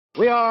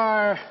We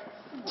are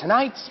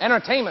tonight's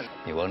entertainment.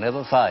 You will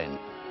never find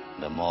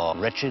the more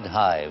wretched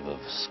hive of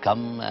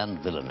scum and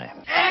villainy.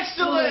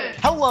 Excellent!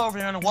 Hello,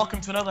 everyone, and welcome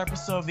to another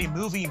episode of the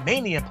Movie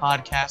Mania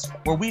podcast,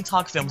 where we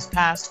talk films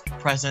past,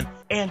 present,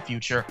 and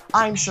future.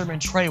 I'm Sherman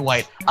Trey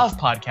White of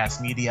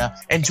Podcast Media,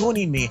 and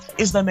joining me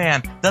is the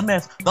man, the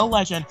myth, the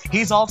legend.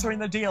 He's altering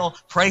the deal.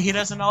 Pray he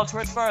doesn't alter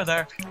it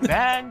further.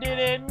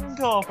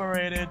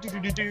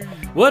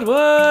 BanditIncorporated.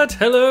 What?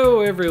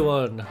 Hello,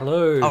 everyone.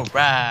 Hello. All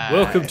right.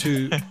 Welcome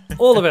to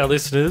all of our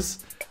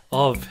listeners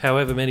of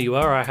however many you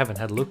are. I haven't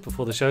had a look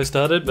before the show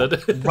started,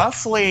 but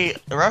roughly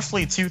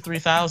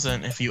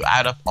 2,000-3,000 if you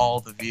add up all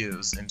the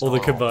views in total. All the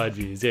combined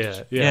views.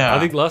 Yeah. I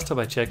think last time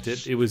I checked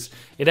it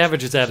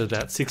averages out at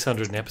about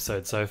 600 an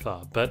episode so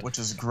far. But which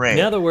is great.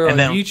 Now that we're on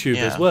YouTube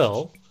as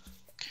well,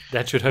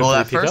 that should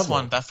hopefully pick up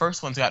more. That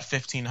first one's got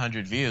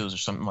 1,500 views or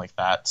something like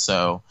that.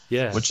 So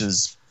yeah, which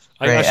is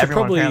great. I should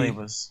Everyone probably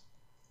apparently was.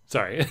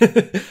 Sorry.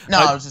 No,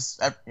 I was just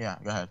go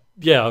ahead.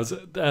 Yeah, I was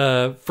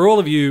for all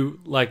of you,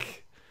 like,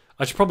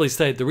 I should probably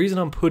state the reason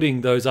I'm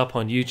putting those up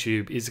on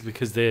YouTube is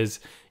because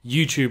there's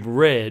YouTube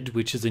Red,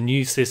 which is a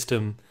new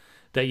system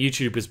that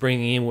YouTube is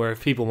bringing in where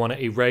if people want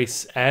to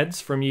erase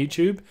ads from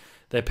YouTube,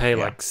 they pay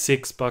like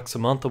 $6 a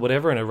month or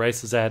whatever and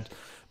erases ad.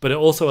 But it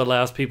also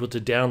allows people to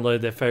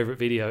download their favorite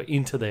video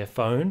into their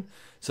phone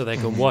so they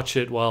can watch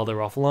it while they're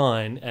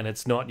offline and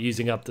it's not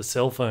using up the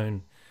cell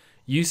phone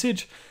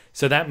usage.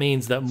 So that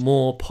means that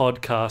more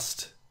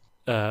podcast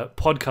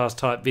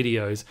type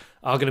videos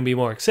are going to be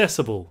more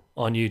accessible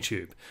on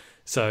YouTube.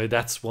 So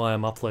that's why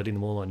I'm uploading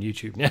them all on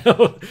YouTube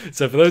now.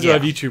 So for those who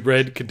have YouTube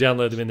Red, can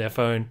download them in their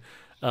phone.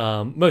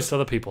 Most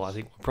other people, I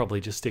think, will probably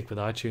just stick with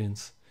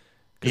iTunes.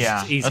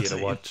 Yeah, it's easier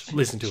to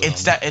listen to it.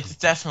 It's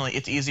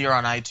easier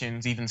on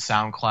iTunes, even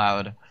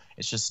SoundCloud.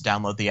 It's just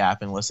download the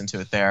app and listen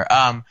to it there.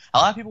 A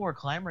lot of people were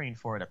clamoring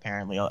for it.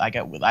 Apparently,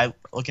 I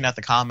looking at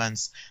the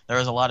comments, there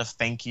was a lot of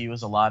thank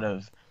yous, a lot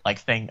of I'm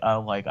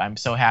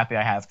so happy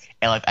I have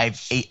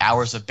 8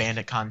 hours of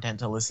Bandit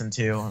content to listen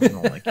to. And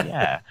I'm like,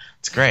 yeah,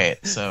 it's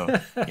great. So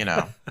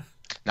now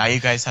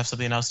you guys have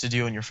something else to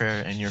do in your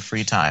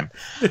free time.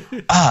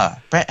 How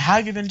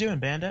have you been doing,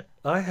 Bandit?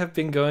 I have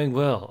been going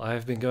well. I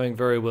have been going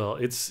very well.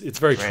 It's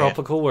very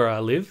tropical where I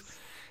live,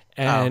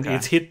 and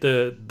it's hit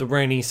the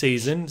rainy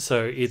season.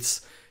 So it's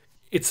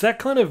that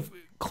kind of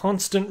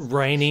constant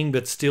raining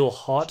but still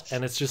hot,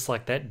 and it's just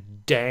like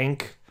that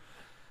dank.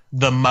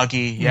 The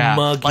muggy,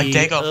 like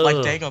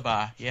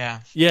Dagobah,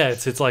 yeah. Yeah,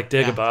 it's like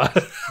Dagobah.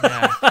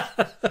 Yeah.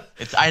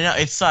 I know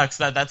it sucks.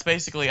 That's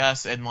basically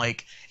us in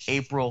like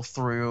April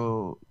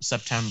through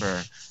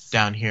September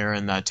down here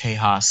in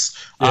Tejas.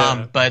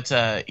 Yeah. But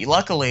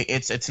luckily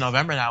it's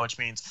November now, which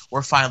means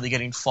we're finally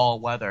getting fall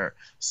weather.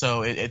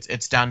 So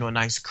it's down to a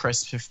nice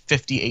crisp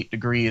 58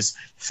 degrees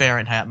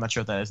Fahrenheit. I'm not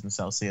sure what that is in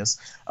Celsius.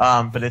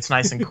 But it's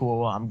nice and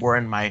cool. I'm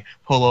wearing my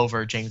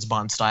pullover James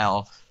Bond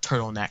style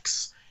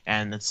turtlenecks.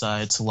 And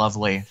it's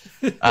lovely.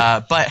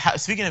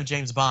 But speaking of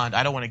James Bond,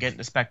 I don't want to get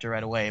into Spectre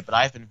right away, but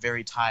I've been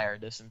very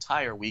tired this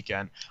entire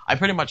weekend. I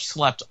pretty much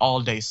slept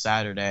all day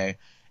Saturday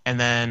and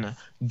then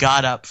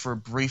got up for a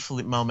brief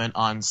moment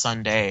on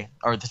Sunday,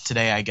 or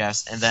today, I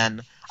guess, and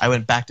then I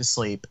went back to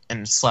sleep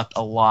and slept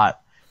a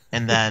lot.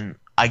 And then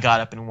I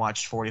got up and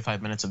watched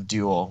 45 minutes of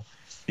Duel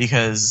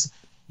because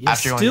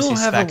after going to see Spectre...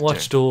 still haven't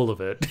watched all of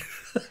it.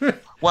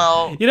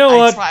 Well, you know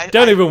what?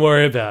 Don't even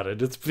worry about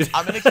it.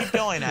 I'm gonna keep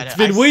going at it. It's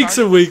been weeks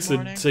and weeks,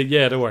 so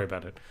yeah, don't worry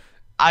about it.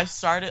 I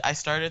started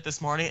it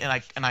this morning,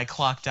 and I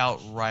clocked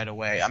out right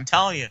away. I'm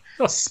telling you,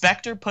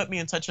 Spectre put me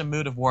in such a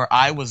mood of where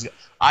I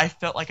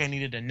felt like I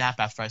needed a nap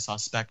after I saw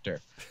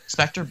Spectre.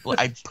 Spectre,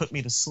 I put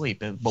me to sleep,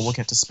 but we'll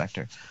get to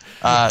Spectre.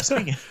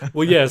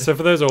 Well, yeah. So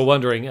for those who are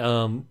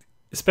wondering,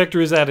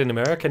 Spectre is out in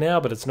America now,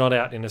 but it's not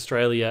out in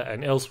Australia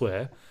and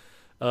elsewhere.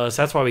 So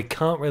that's why we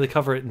can't really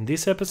cover it in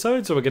this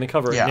episode, so we're going to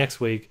cover it next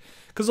week.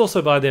 Because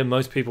also by then,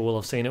 most people will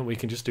have seen it. We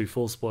can just do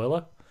full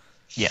spoiler.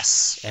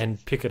 Yes.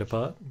 And pick it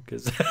apart.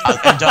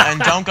 And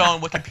don't go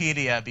on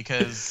Wikipedia,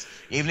 because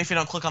even if you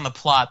don't click on the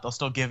plot, they'll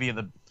still give you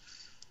the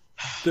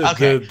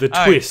twist.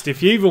 Right.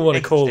 If you even want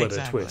to call it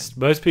a twist.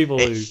 Most people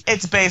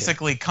it's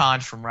basically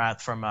Khan from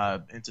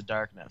Into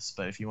Darkness,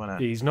 but if you want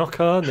to... He's not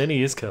Khan, then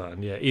he is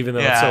Khan, even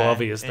though it's so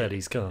obvious that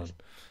he's Khan.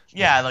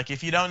 Yeah, like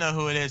if you don't know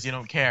who it is, you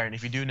don't care, and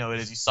if you do know who it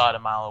is, you saw it a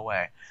mile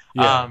away.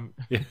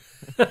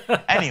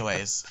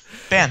 Anyways,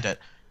 Bandit,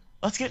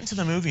 let's get into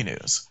the movie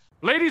news.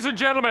 Ladies and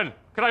gentlemen,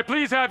 can I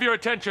please have your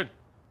attention?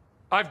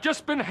 I've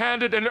just been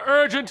handed an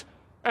urgent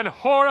and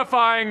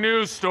horrifying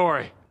news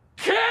story.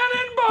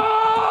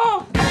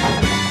 Cannonball!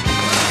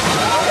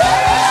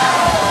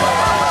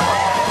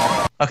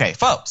 Okay,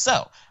 folks.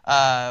 So,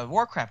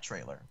 Warcraft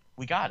trailer.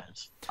 We got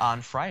it on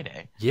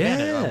Friday. Yeah.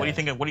 Bandit, what do you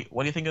think?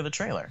 What do you think of the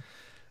trailer?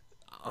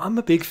 I'm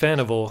a big fan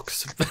of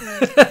orcs.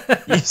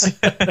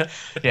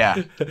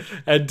 Yeah.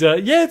 And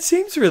it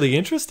seems really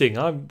interesting.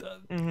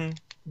 Do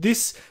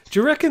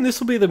you reckon this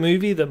will be the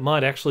movie that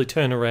might actually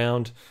turn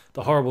around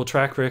the horrible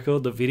track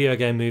record that video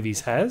game movies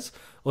has?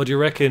 Or do you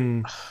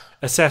reckon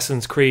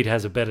Assassin's Creed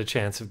has a better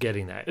chance of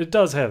getting that? It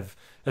does have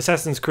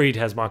Assassin's Creed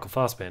has Michael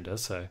Fassbender,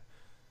 so.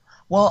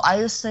 Well, I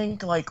just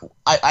think like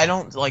I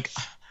don't like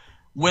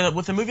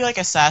with a movie like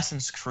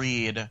Assassin's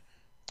Creed,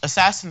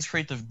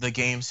 the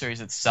game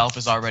series itself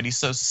is already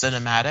so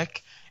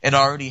cinematic. It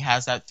already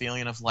has that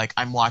feeling of like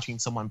I'm watching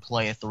someone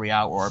play a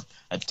 3-hour or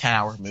a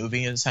 10-hour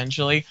movie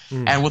essentially.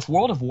 And with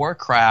World of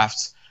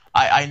Warcraft,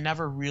 I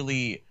never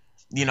really,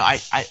 you know,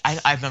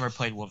 I've never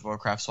played World of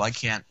Warcraft, so I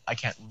can't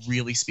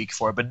really speak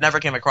for it, but it never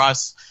came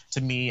across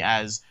to me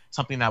as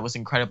something that was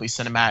incredibly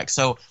cinematic.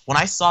 So when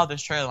I saw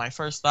this trailer, my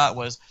first thought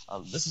was,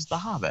 oh, this is The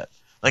Hobbit.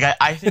 Like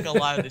I think a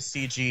lot of the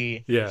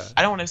CG, yeah.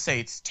 I don't want to say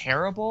it's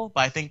terrible,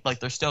 but I think like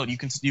there's still you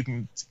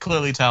can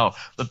clearly tell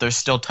that they're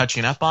still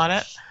touching up on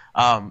it.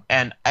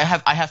 And I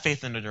have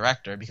faith in the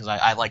director because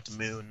I liked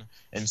Moon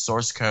and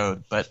Source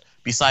Code, but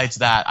besides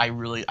that, I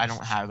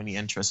don't have any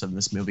interest in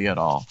this movie at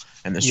all,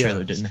 and this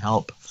trailer didn't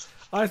help.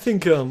 I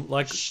think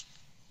like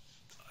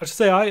I should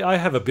say I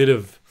have a bit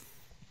of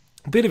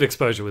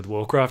exposure with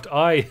Warcraft.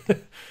 I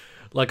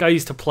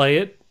used to play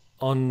it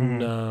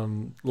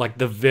on like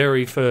the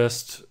very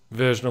first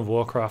version of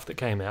Warcraft that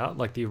came out,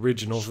 like the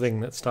original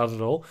thing that started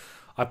it all.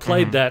 I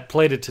played that,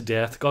 played it to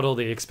death, got all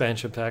the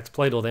expansion packs,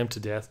 played all them to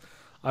death.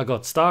 I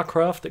got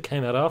StarCraft that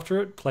came out after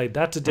it, played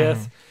that to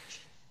death,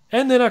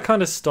 and then I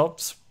kind of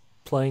stopped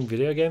playing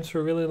video games for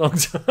a really long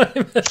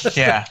time.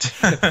 Yeah.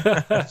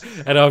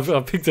 And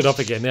I've picked it up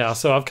again now,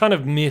 so I've kind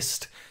of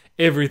missed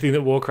everything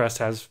that Warcraft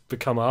has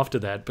become after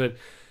that. But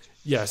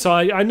yeah, so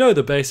I know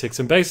the basics,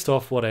 and based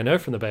off what I know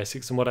from the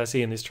basics and what I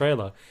see in this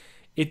trailer,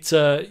 it's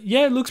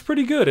it looks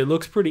pretty good. It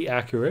looks pretty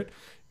accurate.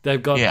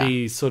 They've got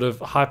the sort of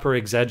hyper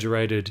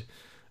exaggerated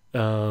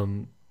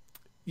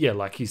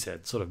like you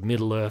said, sort of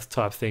Middle Earth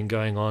type thing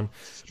going on.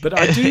 But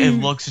it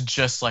looks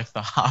just like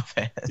The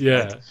Hobbit.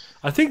 Yeah.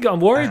 I think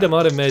I'm worried they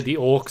might have made the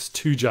orcs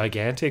too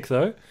gigantic,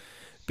 though.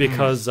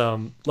 Because,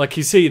 like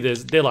you see,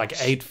 they're like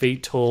 8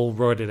 feet tall,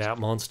 roided out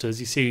monsters.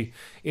 You see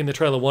in the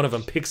trailer, one of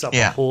them picks up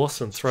a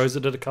horse and throws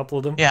it at a couple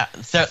of them. Yeah,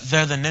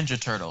 they're the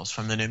Ninja Turtles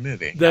from the new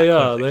movie. They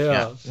are.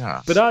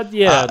 Yeah. But,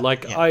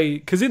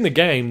 because in the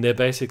game, they're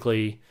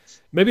basically...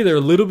 Maybe they're a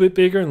little bit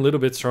bigger and a little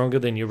bit stronger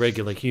than your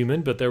regular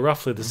human, but they're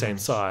roughly the same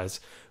size.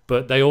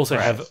 But they also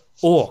have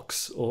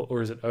orcs,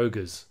 or is it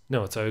ogres?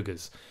 No, it's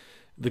ogres.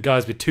 The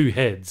guys with 2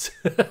 heads.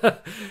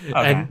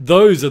 And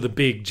those are the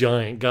big,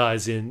 giant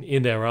guys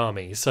in their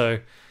army. So,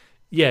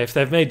 yeah, if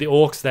they've made the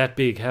orcs that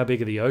big, how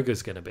big are the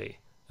ogres going to be?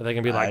 Are they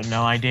going to be like... I have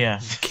no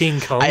idea.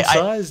 King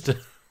Kong-sized?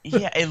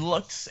 Yeah, it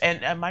looks...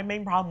 And my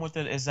main problem with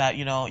it is that,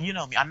 you know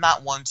me, I'm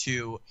not one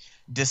to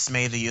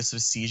dismay the use of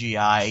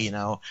CGI, you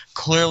know.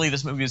 Clearly,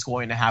 this movie is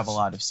going to have a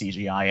lot of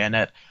CGI in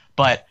it,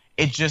 but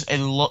it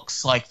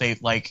looks like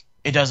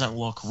it doesn't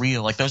look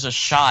real. Like, there's a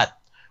shot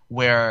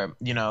where,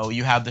 you know,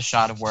 you have the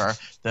shot of where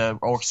the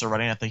orcs are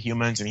running at the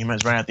humans and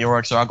humans running at the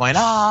orcs are all going,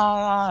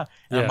 ah!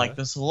 And I'm like,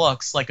 this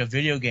looks like a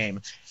video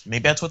game.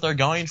 Maybe that's what they're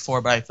going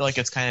for, but I feel like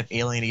it's kind of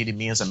alienated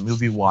me as a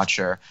movie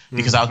watcher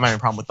because that was my main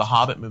problem with the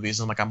Hobbit movies.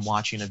 I'm like, I'm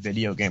watching a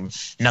video game.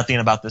 Nothing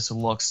about this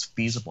looks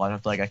feasible. I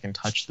don't feel like I can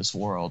touch this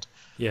world.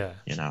 Yeah.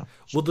 You know?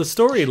 Well, the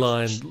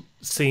storyline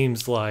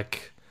seems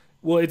like...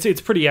 Well,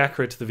 it's pretty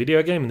accurate to the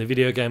video game. In the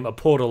video game, a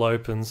portal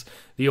opens,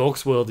 the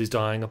orcs world is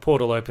dying, a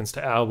portal opens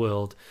to our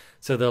world.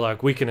 So they're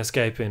like, we can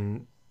escape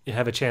and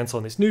have a chance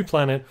on this new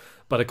planet.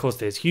 But of course,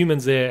 there's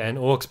humans there, and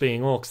orcs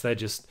being orcs, they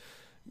just,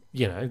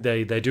 you know,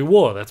 they do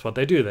war. That's what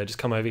they do. They just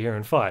come over here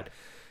and fight.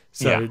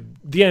 So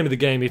the aim of the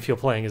game, if you're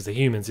playing as the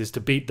humans, is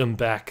to beat them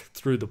back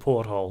through the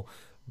porthole.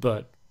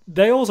 But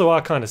they also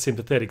are kind of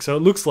sympathetic. So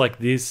it looks like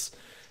this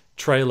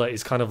trailer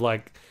is kind of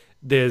like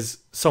there's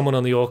someone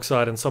on the orc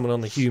side and someone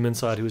on the human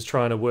side who is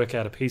trying to work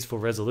out a peaceful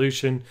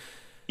resolution.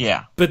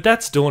 Yeah. But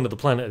that's Dawn of the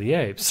Planet of the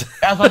Apes.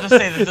 I was about to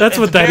say, that's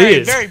what that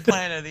is. Very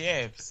Planet of the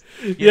Apes.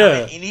 You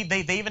know, and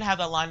they even have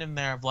that line in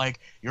there of like,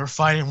 you're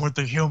fighting with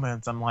the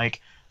humans. I'm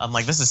like,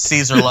 this is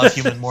Caesar loves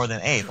human more than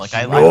ape. Like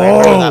I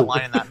remember that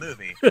line in that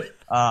movie.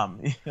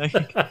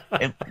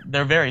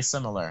 They're very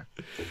similar.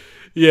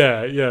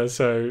 Yeah.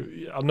 So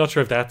I'm not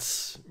sure if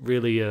that's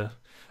really a...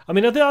 I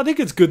mean, I think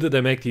it's good that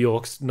they make the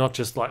orcs not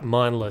just like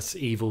mindless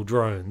evil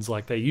drones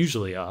like they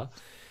usually are.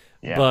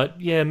 Yeah. But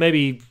yeah,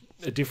 maybe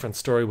a different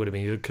story would have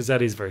been good because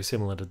that is very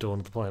similar to Dawn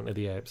of the Planet of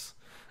the Apes.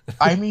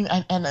 I mean,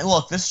 and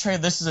look, this trailer.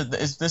 This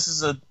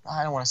is a.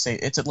 I don't want to say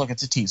it's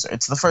a teaser.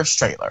 It's the first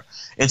trailer.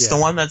 It's the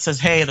one that says,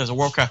 "Hey, there's a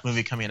Warcraft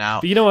movie coming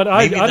out." But you know what?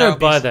 I don't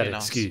buy that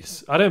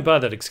excuse. I don't buy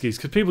that excuse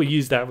because people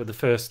use that with the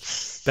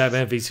first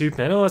Batman v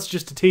Superman. Oh, it's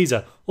just a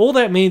teaser. All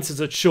that means is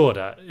it's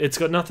shorter. It's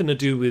got nothing to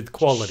do with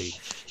quality.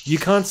 You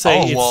can't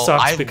say it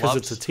sucks because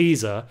it's a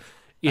teaser.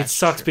 It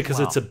sucks because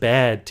it's a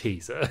bad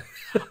teaser.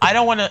 I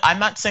don't want to. I'm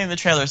not saying the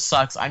trailer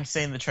sucks. I'm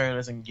saying the trailer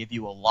doesn't give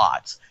you a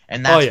lot,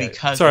 and that's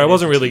because. Sorry, I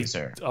wasn't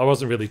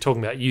really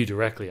talking about you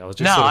directly. I was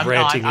just sort of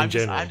ranting in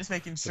general. I'm just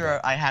making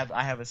sure I have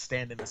a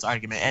stand in this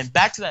argument. And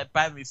back to that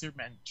Batman v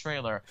Superman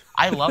trailer.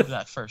 I loved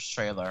that first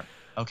trailer.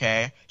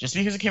 Okay, just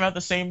because it came out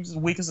the same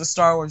week as the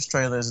Star Wars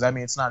trailers, that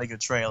means it's not a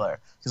good trailer.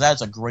 Because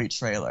that's a great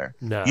trailer.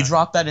 No. You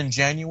dropped that in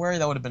January,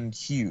 that would have been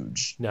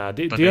huge. No,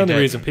 the only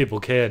reason people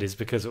cared is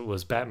because it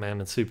was Batman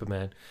and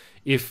Superman.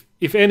 If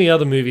any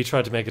other movie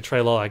tried to make a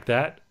trailer like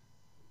that,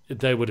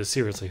 they would have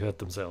seriously hurt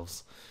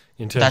themselves.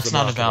 In terms That's of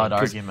not a marketing, valid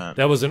argument.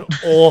 That was an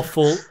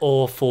awful,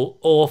 awful,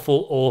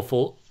 awful,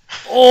 awful,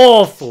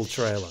 awful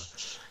trailer.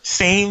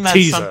 Saying that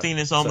Teaser. something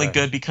is only Sorry.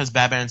 good because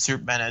Batman and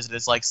Superman is,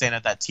 it's like saying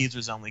that teaser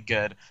is only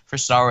good for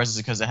Star Wars is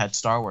because it had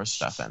Star Wars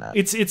stuff in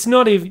it. It's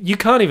not even, you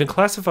can't even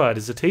classify it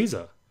as a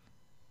teaser.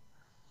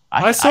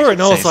 I saw it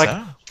and I was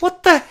like,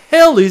 what the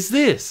hell is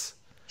this?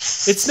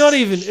 It's not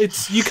even,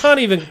 you can't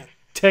even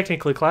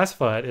technically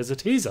classify it as a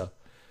teaser.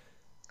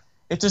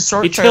 It's a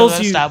short It trailer tells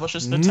that you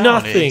establishes the tone.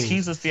 nothing. It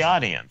teases the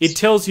audience. It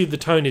tells you the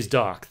tone is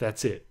dark,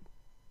 that's it.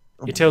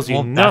 It tells you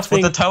That's what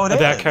nothing the tone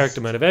about is.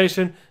 character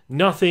motivation,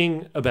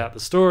 nothing about the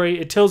story.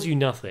 It tells you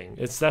nothing.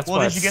 That's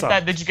why did you get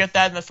that? Did you get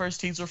that in the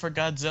first teaser for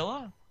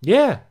Godzilla?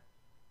 Yeah.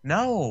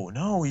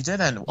 No, we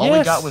didn't. All we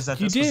Yes, got was that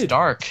you this was did.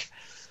 dark.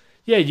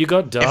 Yeah, you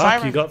got dark.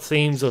 I You got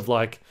themes of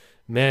like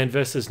man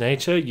versus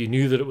nature. You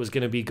knew that it was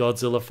going to be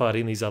Godzilla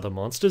fighting these other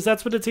monsters.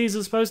 That's what a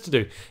teaser's supposed to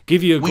do.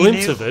 Give you a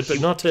glimpse of it, but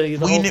not tell you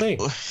the whole thing.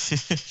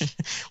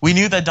 We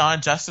knew that Dawn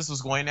of Justice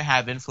was going to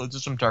have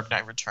influences from Dark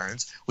Knight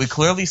Returns. We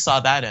clearly saw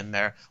that in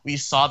there. We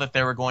saw that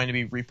there were going to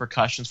be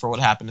repercussions for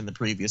what happened in the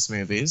previous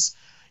movies.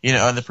 You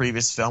know, in the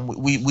previous film,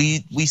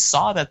 we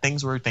saw that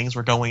things were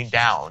going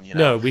down. You know?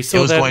 No, we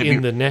saw that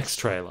in the next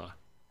trailer,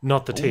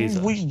 not the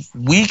teaser.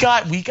 We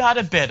got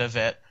a bit of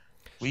it.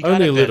 We got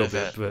Only a bit little of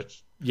bit, it. but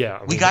yeah, I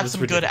mean, We it got was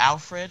some ridiculous. good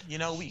Alfred. You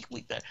know,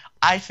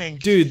 I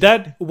think. Dude,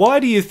 why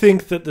do you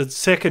think that the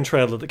second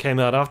trailer that came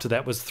out after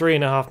that was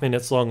 3.5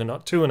 minutes long and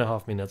not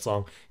 2.5 minutes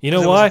long? You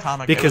know why?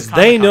 Because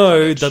they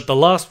know that the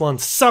last one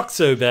sucked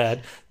so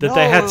bad that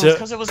they had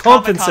to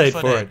compensate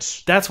for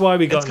it. That's why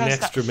we got an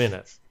extra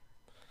minute.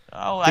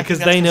 Because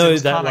they know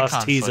that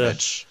last teaser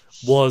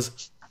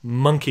was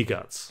monkey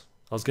guts.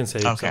 I was going to say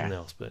something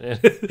else, but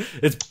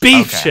it's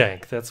beef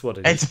shank. That's what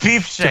it is. It's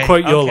beef shank. To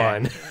quote your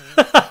line.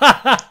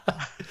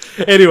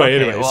 Anyway,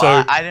 well,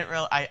 so I didn't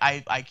really.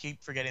 I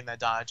keep forgetting that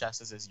Dawn of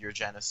Justice is your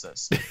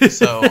Genesis.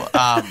 So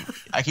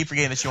I keep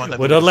forgetting that you want that.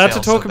 we're movie not allowed to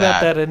to fail talk so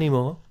about bad. that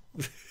anymore.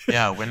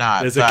 Yeah, we're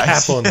not. There's a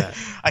cap on that.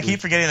 I keep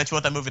forgetting that you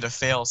want that movie to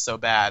fail so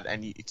bad,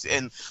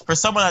 and for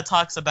someone that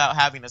talks about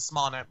having a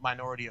small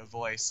minority of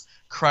voice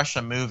crush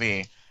a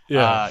movie.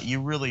 Yeah.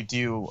 You really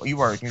do.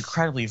 You are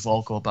incredibly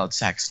vocal about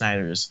Zack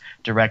Snyder's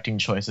directing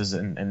choices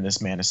in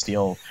this Man of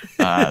Steel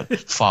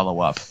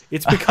follow-up.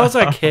 It's because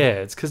I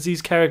care. It's because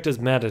these characters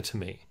matter to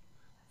me.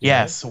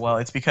 Yes, well,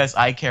 it's because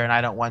I care and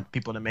I don't want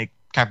people to make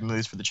type of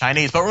movies for the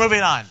Chinese. But we're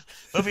moving on.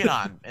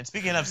 And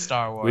speaking of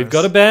Star Wars, We've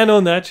got a ban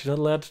on that. You're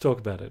not allowed to talk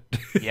about it.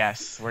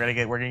 Yes, we're gonna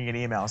get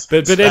emails.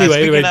 But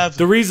anyway, of,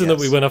 the reason that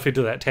yes. we went off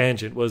into that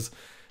tangent was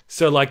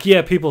so like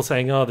yeah, people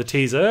saying the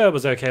teaser it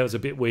was okay, it was a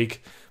bit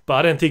weak, but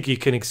I don't think you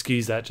can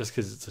excuse that just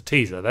because it's a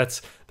teaser.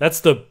 That's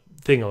the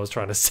thing I was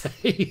trying to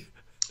say.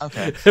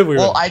 Okay.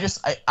 Well,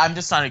 I'm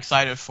just not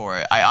excited for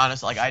it. I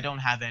honestly I don't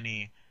have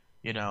any,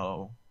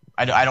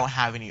 I don't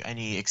have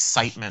any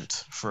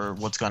excitement for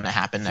what's going to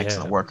happen next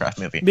in the Warcraft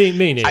movie. Me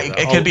neither.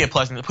 It could be a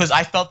pleasant because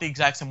I felt the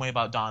exact same way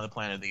about Dawn of the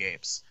Planet of the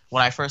Apes.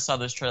 When I first saw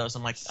those trailers,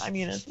 I'm like, I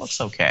mean, it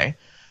looks okay.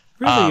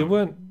 Really, you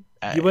weren't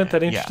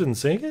that interested in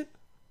seeing it?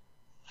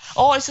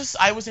 Oh,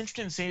 I was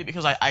interested in seeing it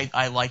because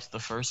I liked the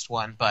first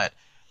one, but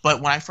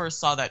when I first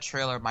saw that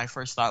trailer, my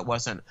first thought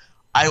wasn't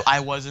I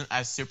wasn't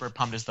as super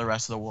pumped as the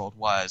rest of the world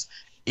was.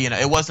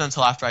 It wasn't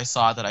until after I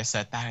saw that I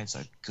said that is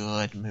a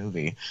good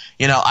movie.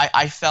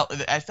 I felt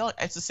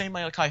it's the same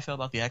way like how I feel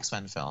about the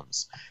X-Men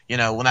films.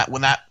 When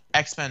that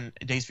X-Men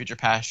Days of Future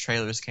Past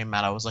trailers came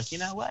out, I was like, you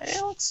know what,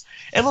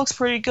 it looks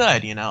pretty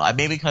good.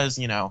 Maybe because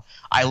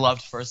I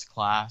loved First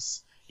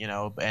Class.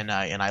 And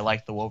I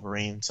like the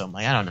Wolverine, so I'm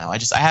like, I don't know.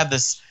 I have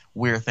this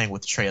weird thing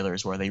with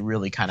trailers where they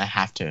really kind of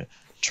have to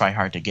try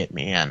hard to get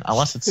me in,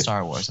 unless it's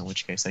Star Wars, in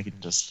which case they can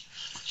just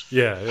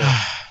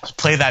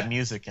play that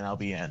music and I'll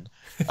be in.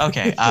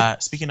 Okay,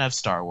 speaking of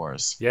Star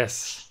Wars,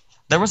 yes,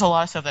 there was a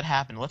lot of stuff that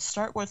happened. Let's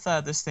start with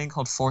this thing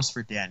called Force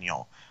for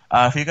Daniel.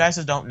 For you guys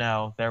that don't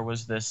know, there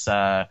was this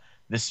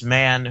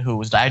man who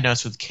was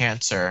diagnosed with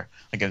cancer,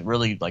 like a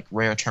really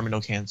rare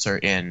terminal cancer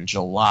in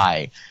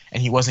July,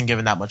 and he wasn't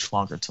given that much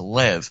longer to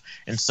live.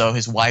 And so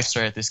his wife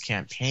started this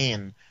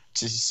campaign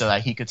so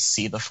that he could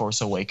see The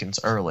Force Awakens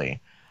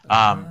early.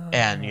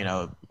 And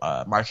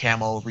Mark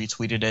Hamill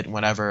retweeted it, and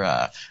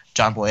whenever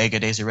John Boyega,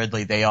 Daisy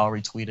Ridley, they all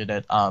retweeted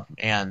it.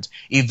 And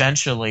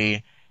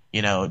eventually,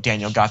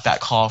 Daniel got that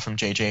call from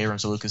J.J.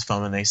 Abrams and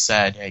Lucasfilm, and they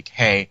said,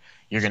 hey,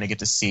 you're going to get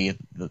to see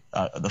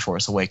the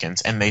Force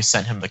Awakens, and they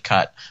sent him the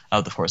cut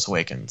of the Force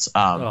Awakens.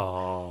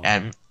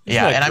 And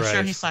I'm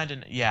sure he signed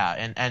in.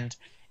 Yeah,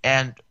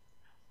 and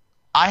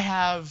I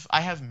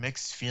have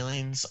mixed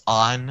feelings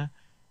on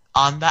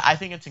that. I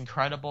think it's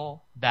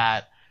incredible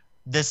that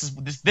this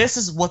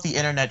is what the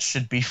internet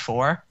should be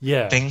for.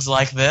 Yeah, things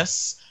like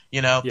this,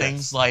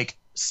 things like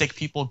sick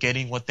people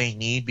getting what they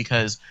need,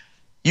 because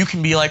you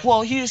can be like,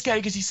 well, he just got it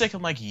because he's sick.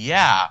 I'm like,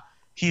 yeah,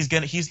 he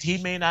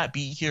may not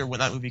be here when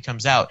that movie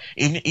comes out.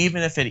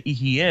 Even if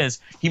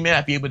he may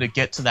not be able to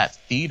get to that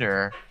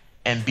theater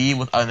and be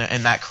with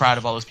in that crowd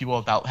of all those people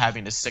without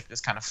having the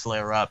sickness kind of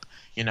flare up.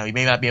 You know, he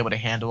may not be able to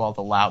handle all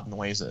the loud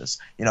noises.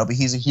 You know, but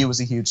he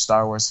was a huge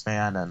Star Wars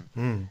fan,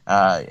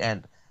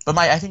 but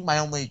I think my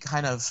only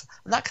kind of,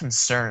 not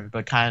concern,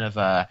 but kind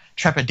of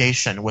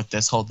trepidation with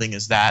this whole thing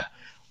is that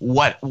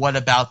what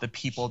about the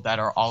people that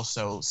are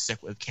also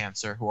sick with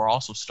cancer, who are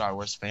also Star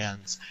Wars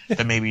fans,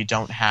 that maybe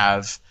don't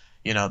have,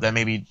 you know, that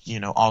maybe, you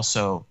know,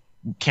 also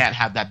can't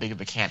have that big of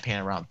a campaign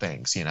around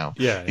things, you know?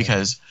 Yeah.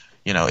 Because,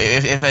 you know,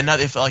 if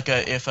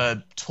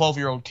a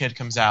 12-year-old kid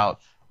comes out,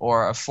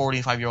 or a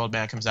 45-year-old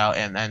man comes out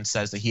and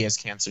says that he has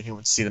cancer, he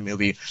wants to see the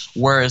movie,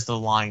 where is the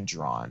line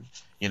drawn?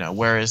 You know,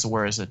 where is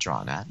it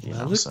drawn at? You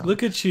know,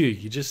 look at you.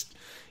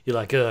 You're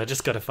like, I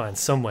just got to find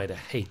some way to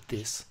hate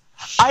this.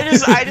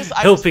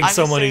 Helping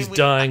someone who's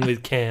dying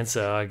with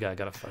cancer. I got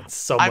to find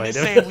some way. I'm just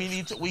saying we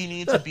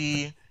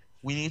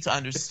need to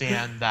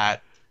understand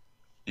that,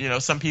 you know,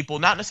 some people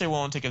not necessarily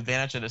want to take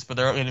advantage of this, but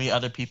there are going to be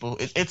other people.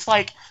 It's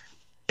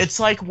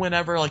like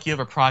whenever like you have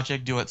a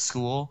project due at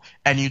school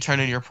and you turn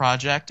in your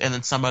project and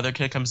then some other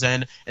kid comes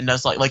in and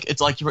does like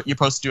it's like you're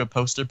supposed to do a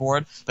poster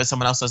board, but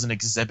someone else does an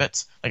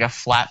exhibit, like a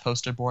flat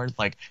poster board,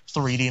 like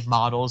 3D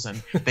models,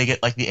 and they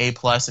get like the A+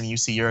 and you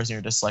see yours and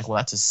you're just like, well,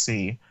 that's a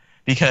C,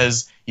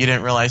 because you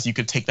didn't realize you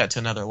could take that to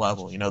another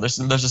level. You know, there's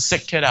a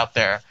sick kid out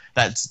there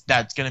that's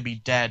going to be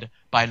dead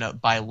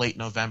by late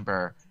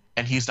November,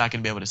 and he's not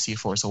going to be able to see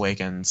Force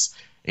Awakens.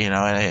 You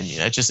know, and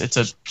it's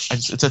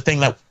a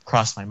thing that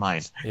crossed my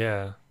mind.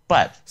 Yeah.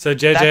 But so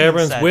J.J.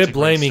 Abrams, we're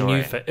blaming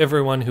you for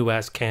everyone who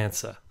has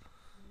cancer.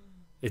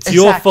 It's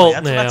your fault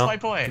now. That's my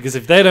point. Because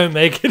if they don't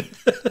make it,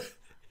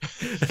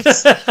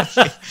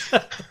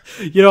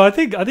 you know, I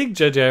think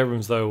J.J.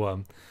 Abrams though.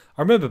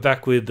 I remember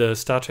back with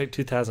Star Trek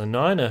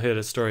 2009, I heard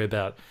a story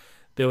about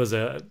there was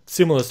a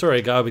similar story.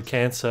 A guy with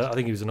cancer. I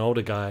think he was an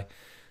older guy.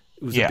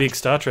 He was a big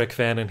Star Trek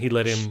fan, and he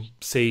let him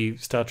see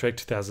Star Trek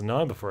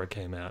 2009 before it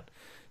came out.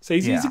 So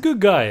he's a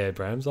good guy,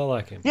 Abrams. I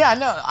like him. Yeah,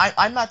 no,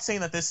 I'm not saying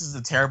that this is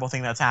a terrible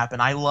thing that's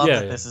happened. I love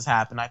that this has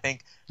happened. I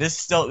think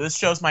this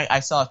shows I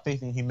still have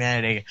faith in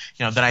humanity.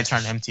 You know, then I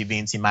turn to MTV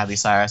and see Miley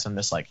Cyrus, and I'm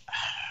just like,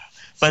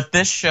 but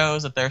this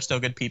shows that there are still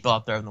good people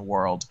out there in the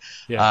world.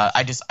 Yeah.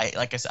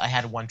 Like I said, I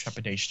had one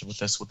trepidation with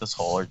this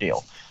whole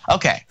ordeal.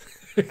 Okay.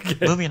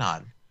 Moving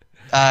on.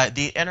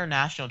 The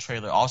international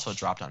trailer also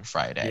dropped on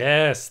Friday.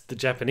 Yes, the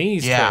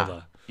Japanese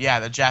trailer.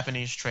 Yeah, the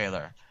Japanese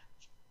trailer.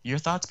 Your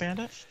thoughts,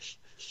 Bandit?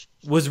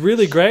 Was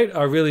really great.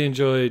 I really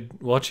enjoyed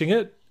watching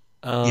it.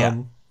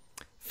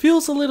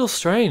 Feels a little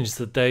strange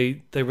that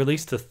they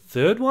released a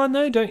third one,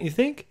 though, don't you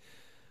think?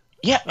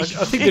 Yeah, I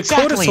think it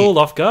caught us all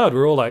off guard.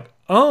 We're all like,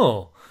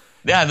 oh.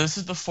 Yeah, this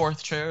is the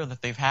fourth trailer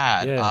that they've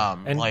had,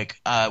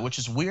 which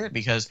is weird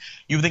because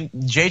you think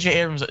J.J.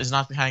 Abrams is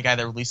not the kind of guy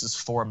that releases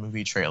 4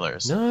 movie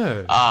trailers.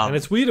 No, and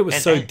it's weird it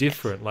was so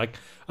different. Like,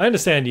 I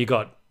understand you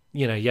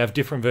have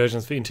different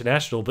versions for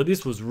international, but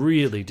this was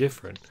really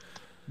different.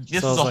 This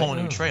is a whole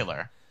new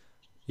trailer.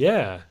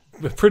 Yeah,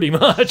 pretty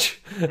much.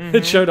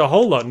 It showed a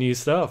whole lot of new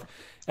stuff,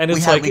 and we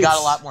got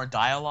a lot more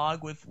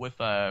dialogue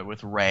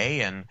with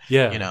Rey, and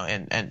you know,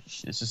 and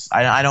it's just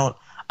I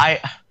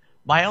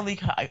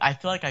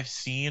feel like I've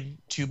seen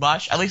too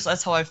much. At least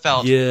that's how I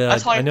felt. Yeah,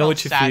 that's how I know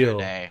what you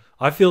Saturday. feel.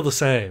 I feel the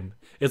same.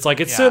 It's like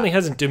it certainly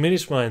hasn't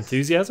diminished my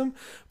enthusiasm,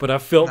 but I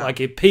felt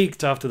like it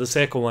peaked after the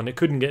second one. It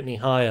couldn't get any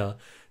higher,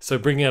 so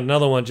bringing out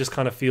another one just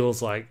kind of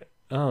feels like,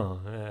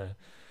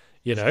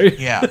 you know,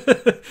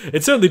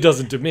 it certainly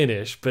doesn't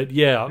diminish, but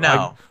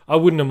I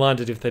wouldn't have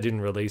minded if they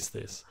didn't release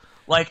this.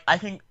 Like, I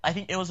think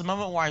it was a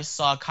moment where I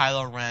saw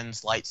Kylo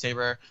Ren's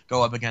lightsaber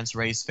go up against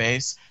Rey's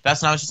face.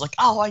 That's when I was just like,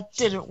 oh, I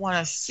didn't want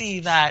to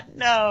see that.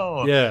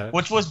 No. Yeah.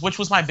 Which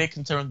was my big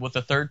concern with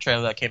the third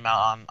trailer that came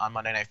out on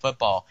Monday Night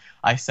Football.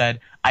 I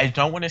said, I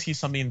don't want to see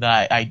something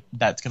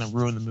that's going to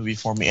ruin the movie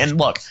for me. And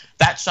look,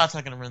 that shot's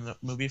not going to ruin the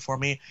movie for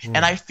me. And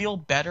I feel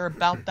better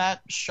about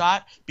that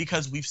shot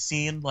because we've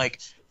seen, like,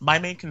 my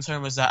main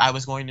concern was that I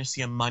was going to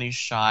see a money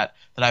shot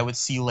that I would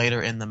see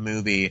later in the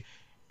movie.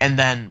 And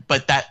then,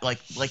 but that, like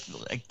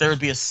there would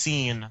be a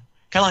scene,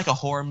 kind of like a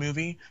horror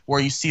movie,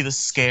 where you see the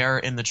scare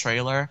in the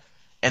trailer,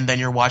 and then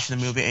you're watching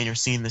the movie and you're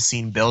seeing the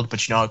scene build,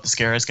 but you know what the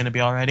scare is going to be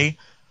already.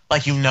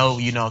 Like, you know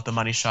what the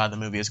money shot of the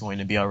movie is going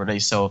to be already.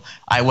 So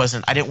I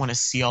didn't want to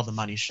see all the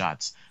money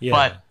shots.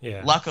 But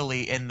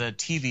luckily, in the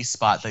TV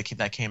spot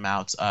that came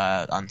out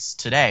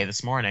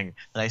this morning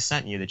that I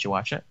sent you, did you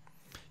watch it?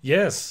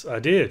 Yes, I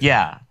did.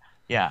 Yeah.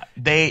 Yeah,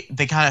 they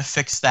kind of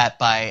fixed that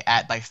by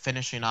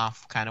finishing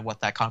off kind of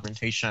what that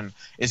confrontation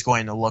is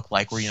going to look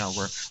like, where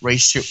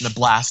Rey's shooting the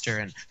blaster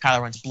and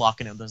Kylo Ren's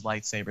blocking it with his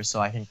lightsaber.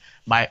 So I think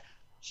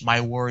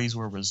my worries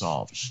were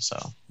resolved.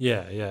 So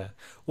yeah.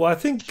 Well, I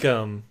think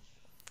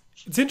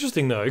it's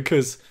interesting though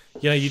because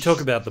you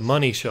talk about the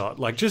money shot.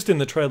 Like, just in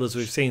the trailers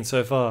we've seen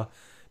so far,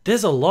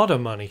 there's a lot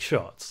of money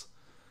shots.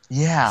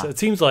 Yeah. So it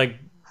seems like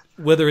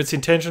whether it's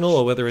intentional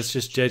or whether it's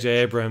just J.J.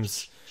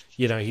 Abrams,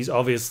 he's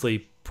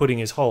obviously putting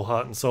his whole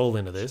heart and soul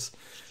into this.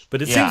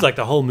 But it seems like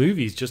the whole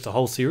movie is just a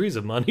whole series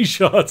of money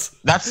shots.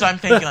 That's what I'm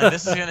thinking. Like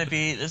this is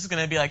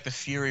gonna be like the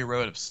Fury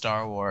Road of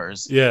Star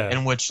Wars. Yeah.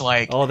 In which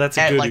like that's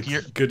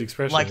a good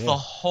expression. Like the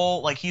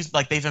whole he's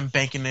like they've been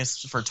banking this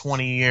for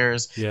 20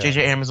 years. Yeah.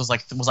 J.J. Abrams was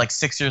like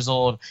 6 years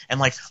old and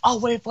like, oh,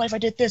 what if I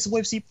did this? What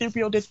if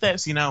C-3PO did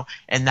this? You know?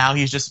 And now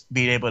he's just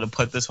being able to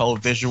put this whole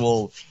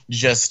visual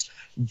just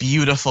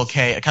beautiful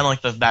chaos, kind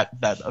of like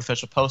that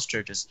official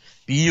poster, just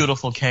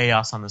beautiful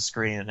chaos on the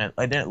screen,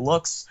 and it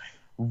looks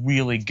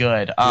really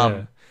good.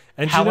 And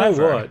however, you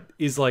know what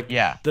is like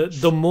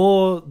the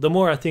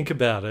more I think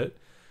about it,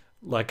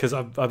 like because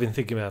I've been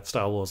thinking about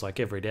Star Wars like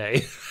every day.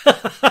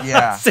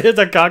 Since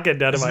I can't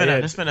get out of my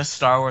head. It's been a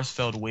Star Wars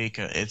filled week.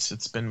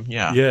 It's been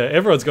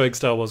everyone's going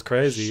Star Wars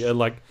crazy, and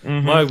like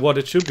what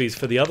it should be is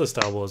for the other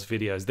Star Wars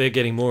videos, they're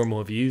getting more and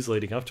more views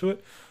leading up to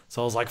it.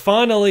 So I was like,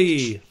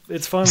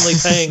 it's finally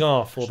paying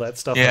off, all that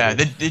stuff. Yeah.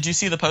 Did you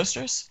see the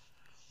posters?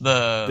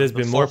 There's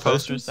been more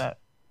posters.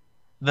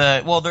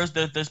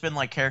 There's been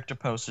like character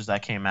posters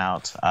that came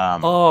out.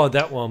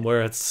 That one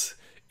where it's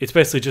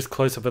basically just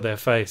close up of their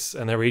face,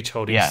 and they're each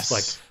holding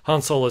like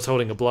Han Solo's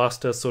holding a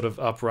blaster sort of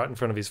up right in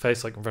front of his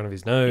face, like in front of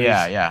his nose.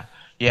 Yeah.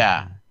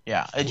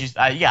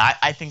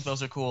 I think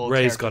those are cool.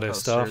 Rey's got her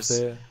staff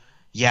there.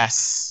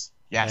 Yes.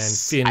 And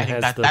Finn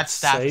has the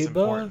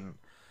saber.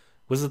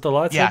 Was it the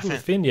lightsaber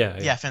with Finn?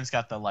 Yeah, Finn's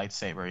got the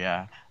lightsaber.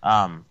 Yeah.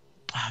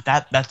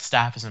 That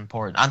staff is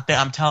important.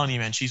 I'm telling you,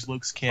 man. She's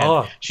Luke's kid.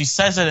 She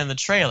says it in the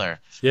trailer.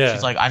 Yeah.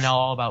 She's like, I know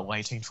all about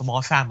waiting for my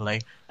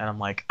family, and I'm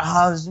like,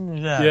 That's my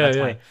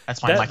Michael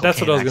That's Caine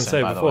what I was going to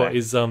say before.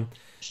 Is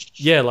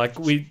like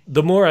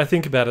the more I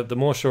think about it, the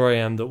more sure I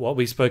am that what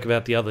we spoke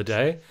about the other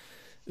day,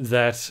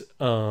 that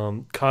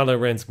Kylo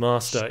Ren's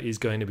master is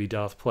going to be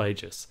Darth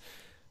Plagueis.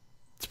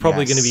 It's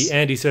probably going to be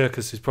Andy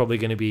Serkis, who's probably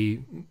going to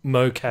be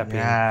mo-capping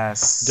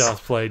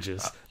Darth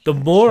Plagueis. The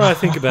more I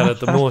think about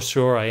it, the more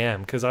sure I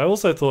am. Because I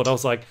also thought, I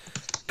was like,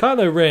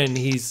 Kylo Ren,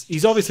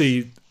 he's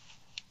obviously,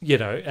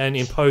 an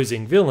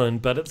imposing villain,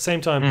 but at the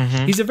same time,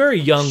 he's a very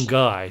young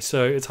guy.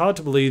 So it's hard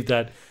to believe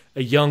that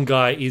a young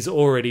guy is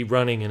already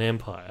running an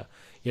empire.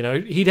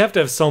 He'd have to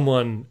have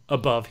someone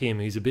above him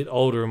who's a bit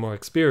older and more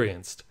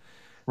experienced.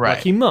 Right.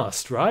 Like he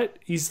must, right?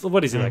 He's,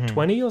 what is he, like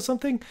 20 or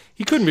something?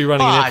 He couldn't be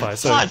running an empire.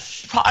 So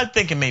I'm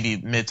thinking maybe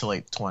mid to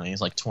late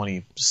 20s, like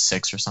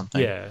 26 or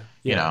something. Yeah.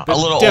 A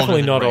little definitely older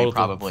than not Rey, older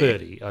probably. than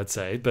 30, I'd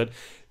say. But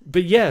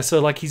yeah,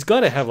 so like he's got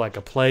to have like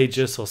a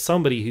Plagueis or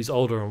somebody who's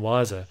older and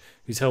wiser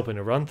who's helping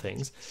to run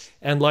things.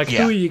 And like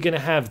who are you going to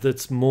have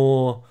that's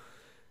more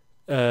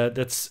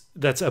that's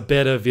a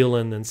better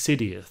villain than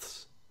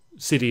Sidious?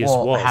 Sidious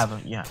was.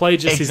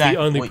 Plagueis is the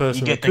only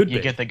person that could be.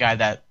 You get the guy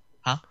that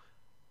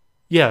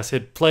Yeah, I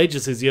said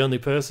Plagueis is the only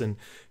person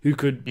who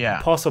could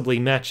possibly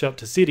match up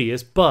to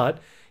Sidious, but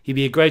he'd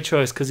be a great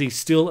choice because he's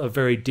still a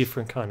very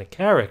different kind of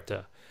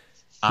character.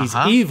 He's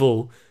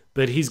evil,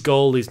 but his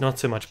goal is not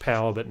so much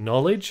power but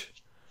knowledge.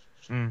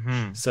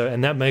 So,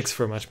 and that makes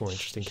for a much more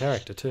interesting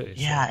character too.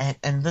 Yeah,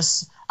 and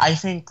this, I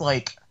think,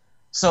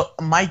 so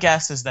my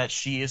guess is that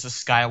she is a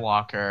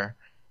Skywalker.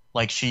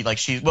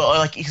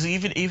 Because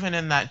even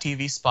in that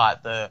TV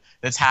spot, the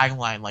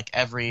tagline, like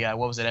every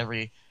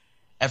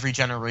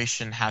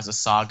generation has a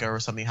saga or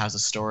something, has a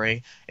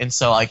story. And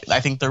so I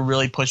think they're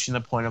really pushing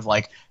the point of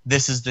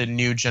this is the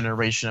new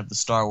generation of the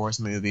Star Wars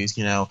movies.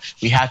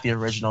 We had the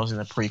originals and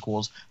the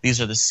prequels.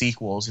 These are the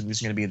sequels, and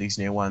these are going to be these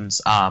new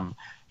ones. And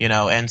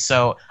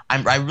so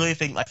I really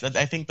think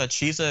I think that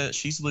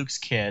she's Luke's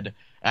kid,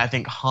 and I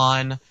think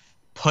Han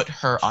put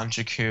her on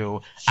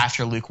Jakku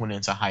after Luke went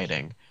into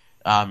hiding.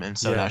 And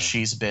so now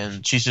she's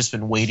just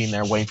been waiting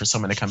for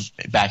someone to come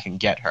back and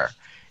get her.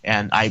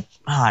 And I'm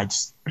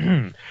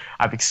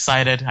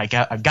excited.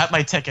 I've got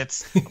my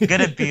tickets. I'm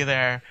gonna be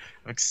there.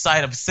 I'm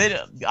excited. I'm sitting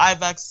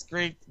IMAX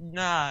screen.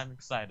 I'm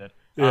excited.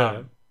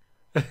 Yeah.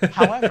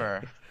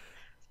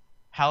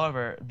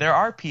 However, there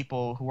are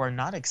people who are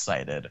not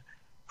excited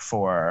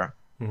for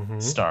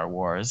Star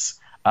Wars.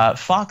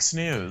 Fox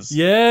News.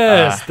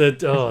 Yes.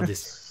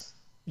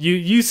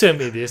 You sent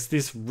me this.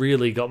 This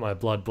really got my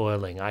blood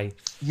boiling.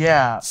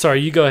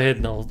 Sorry, you go ahead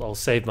and I'll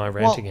save my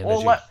ranting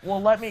energy.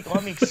 Let me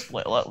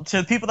explain to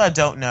the people that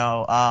don't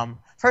know.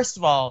 First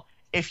of all,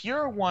 if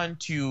you're one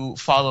to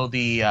follow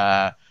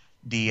the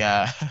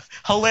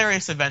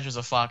hilarious adventures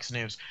of Fox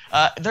News,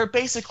 they're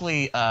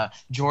basically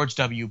George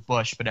W.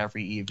 Bush, but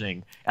every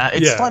evening.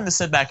 It's fun to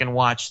sit back and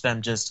watch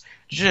them just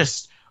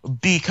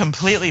be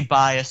completely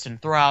biased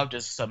and throw out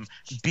just some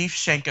beef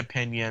shank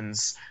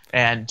opinions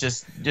and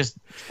just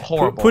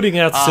horrible. Putting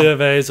out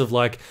surveys of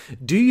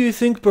do you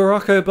think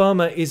Barack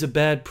Obama is a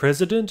bad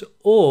president,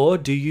 or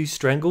do you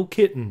strangle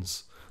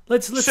kittens?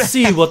 Let's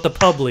see what the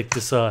public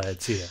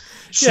decides here.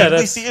 Should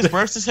we see his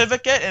birth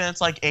certificate? And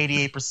it's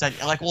 88%.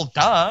 You're like, well,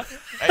 duh.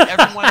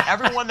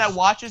 Everyone that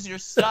watches your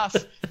stuff,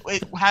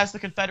 it has the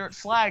Confederate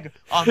flag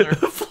on their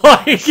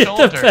flying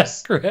shoulders. In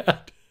the background.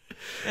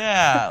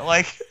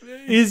 Yeah,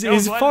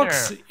 is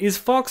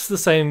Fox the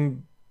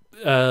same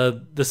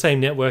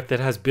network that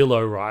has Bill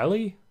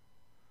O'Reilly?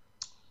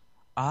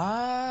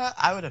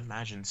 I would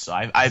imagine so.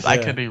 I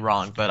could be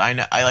wrong, but I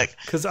know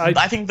because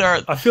I think there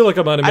are. I feel like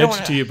I might have I don't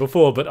mentioned wanna- to you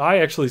before, but I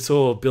actually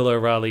saw Bill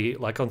O'Reilly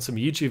like on some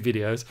YouTube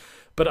videos.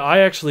 But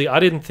I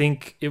didn't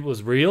think it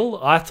was real.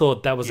 I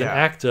thought that was an Yeah.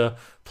 actor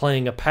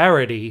playing a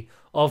parody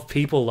of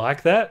people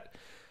like that.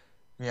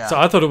 Yeah. So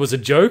I thought it was a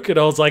joke, and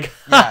I was like,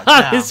 Yeah,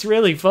 no. it's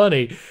really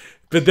funny.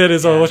 But then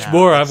as I Yeah, watch no,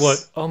 more, I'm it's- like,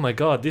 oh my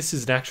god, this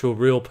is an actual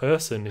real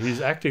person who's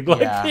acting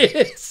like Yeah.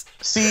 this.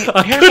 See,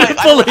 I here's couldn't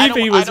my- I don't- believe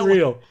he I was don't-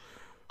 real.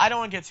 I don't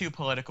want to get too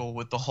political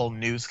with the whole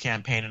news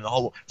campaign and the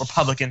whole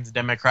Republicans and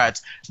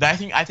Democrats. But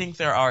I think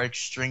there are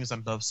extremes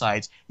on both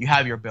sides. You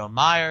have your Bill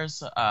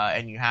Myers,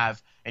 and you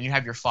have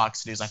your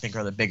Fox News. I think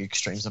are the big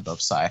extremes on both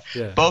sides.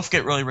 Yeah. Both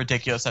get really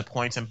ridiculous at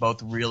points, and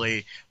both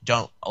really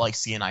don't like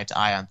see an eye to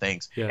eye on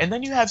things. Yeah. And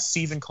then you have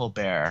Stephen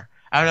Colbert.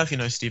 I don't know if you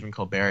know who Stephen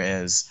Colbert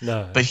is.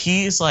 No. But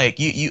he's like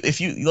if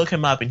you look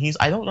him up, and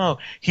I don't know,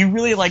 he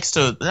really likes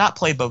to not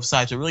play both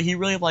sides, but he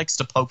really likes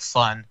to poke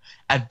fun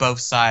at both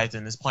sides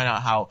and just point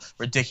out how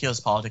ridiculous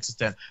politics is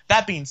done.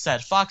 That being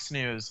said, Fox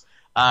News,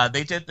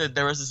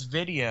 there was this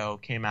video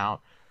came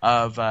out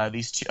of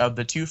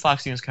the two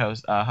Fox News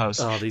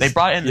hosts. They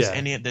brought in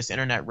this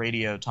internet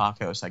radio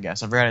talk host, I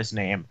guess. I forgot his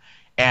name.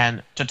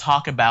 And to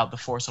talk about The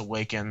Force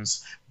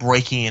Awakens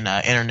breaking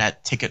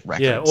internet ticket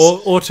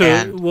records.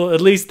 Yeah, well,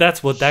 at least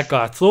that's what that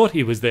guy thought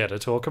he was there to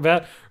talk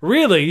about.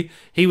 Really,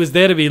 he was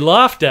there to be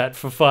laughed at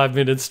for 5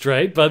 minutes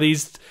straight by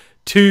these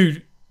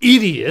two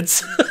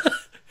idiots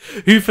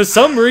who, for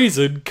some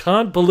reason,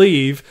 can't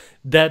believe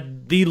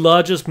that the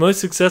largest, most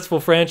successful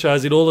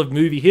franchise in all of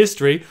movie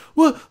history.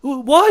 Well,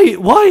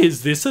 why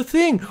is this a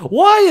thing?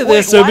 Why are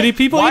there so many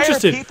people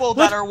interested? Why are people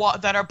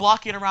that are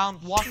blocking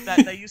around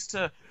that they used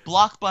to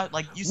block, but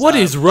like you what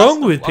is wrong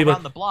with people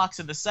around the blocks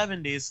in the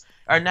 70s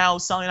are now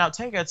selling out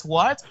tickets?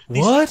 What?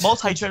 What?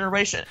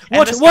 Multi-generation.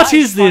 What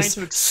is this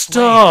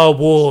Star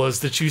Wars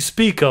that you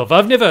speak of?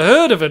 I've never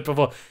heard of it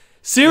before.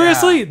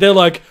 Seriously? Yeah. They're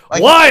like,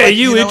 why are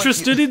you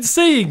interested in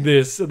seeing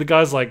this? And the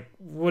guy's like,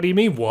 what do you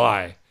mean,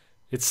 why?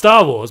 It's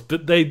Star Wars,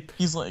 but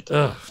he's like,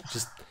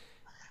 just.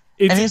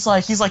 And he's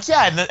like,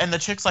 yeah, and the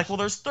chick's like, well,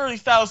 there's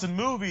 30,000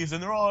 movies,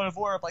 and they're all out of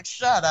order. I'm like,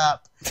 shut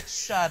up.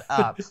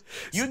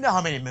 You know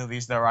how many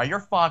movies there are. You're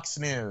Fox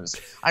News.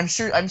 I'm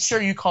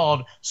sure you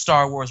called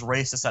Star Wars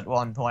racist at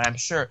one point. I'm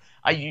sure.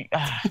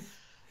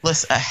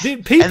 Listen,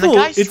 and the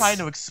guy's trying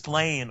to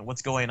explain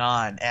what's going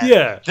on,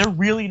 and they're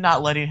really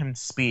not letting him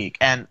speak.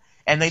 And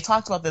they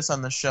talked about this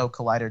on the show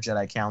Collider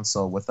Jedi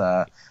Council with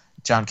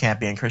John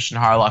Campy and Christian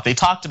Harloff. They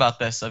talked about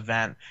this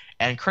event,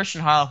 and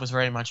Christian Harloff was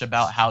very much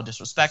about how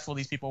disrespectful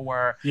these people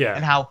were,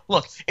 and how,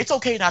 look, it's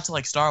okay not to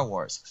like Star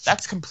Wars.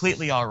 That's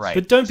completely all right.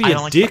 But don't be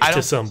a dick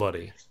to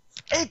somebody.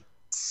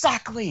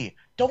 Exactly.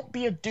 Don't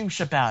be a douche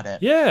about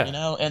it. Yeah. You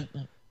know, and...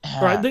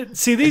 right,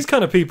 see, these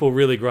kind of people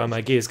really grind my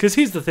gears, because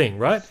here's the thing,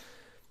 right?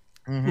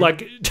 Mm-hmm.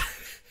 Like,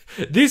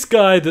 this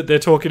guy that they're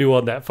talking to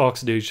on that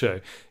Fox News show,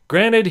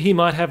 granted, he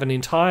might have an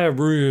entire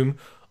room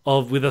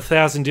with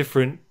 1,000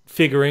 different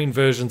figurine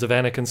versions of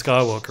Anakin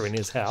Skywalker in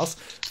his house.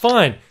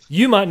 Fine,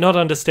 you might not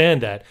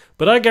understand that,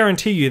 but I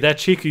guarantee you that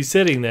chick who's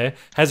sitting there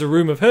has a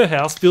room of her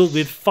house filled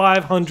with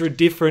 500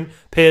 different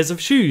pairs of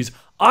shoes.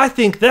 I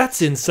think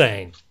that's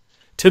insane.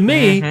 To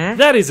me,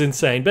 that is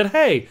insane. But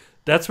hey,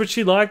 that's what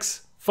she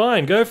likes.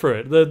 Fine, go for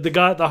it. The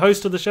guy, the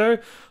host of the show,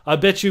 I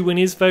bet you when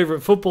his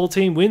favorite football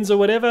team wins or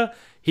whatever,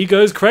 he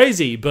goes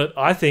crazy. But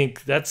I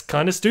think that's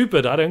kind of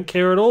stupid. I don't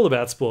care at all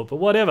about sport, but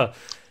whatever.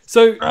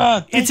 So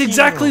it's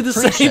exactly the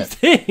same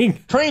thing.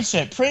 Preach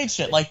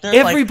it. Like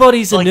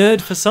everybody's a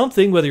nerd for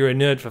something. Whether you're a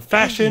nerd for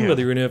fashion,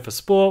 whether you're a nerd for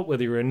sport,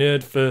 whether you're a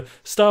nerd for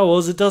Star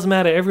Wars, it doesn't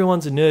matter.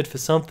 Everyone's a nerd for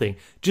something.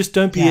 Just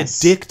don't be a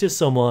dick to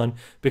someone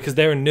because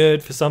they're a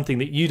nerd for something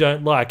that you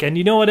don't like. And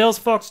you know what else,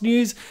 Fox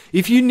News?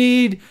 If you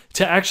need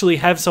to actually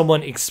have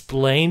someone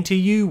explain to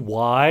you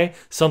why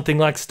something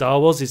like Star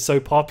Wars is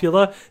so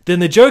popular, then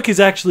the joke is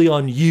actually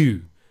on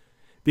you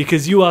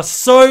because you are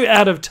so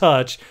out of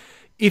touch.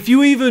 If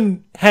you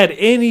even had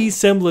any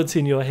semblance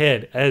in your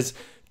head as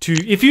to,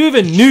 if you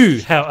even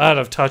knew how out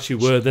of touch you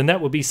were, then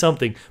that would be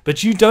something.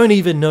 But you don't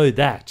even know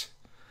that.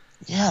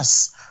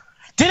 Yes.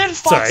 Didn't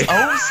Fox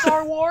own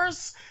Star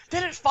Wars?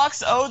 Didn't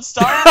Fox own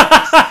Star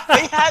Wars?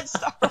 They had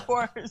Star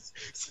Wars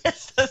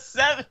since the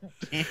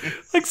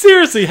 70s. Like,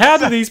 seriously, how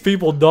do these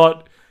people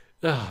not...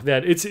 Oh,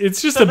 man, it's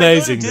just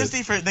amazing.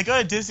 They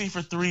go to Disney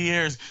for 3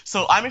 years,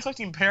 so I'm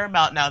expecting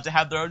Paramount now to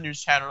have their own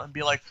news channel and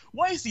be like,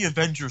 why is the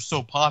Avengers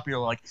so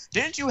popular? Like,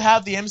 didn't you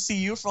have the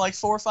MCU for like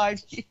 4 or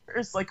 5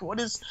 years? Like, what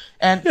is...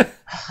 And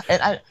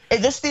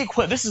this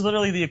is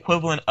literally the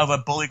equivalent of a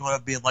bully going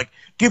to be like,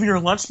 give me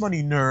your lunch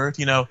money, nerd,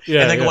 you know?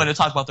 And then going to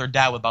talk about their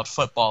dad about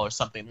football or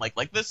something. Like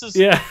this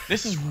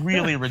is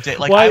really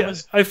ridiculous. Like,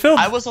 well,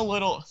 I was a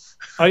little...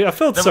 I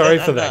felt sorry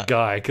for that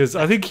guy because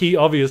I think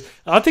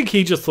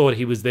he just thought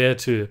he was there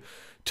to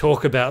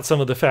talk about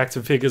some of the facts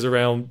and figures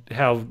around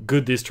how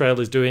good this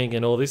trailer is doing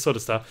and all this sort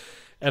of stuff.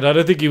 And I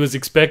don't think he was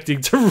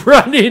expecting to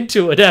run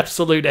into an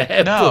absolute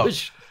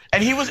ambush.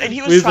 And he was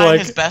With, trying like-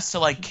 his best to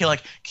like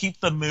keep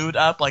the mood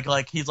up.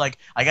 Like he's like,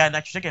 I got an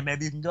extra ticket,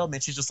 maybe you can go. And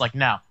then she's just like,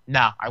 no,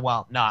 I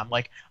won't. No, I'm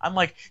like,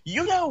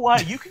 you know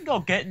what? You can go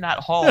get in that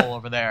hole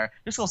over there.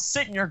 Just go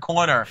sit in your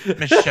corner,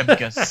 Miss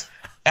Shimkus.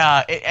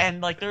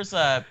 And like there's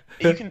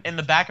you can in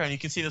the background you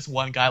can see this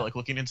one guy like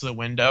looking into the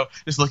window,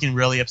 just looking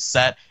really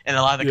upset. And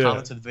a lot of the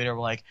comments of the video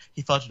were like,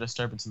 he felt a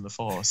disturbance in the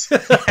force.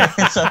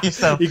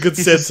 He could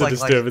sense a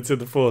disturbance in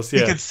the force.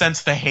 Yeah, he could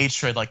sense the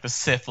hatred, like the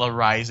Sith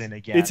rising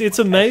again. It's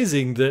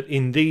amazing that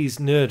in these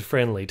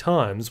nerd-friendly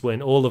times,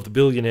 when all of the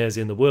billionaires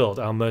in the world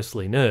are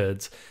mostly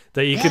nerds,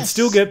 that you can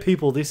still get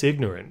people this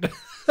ignorant.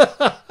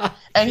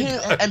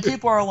 And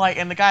people are like,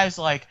 and the guy's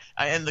like,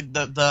 and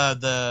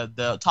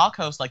the talk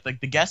host, like the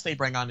guest they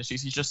bring on the show,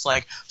 he's just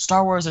like,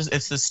 Star Wars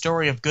it's the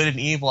story of good and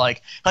evil,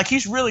 like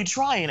he's really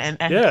trying, and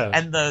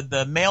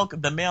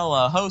the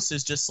male host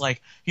is just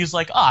like, he's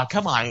like,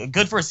 come on,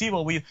 good versus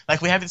evil, we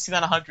haven't seen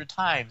that 100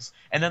 times,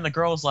 and then the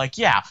girl's like,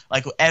 yeah,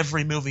 like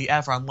every movie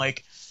ever. I'm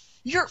like,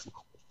 you're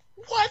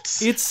what?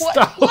 It's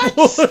Star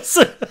Wars.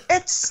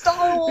 It's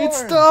Star Wars. It's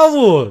Star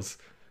Wars.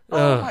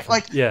 Oh my,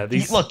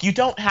 look, you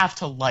don't have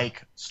to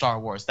like Star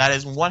Wars. That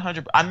is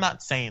 100. I'm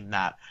not saying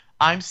that.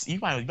 You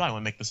might want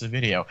to make this a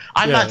video.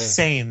 I'm not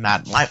saying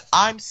that.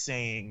 I'm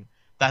saying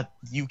that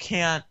you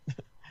can't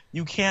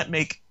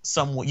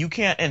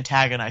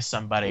antagonize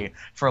somebody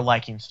for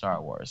liking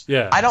Star Wars.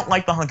 Yeah. I don't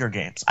like the Hunger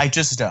Games. I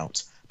just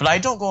don't. But I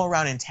don't go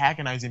around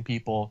antagonizing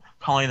people,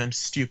 calling them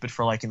stupid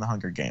for liking the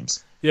Hunger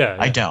Games. Yeah.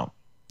 I don't.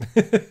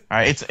 All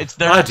right,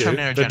 they're not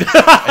terminator.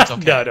 It's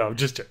okay. No, I'm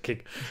just joking.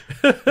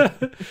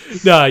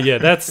 No, yeah,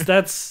 that's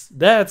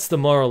the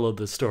moral of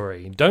the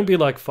story. Don't be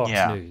like Fox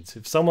News.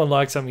 If someone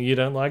likes something you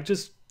don't like,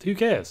 just who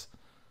cares?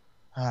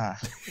 God.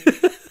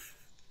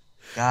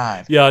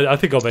 Yeah, I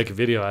think I'll make a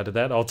video out of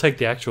that. I'll take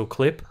the actual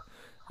clip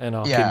and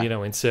I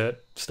can insert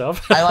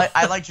stuff.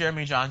 I like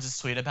Jeremy Johns'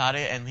 tweet about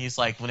it, and he's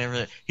like,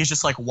 he's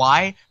just like,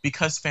 why?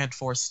 Because Fan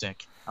 4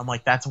 stick. I'm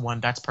like, that's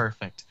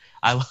perfect.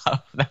 I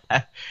love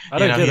that. I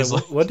don't get it.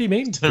 What do you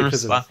mean?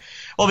 Well,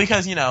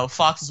 because,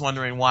 Fox is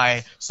wondering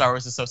why Star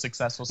Wars is so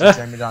successful, so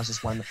Jeremy Johns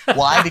just wondering.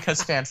 Why?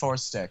 Because Fan 4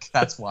 stick.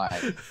 That's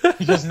why.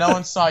 Because no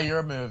one saw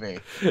your movie.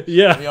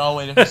 Yeah. We all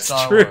waited for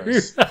Star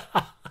Wars.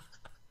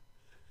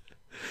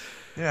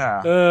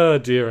 Yeah. Oh,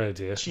 dear, oh,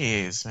 dear.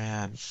 Jeez,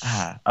 man.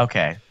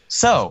 Okay.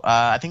 So,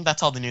 I think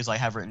that's all the news I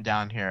have written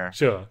down here.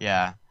 Sure.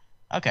 Yeah.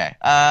 Okay.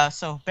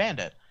 So,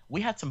 Bandit,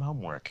 we had some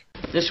homework.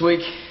 This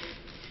week,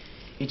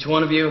 each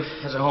one of you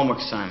has a homework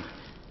assignment.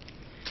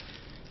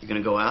 You're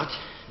going to go out,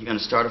 you're going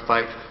to start a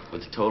fight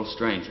with a total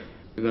stranger.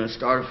 You're going to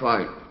start a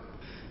fight,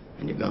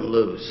 and you're going to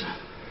lose.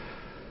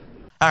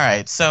 All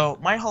right, so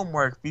my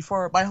homework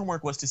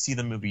was to see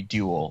the movie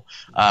Duel,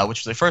 which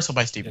was the first one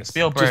by Steven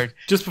Spielberg.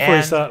 Just before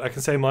you start, I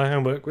can say my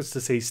homework was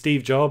to see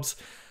Steve Jobs.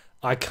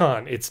 I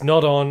can't. It's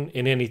not on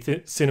in any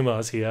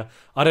cinemas here.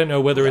 I don't know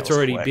whether it's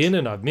already been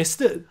and I've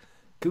missed it,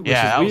 which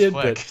is weird.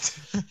 But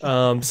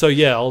so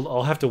yeah,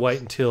 I'll have to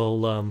wait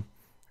until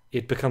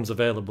it becomes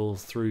available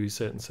through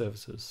certain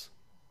services.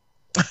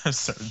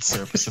 Certain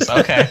services,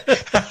 okay.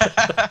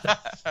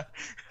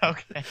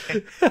 Okay.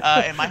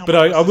 And my but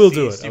I will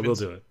do it. I will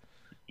do it.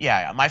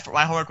 Yeah, my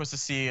homework was to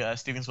see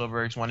Steven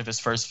Spielberg's one of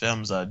his first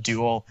films,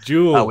 Duel,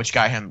 which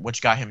got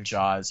him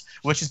Jaws,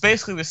 which is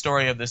basically the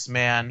story of this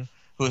man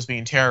who is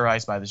being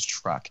terrorized by this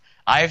truck.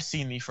 I have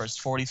seen the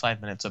first 45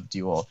 minutes of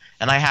Duel,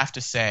 and I have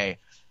to say,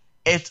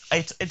 it's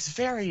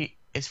very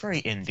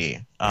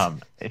indie.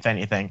 If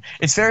anything,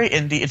 it's very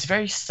indie. It's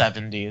very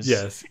 70s.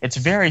 Yes. It's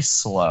very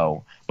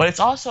slow, but it's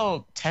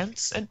also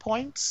tense at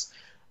points.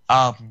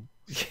 I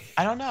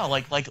don't know.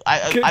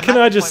 Can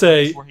I just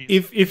say,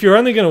 if you're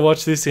only going to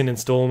watch this in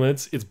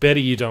installments, it's better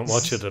you don't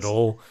watch it at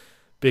all,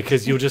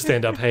 because you'll just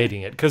end up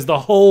hating it. Because the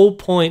whole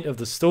point of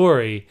the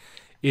story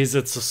is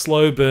it's a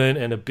slow burn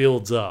and it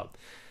builds up.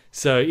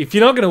 So if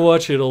you're not going to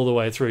watch it all the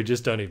way through,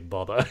 just don't even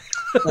bother.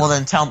 Well,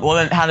 then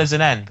how does it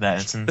end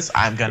then? Since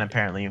I'm going to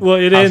apparently. Well,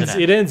 it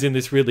ends in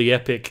this really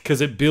epic, because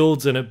it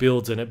builds and it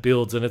builds and it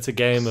builds, and it's a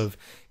game of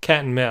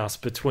cat and mouse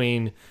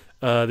between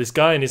this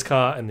guy in his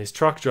car and this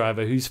truck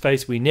driver whose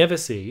face we never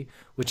see,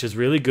 which is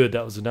really good.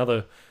 That was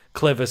another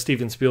clever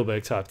Steven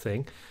Spielberg type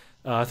thing.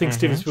 I think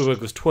Steven Spielberg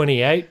was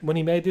 28 when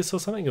he made this or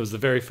something. It was the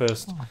very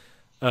first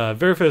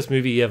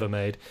movie he ever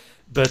made.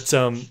 But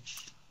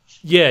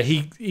yeah,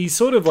 he's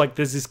sort of like,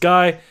 there's this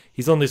guy,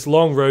 he's on this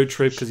long road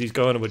trip because he's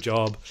going to a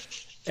job,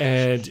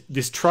 and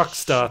this truck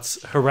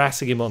starts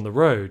harassing him on the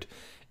road,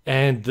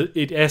 and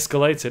it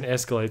escalates and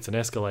escalates and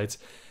escalates,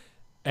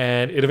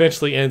 and it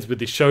eventually ends with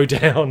this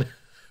showdown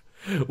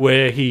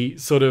where he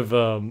sort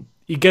of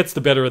he gets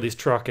the better of this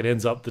truck and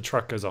ends up, the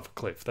truck goes off a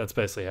cliff. That's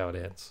basically how it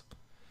ends.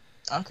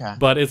 Okay.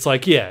 But it's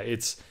like, yeah,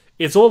 it's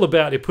all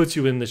about, it puts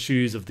you in the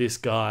shoes of this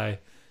guy,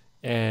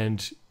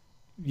 and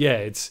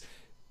yeah,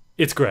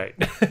 it's great.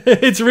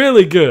 It's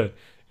really good.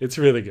 It's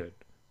really good.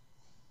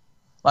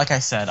 Like I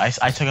said, I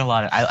took a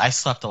lot. I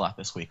slept a lot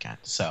this weekend.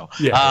 So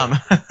yeah.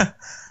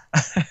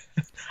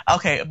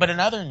 Okay, but in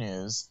other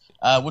news,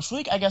 which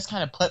really I guess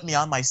kind of put me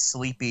on my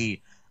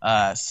sleepy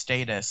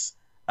status.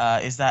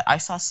 is that I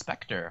saw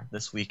Spectre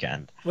this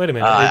weekend. Wait a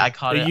minute. I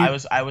caught it.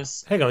 I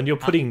was. Hang on, you're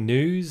putting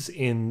news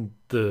in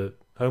the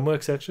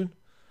homework section?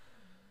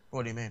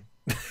 What do you mean?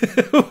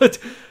 What?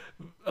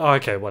 Oh,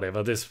 okay,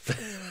 whatever.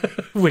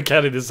 We're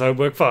counting this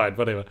homework. Fine,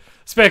 whatever.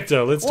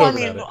 Spectre, let's talk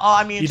about it.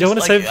 I mean, you don't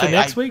want to like, save it for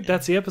next week?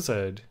 That's the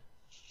episode.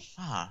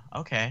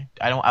 Okay.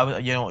 I don't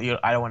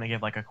want to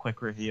give like a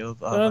quick review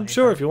of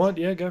Sure, if you want,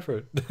 yeah, go for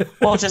it.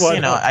 Well,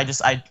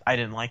 just I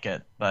didn't like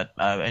it, but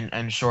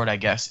in short, I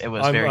guess it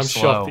was very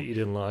slow. I'm shocked that you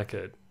didn't like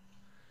it.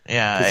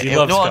 Yeah,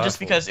 just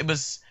because it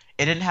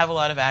didn't have a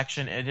lot of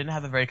action. It didn't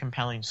have a very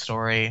compelling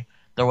story.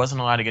 There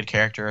wasn't a lot of good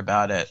character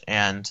about it,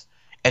 and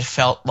it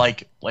felt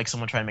like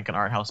someone trying to make an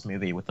art house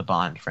movie with the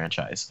Bond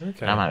franchise. Okay.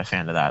 And I'm not a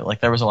fan of that. Like,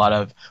 there was a lot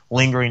of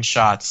lingering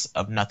shots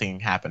of nothing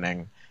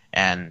happening,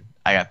 and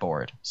I got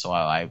bored, so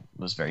I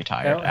was very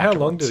tired. How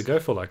long did it go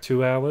for? Like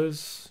 2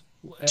 hours?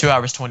 2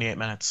 hours 28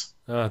 minutes.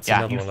 Oh, it's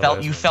yeah,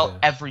 you felt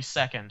every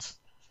second.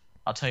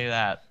 I'll tell you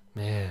that.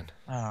 Man.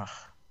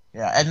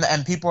 Yeah,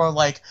 and people are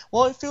like,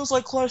 well, it feels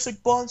like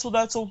classic Bond, so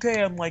that's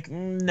okay. I'm like,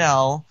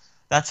 no,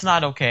 that's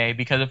not okay,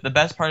 because if the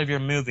best part of your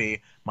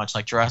movie, much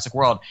like Jurassic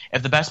World,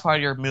 if the best part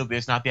of your movie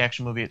is not the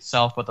action movie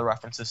itself, but the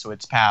references to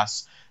its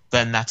past,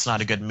 then that's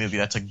not a good movie.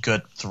 That's a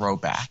good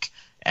throwback.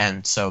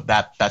 And so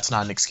that's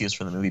not an excuse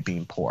for the movie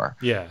being poor.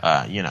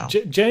 Yeah.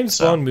 James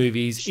Bond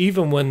movies,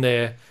 even when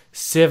they're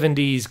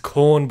 70s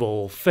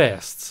cornball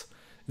fests,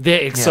 they're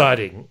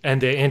exciting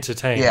and they're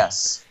entertaining.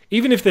 Yes.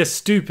 Even if they're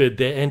stupid,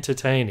 they're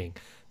entertaining.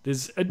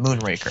 There's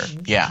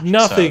Moonraker. Yeah.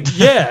 Nothing.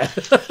 So. Yeah.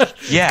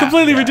 Yeah.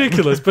 Completely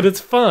ridiculous, but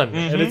it's fun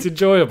and it's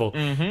enjoyable.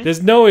 Mm-hmm.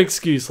 There's no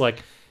excuse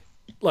like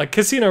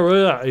Casino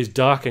Royale is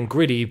dark and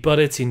gritty, but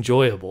it's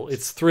enjoyable.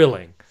 It's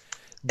thrilling.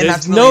 And There's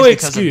that's really no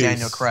because excuse. of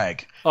Daniel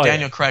Craig.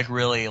 Daniel Craig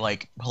really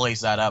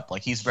plays that up.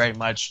 Like, he's very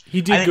much.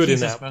 He did good in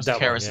that. He's most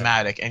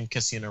charismatic in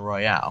Casino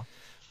Royale.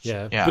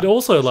 Yeah, but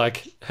also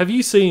have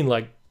you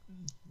seen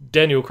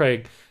Daniel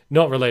Craig?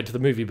 Not related to the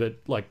movie, but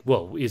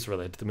is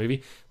related to the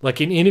movie.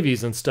 Like in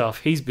interviews and stuff,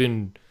 he's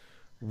been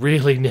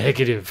really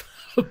negative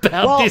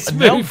about this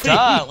movie.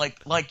 No,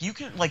 duh. You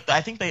can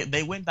I think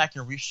they went back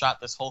and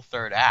reshot this whole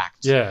third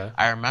act. Yeah,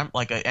 I remember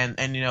and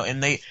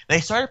they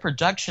started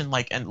production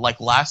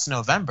last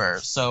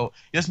November. So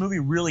this movie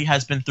really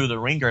has been through the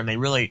ringer, and they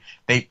really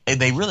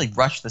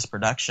rushed this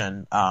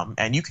production.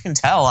 And you can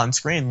tell on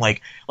screen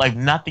like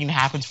nothing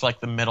happens for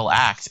the middle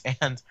act,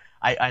 and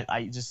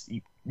I just.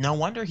 No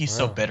wonder he's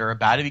so bitter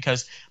about it,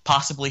 because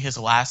possibly his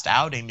last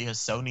outing, because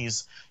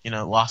Sony's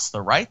lost the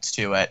rights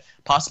to it.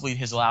 Possibly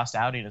his last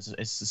outing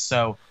is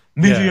so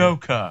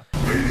mediocre.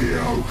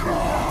 Mediocre.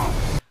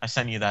 I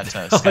sent you that.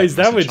 Is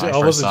that which I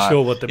wasn't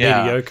sure what the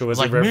mediocre was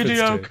a reference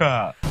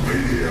mediocre. To.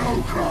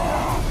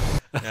 Mediocre.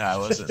 Yeah, I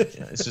wasn't.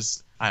 It's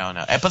just I don't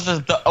know. But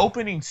the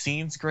opening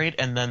scene's great,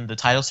 and then the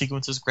title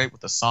sequence is great with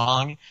the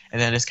song,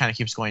 and then it just kind of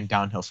keeps going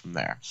downhill from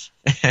there.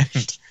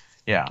 And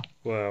yeah.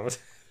 Wow.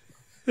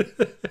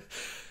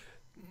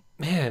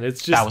 Man,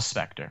 it's just... That was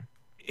Spectre.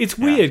 It's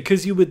weird,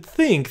 because you would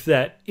think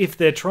that if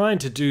they're trying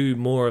to do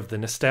more of the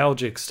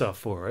nostalgic stuff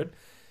for it,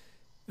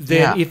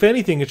 then if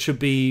anything, it should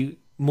be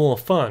more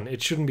fun.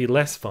 It shouldn't be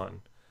less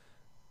fun.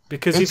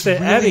 Because if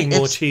they're adding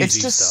more cheesy stuff...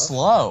 It's just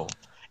slow.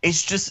 It's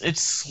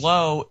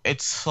slow.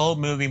 It's slow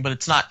moving, but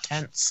it's not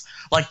tense.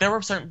 There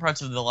were certain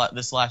parts of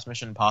this last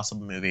Mission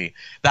Impossible movie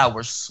that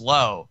were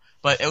slow,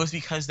 but it was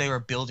because they were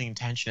building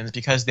tension. It's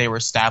because they were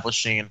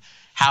establishing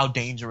how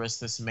dangerous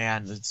this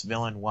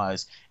villain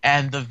was.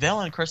 And the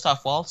villain,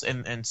 Christoph Waltz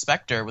in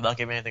Spectre, without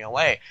giving anything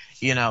away,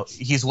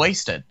 he's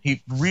wasted.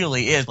 He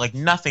really is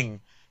nothing.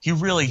 He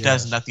really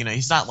does nothing.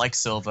 He's not like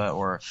Silva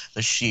or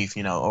the Sheaf,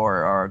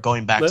 or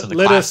going back to the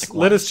classic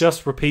Let us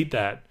just repeat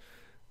that.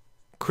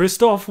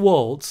 Christoph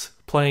Waltz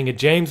playing a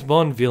James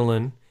Bond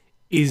villain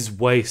is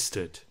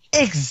wasted.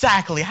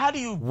 Exactly. How do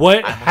you...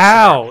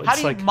 How? How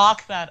do you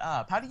mock that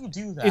up? How do you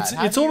do that?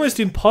 It's almost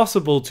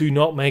impossible to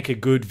not make a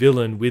good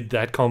villain with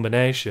that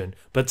combination,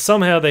 but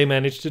somehow they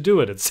managed to do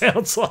it, it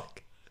sounds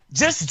like.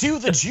 Just do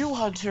the Jew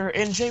Hunter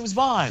in James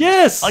Bond.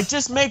 Yes!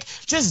 Just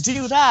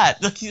do that.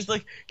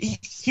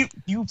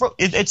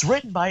 It's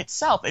written by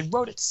itself. It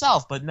wrote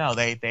itself, but no,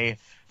 they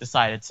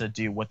decided to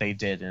do what they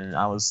did, and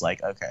I was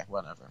like, okay,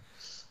 whatever.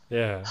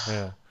 Yeah.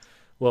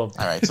 Well...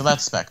 All right, so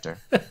that's Spectre.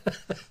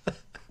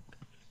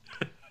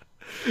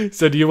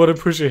 So do you want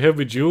to push ahead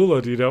with Jewel, or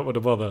do you not want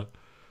to bother?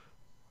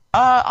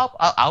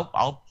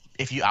 I'll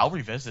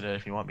revisit it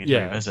if you want me to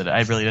revisit it.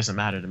 It really doesn't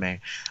matter to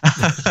me.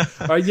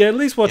 At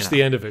least watch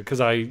the end of it,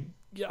 because I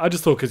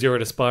just thought, because you're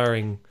an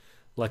aspiring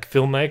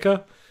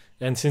filmmaker,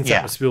 and since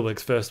that was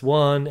Spielberg's first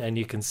one, and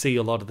you can see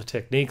a lot of the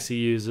techniques he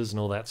uses and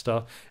all that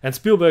stuff, and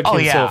Spielberg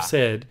himself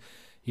said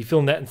he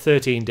filmed that in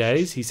 13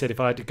 days. He said, if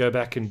I had to go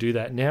back and do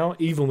that now,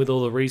 even with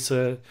all the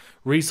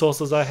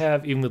resources I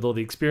have, even with all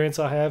the experience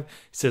I have,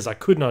 he says I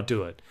could not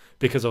do it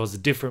because I was a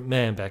different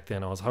man back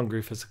then. I was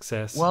hungry for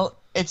success. Well,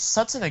 it's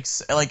such an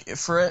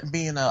for it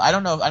being I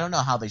don't know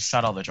how they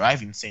shot all the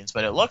driving scenes,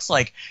 but it looks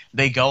like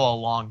they go a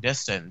long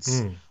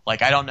distance.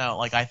 I don't know.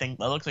 I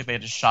think it looks like they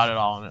just shot it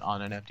all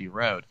on an empty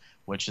road,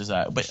 which is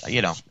but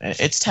you know,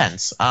 it's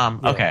tense. Yeah.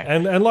 Okay.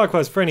 And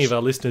likewise for any of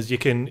our listeners,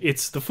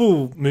 the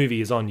full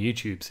movie is on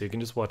YouTube, so you can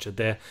just watch it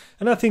there.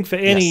 And I think for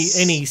any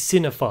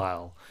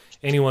cinephile,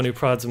 anyone who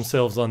prides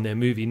themselves on their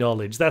movie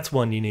knowledge, that's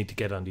one you need to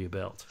get under your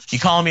belt. You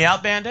calling me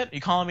out, Bandit?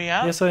 You calling me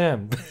out? Yes, I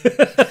am.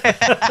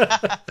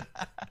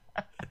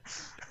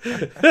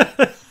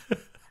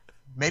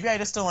 Maybe I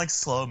just don't like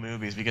slow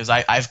movies because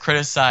I've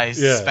criticized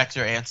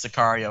Spectre and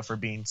Sicario for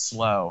being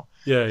slow.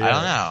 Yeah. I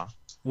don't know.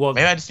 Well,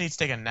 maybe I just need to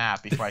take a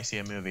nap before I see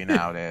a movie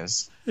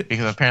nowadays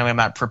because apparently I'm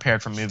not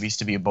prepared for movies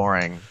to be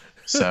boring.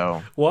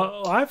 So.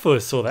 Well, I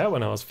first saw that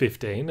when I was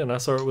 15, and I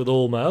saw it with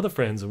all my other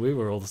friends, and we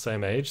were all the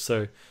same age,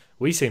 so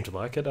we seemed to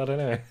like it. I don't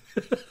know.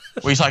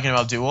 Were you talking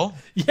about Duel?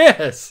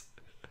 Yes.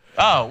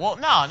 Oh, well,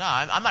 no,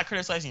 I'm not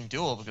criticizing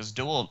Duel because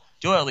Duel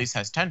at least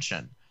has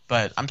tension.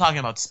 But I'm talking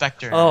about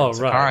Spectre and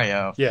Sicario.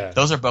 Right. Yeah.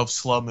 Those are both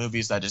slow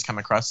movies that just come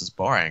across as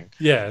boring.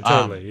 Yeah,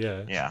 totally,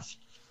 yeah. Yeah.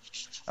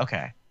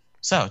 Okay.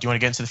 So, do you want to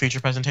get into the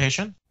feature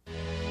presentation?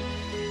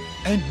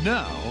 And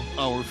now,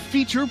 our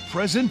feature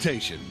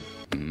presentation.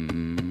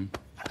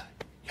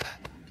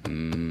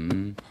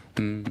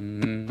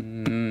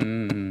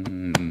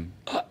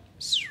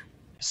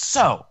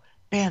 So,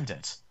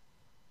 Bandit.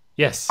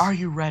 Yes. Are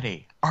you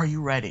ready? Are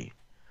you ready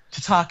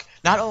to talk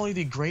not only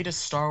the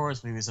greatest Star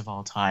Wars movies of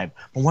all time,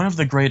 but one of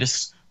the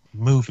greatest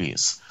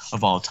movies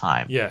of all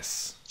time?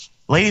 Yes.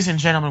 Ladies and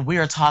gentlemen, we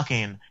are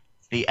talking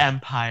The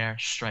Empire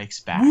Strikes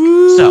Back.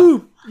 Woo!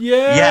 So,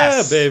 yeah,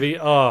 yes. baby.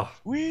 Oh.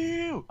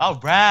 Woo! All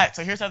right.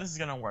 So here's how this is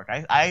going to work.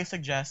 I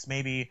suggest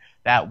maybe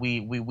that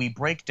we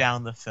break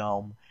down the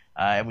film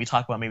and we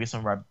talk about maybe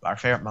some of our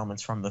favorite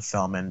moments from the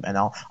film. And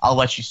I'll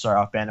let you start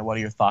off, Bandit. What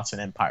are your thoughts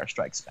on Empire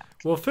Strikes Back?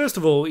 Well, first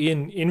of all,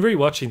 in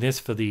rewatching this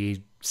for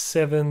the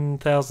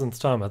 7,000th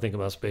time, I think it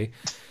must be,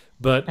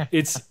 but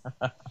it's,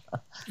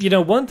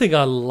 one thing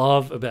I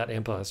love about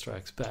Empire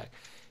Strikes Back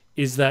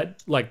is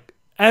that, like,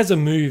 as a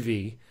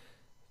movie,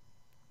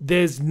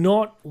 there's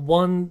no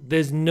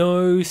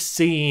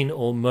scene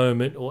or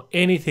moment or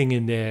anything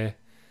in there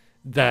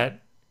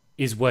that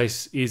is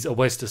a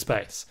waste of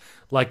space.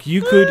 Like,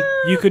 you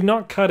could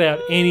not cut out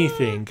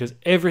anything because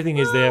everything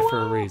is there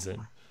for a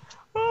reason.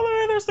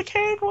 Oh, there's the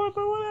cave one,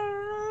 but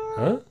whatever.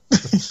 Huh?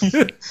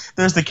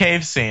 There's the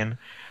cave scene.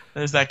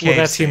 There's that cave Well,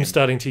 that's scene. him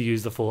starting to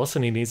use the Force,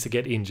 and he needs to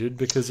get injured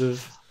to see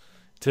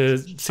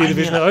the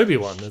vision of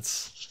Obi-Wan.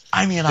 There's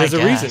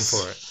a reason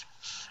for it.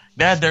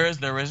 Yeah, there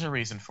is a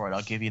reason for it.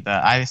 I'll give you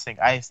that. I just think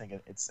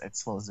it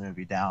slows the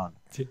movie down.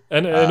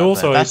 And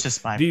also, that's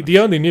just my the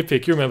only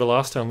nitpick. You remember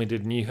last time we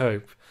did New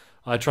Hope,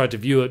 I tried to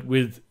view it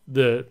with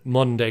the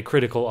modern day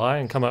critical eye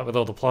and come up with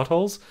all the plot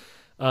holes.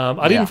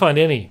 I didn't find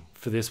any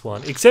for this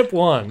one, except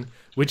one,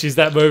 which is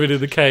that moment in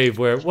the cave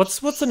where what's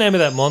the name of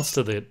that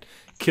monster that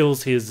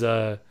kills his?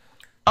 The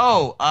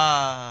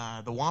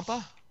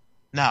Wampa?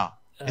 No,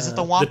 is it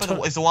the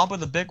Wampa? Is the Wampa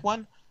the big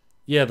one?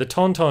 Yeah, the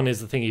Tauntaun is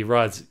the thing he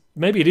rides.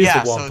 Maybe it is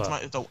the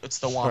Wampa. So it's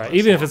the Wampa. Right,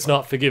 even if it's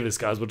not, forgive us,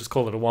 guys. We'll just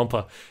call it a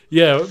Wampa.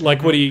 Yeah,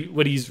 like when he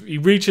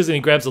reaches and he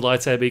grabs a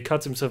lightsaber, he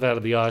cuts himself out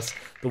of the ice.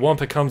 The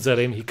Wampa comes at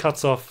him. He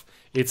cuts off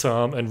its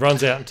arm and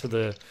runs out into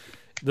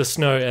the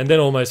snow, and then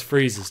almost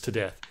freezes to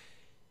death.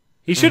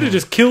 He should have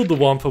just killed the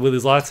Wampa with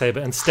his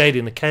lightsaber and stayed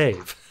in the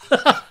cave.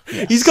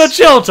 Yes. He's got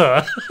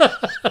shelter.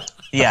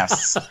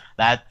 Yes,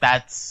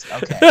 that's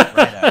okay.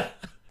 Right.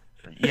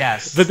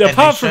 Yes, but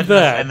apart from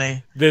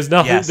that, there's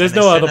nothing. Yes, there's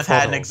no other plot.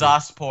 Had an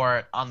exhaust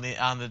port on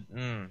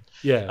the.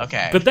 Yeah.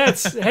 Okay. But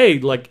that's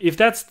like if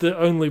that's the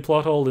only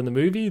plot hole in the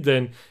movie,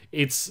 then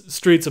it's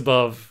streets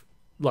above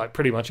like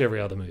pretty much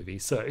every other movie.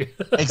 So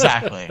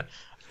exactly.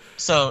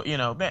 So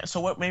what's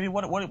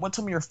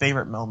some of your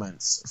favorite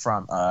moments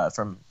from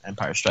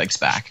Empire Strikes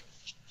Back?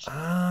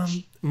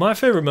 My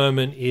favorite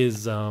moment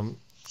is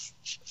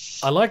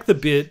I like the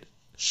bit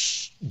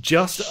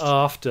just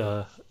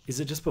after.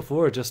 Is it just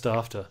before or just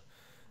after?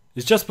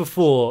 It's just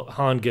before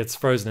Han gets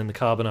frozen in the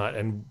carbonite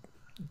and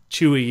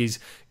Chewie's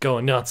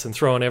going nuts and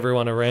throwing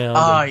everyone around.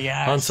 Oh,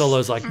 yes. Han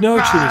Solo's like, no,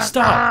 Chewie,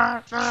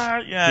 stop.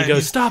 Yeah, he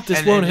goes, stop,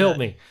 this won't help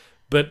me.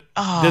 But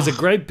there's a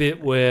great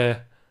bit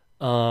where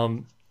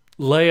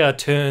Leia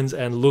turns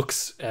and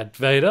looks at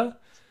Vader,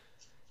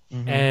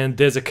 and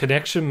there's a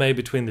connection made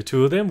between the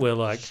two of them where,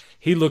 like,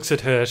 he looks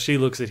at her, she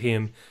looks at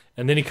him,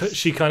 and then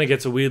she kind of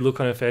gets a weird look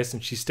on her face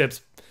and she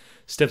steps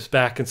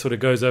back and sort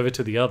of goes over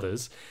to the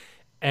others.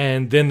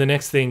 And then the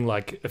next thing,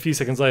 like a few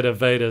seconds later,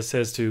 Vader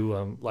says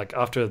to, like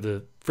after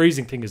the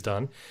freezing thing is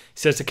done, he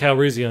says to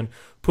Calrissian,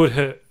 put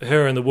her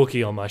and the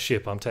Wookiee on my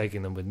ship. I'm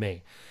taking them with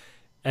me.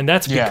 And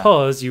that's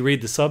because you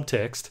read the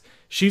subtext.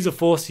 She's a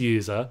Force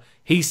user.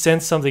 He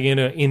sensed something in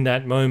her in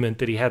that moment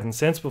that he hadn't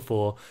sensed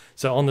before.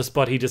 So on the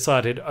spot, he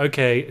decided,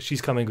 okay,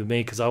 she's coming with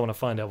me because I want to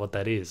find out what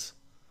that is.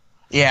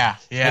 Yeah.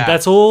 And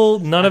that's all.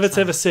 None of it's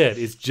ever said.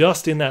 It's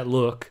just in that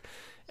look.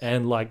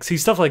 And like, see,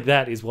 stuff like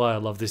that is why I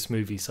love this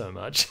movie so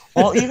much.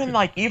 Well, even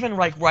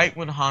right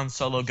when Han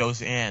Solo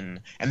goes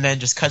in, and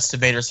then just cuts to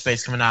Vader's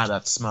face coming out of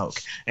that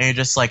smoke, and you're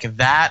just like,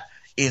 that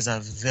is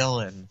a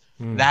villain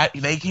That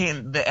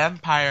the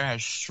Empire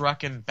has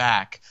strucken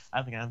back.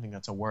 I don't think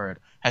that's a word.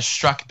 Has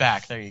struck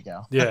back. There you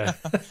go. Yeah.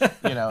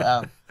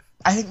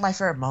 I think my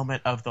favorite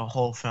moment of the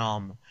whole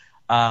film,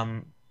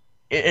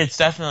 it's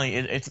definitely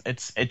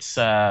it's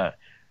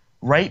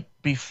right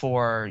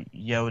before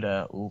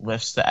Yoda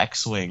lifts the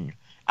X-wing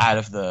out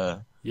of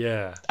the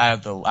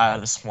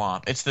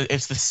swamp. It's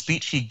the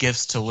speech he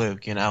gives to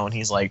Luke, and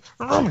he's like,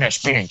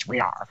 "Luminous beings we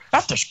are,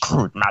 not this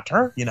crude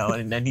matter,"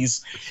 and then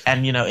he's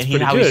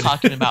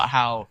talking about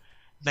how,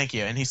 thank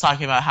you, and he's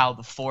talking about how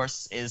the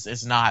Force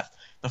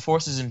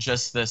isn't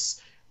just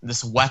this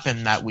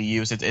weapon that we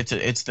use.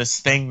 It's this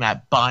thing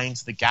that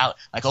binds the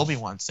galaxy, like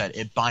Obi-Wan said,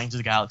 it binds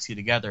the galaxy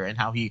together, and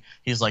how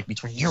he's like,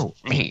 between you,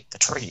 me, the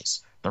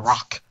trees, the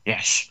rock,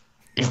 yes,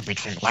 even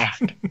between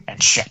land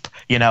and ship,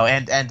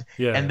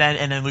 and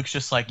then Luke's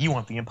just like, you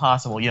want the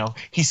impossible,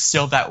 he's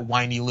still that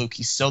whiny Luke.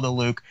 He's still the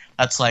Luke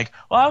that's like,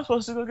 well, I'm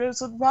supposed to go get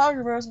some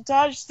power, some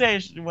Taj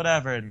station,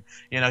 whatever, and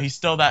he's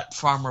still that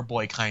farmer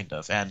boy kind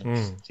of, and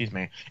excuse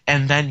me,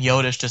 and then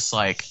Yoda's just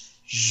like,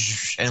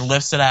 and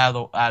lifts it out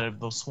of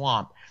the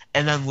swamp,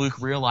 and then Luke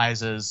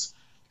realizes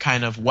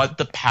kind of what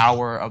the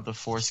power of the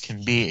Force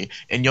can be,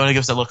 and Yoda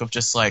gives that look of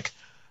just like,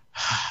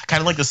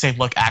 kind of like the same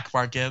look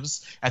Akbar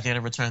gives at the end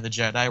of Return of the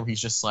Jedi, where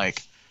he's just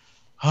like,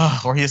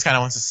 or he just kind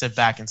of wants to sit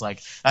back and it's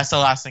like, that's the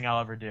last thing I'll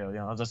ever do,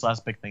 that's the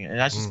last big thing, and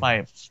that's just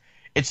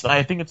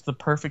I think it's the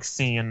perfect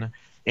scene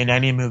in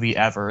any movie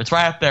ever. It's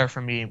right up there for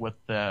me with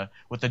the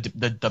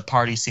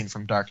party scene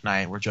from Dark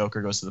Knight where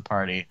Joker goes to the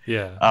party.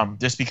 Yeah.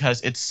 Just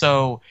because it's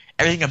so,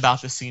 everything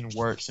about the scene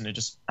works, and it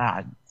just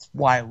it's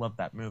why I love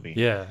that movie.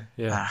 Yeah.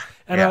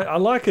 I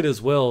like it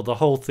as well. The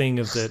whole thing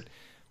of that,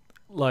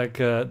 like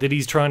that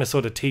he's trying to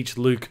sort of teach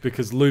Luke,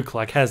 because Luke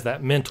like has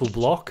that mental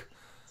block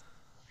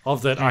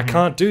of that. I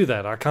can't do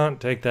that. I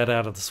can't take that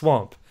out of the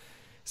swamp.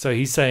 So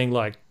he's saying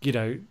like,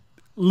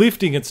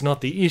 lifting, it's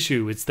not the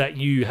issue. It's that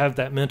you have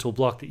that mental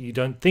block that you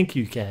don't think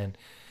you can,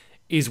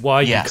 is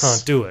why you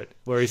can't do it.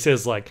 Where he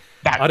says like,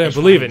 I don't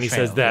believe it. And he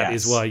says that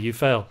is why you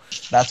fail.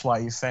 That's why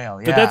you fail.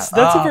 Yeah. But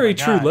that's a very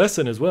true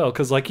lesson as well.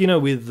 Because like,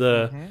 with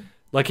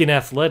like in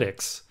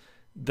athletics,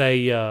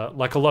 they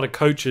like a lot of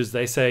coaches,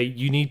 they say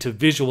you need to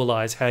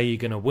visualize how you're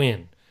going to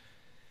win.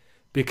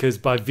 Because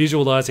by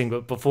visualizing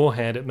it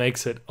beforehand, it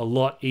makes it a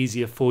lot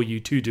easier for you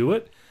to do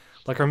it.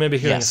 Like I remember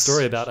hearing a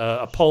story about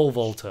a pole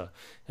vaulter,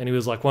 and he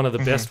was like one of the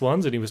best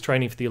ones, and he was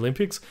training for the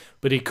Olympics,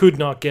 but he could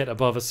not get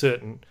above a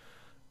certain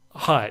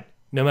height,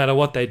 no matter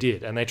what they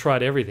did, and they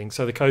tried everything.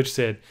 So the coach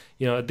said,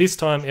 at this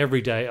time every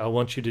day, I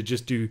want you to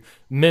just do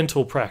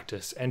mental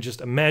practice and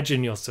just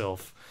imagine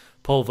yourself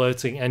pole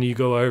vaulting, and you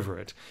go over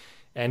it.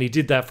 And he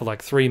did that for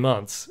like 3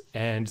 months,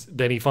 and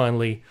then he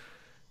finally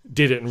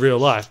did it in real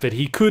life. But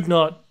he could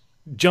not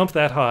jump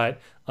that height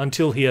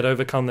until he had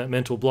overcome that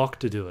mental block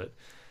to do it.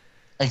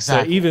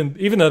 Exactly. So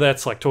even though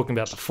that's like talking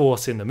about the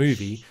Force in the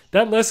movie,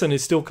 that lesson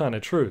is still kind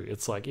of true.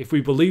 It's like if we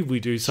believe we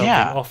do something,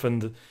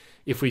 often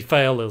if we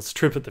fail or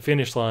trip at the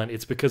finish line,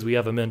 it's because we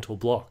have a mental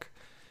block,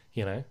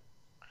 Yeah,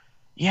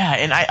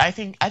 and I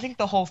think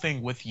the whole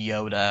thing with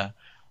Yoda,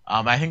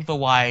 I think the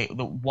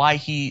why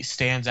he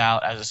stands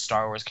out as a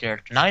Star Wars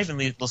character, not even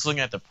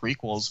looking at the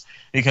prequels,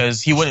 because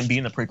he wouldn't be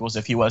in the prequels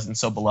if he wasn't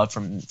so beloved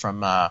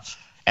from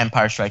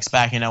Empire Strikes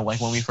Back. Like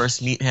when we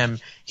first meet him,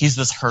 he's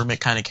this hermit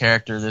kind of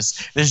character, this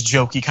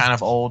jokey kind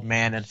of old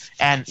man,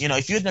 and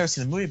if you had never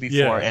seen the movie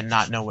before and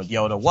not know what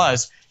Yoda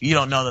was, you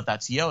don't know that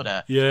that's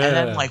Yoda. Yeah. And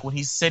then like when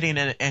he's sitting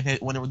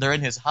when they're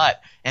in his hut,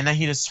 and then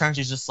he just turns,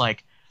 he's just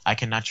like, I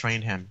cannot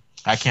train him.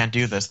 I can't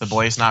do this. The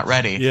boy's not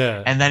ready.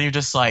 Yeah. And then you're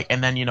just like,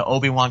 and then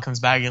Obi-Wan comes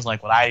back. He's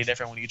like, well, I did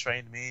different when you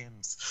trained me.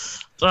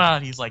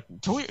 And he's like,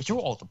 too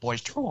old. The boy's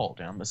too old.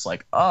 And I'm just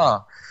like,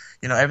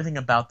 everything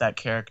about that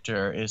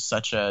character is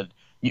such a.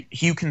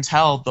 You can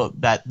tell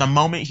that the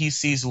moment he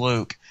sees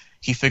Luke,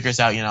 he figures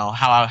out,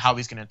 how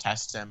he's going to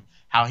test him,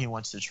 how he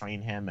wants to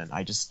train him, and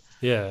I just.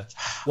 Yeah.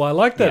 Well, I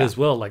like that as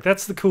well. Like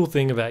that's the cool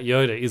thing about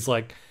Yoda is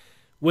like,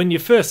 when you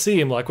first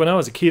see him, like when I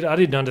was a kid, I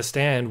didn't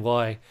understand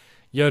why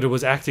Yoda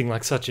was acting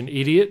like such an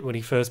idiot when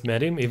he first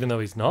met him, even though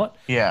he's not.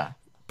 Yeah.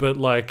 But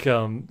like,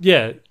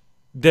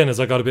 then as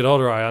I got a bit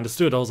older, I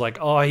understood. I was like,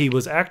 oh, he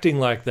was acting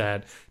like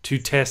that to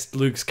test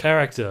Luke's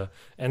character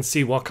and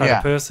see what kind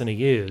of person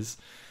he is.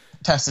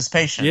 Test his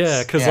patience.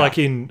 Yeah, because like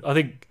I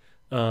think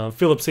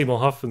Philip Seymour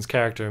Hoffman's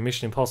character in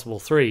Mission Impossible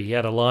 3, he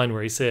had a line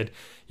where he said,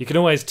 you can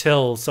always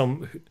tell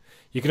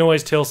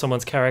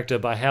someone's character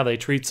by how they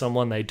treat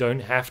someone they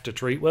don't have to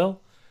treat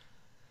well.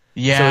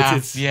 Yeah,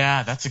 so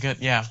that's a good,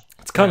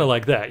 It's kind of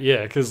like that,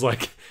 because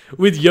like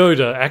with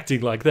Yoda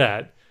acting like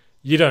that,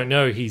 you don't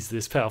know he's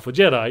this powerful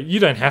Jedi. You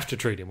don't have to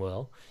treat him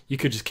well. You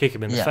could just kick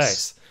him in the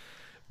face.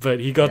 But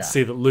he got to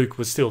see that Luke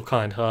was still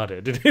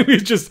kind-hearted, and he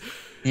was just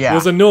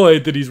was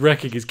annoyed that he's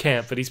wrecking his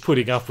camp, but he's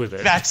putting up with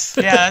it. That's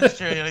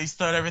true. He's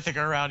throwing everything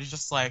around.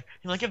 He's like,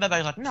 give that back.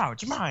 He's like, no,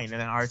 it's mine. And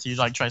then R2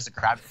 like tries to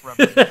grab it from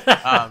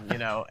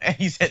him. And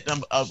he's hitting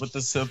him up with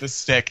the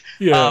stick.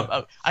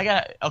 Yeah.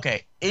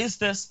 Is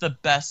this the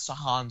best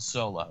Han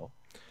Solo?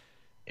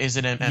 Is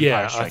it in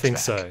Empire Strikes Back? I think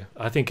so.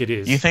 I think it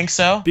is. You think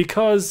so?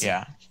 Because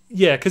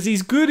Yeah, because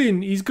he's good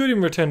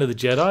in Return of the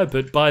Jedi,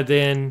 but by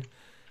then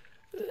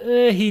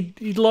he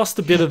lost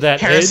a bit of that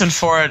Harrison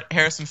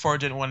edge. Ford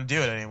didn't want to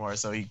do it anymore,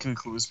 so he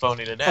was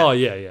phoning it in. Oh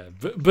yeah.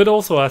 But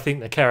also I think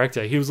the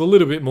character, he was a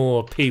little bit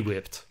more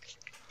pee-whipped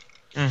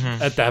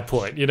at that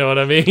point. You know what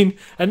I mean?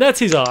 And that's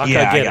his arc.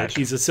 Yeah, I get I it. gotcha.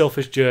 He's a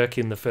selfish jerk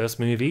in the first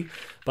movie.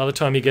 By the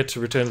time you get to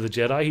Return of the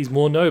Jedi, he's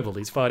more noble.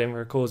 He's fighting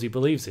for a cause he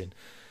believes in.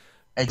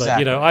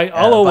 Exactly. But,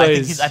 I'll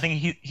always... I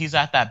think he's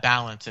at that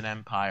balance in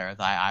Empire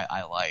that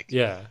I like.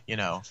 Yeah.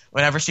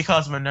 Whenever she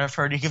calls him a nerf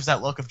herd, he gives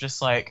that look of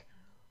just like,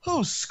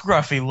 who's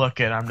scruffy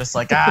looking? I'm just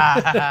like,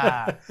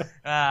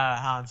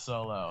 Han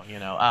Solo.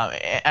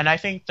 And I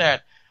think by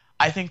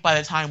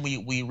the time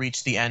we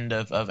reach the end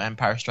of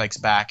Empire Strikes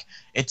Back,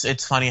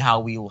 it's funny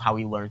how we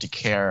learn to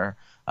care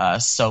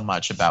so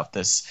much about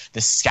this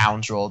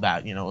scoundrel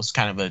that was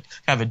kind of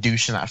a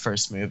douche in that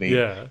first movie.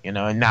 Yeah.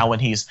 And now when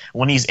he's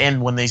in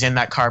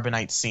that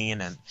carbonite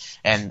scene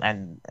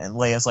and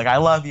Leia's like, I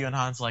love you, and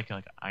Han's like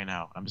I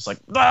know. I'm just like,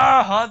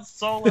 Han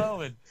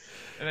Solo, and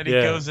then he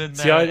goes in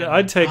there. See,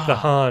 I'd take the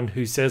Han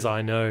who says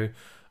I know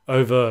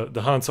over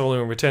the Han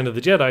Solo in Return of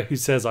the Jedi who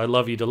says I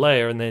love you to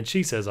Leia, and then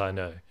she says I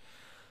know.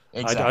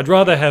 Exactly. I'd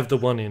rather have the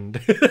one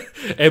in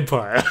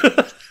Empire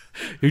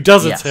who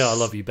doesn't say I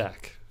love you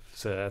back.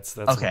 So that's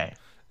okay.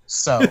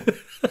 So,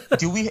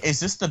 is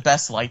this the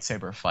best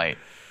lightsaber fight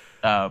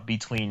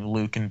between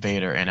Luke and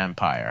Vader in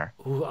Empire?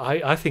 Ooh,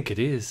 I think it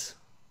is.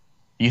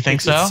 You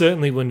think so? It's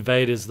certainly when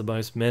Vader's the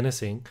most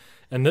menacing,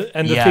 and the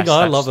thing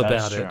I love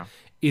about it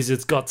is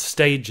it's got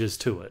stages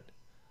to it.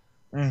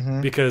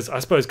 Mm-hmm. Because I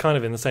suppose kind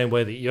of in the same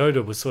way that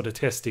Yoda was sort of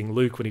testing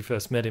Luke when he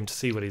first met him to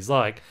see what he's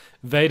like,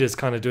 Vader's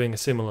kind of doing a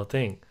similar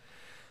thing.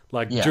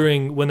 Like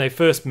during when they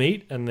first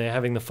meet and they're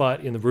having the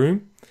fight in the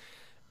room.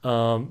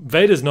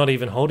 Vader's not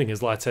even holding his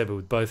lightsaber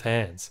with both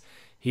hands.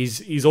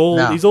 He's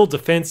all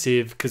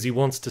defensive because he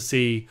wants to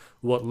see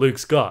what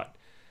Luke's got,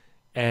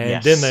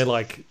 and then they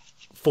like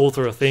fall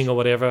through a thing or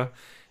whatever,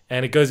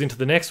 and it goes into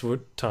the next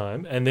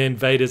time, and then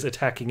Vader's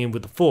attacking him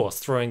with the Force,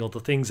 throwing all the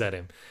things at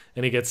him,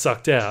 and he gets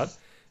sucked out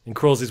and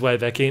crawls his way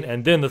back in,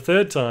 and then the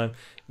third time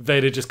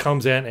Vader just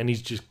comes out and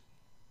he's just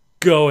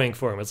going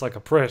for him. It's like a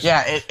pressure.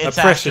 Yeah, it's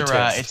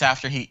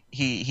after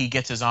he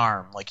gets his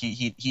arm, like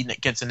he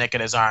gets a nick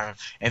at his arm,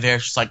 and they're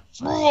just like,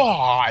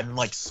 and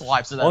like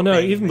swipes it. Oh no!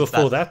 Even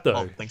before that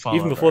though,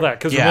 before that,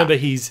 because remember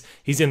he's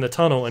in the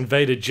tunnel and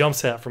Vader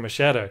jumps out from a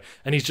shadow,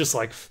 and he's just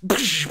like,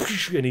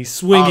 and he's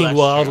swinging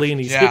wildly,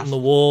 and he's hitting the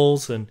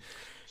walls, and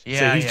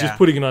so he's just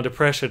putting him under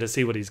pressure to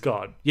see what he's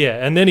got.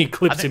 Yeah, and then he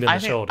clips him in the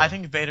shoulder. I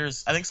think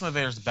some of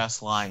Vader's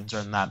best lines are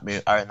in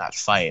that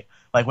fight.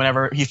 Like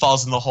whenever he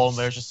falls in the hole, and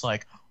they're just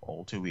like,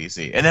 all too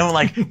easy. And then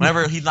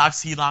whenever he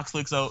knocks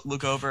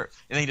Luke over, and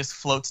then he just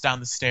floats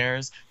down the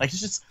stairs. Like it's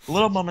just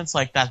little moments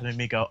like that made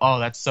me go, oh,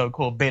 that's so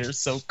cool. Vader's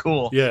so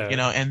cool. Yeah.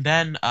 And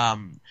then I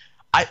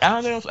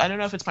don't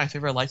know if it's my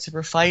favorite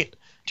lightsaber fight,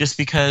 just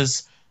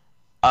because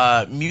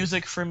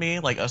music for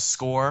me, like a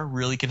score,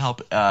 really can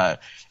help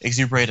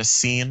exuberate a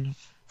scene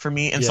for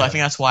me. And so I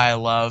think that's why I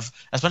love,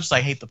 as much as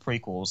I hate the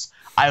prequels,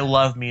 I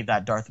love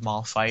that Darth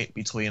Maul fight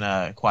between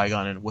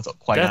Qui-Gon and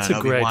Obi-Wan. That's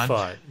a great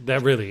fight.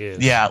 That really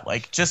is. Yeah,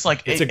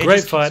 it's a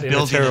great fight in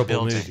a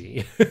terrible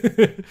movie.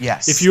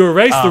 Yes. If you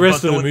erase the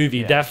rest of the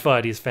movie, that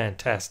fight is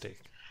fantastic.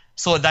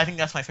 So I think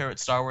that's my favorite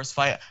Star Wars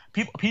fight.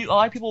 A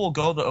lot of people will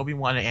go the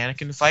Obi-Wan and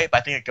Anakin fight, but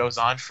I think it goes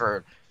on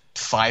for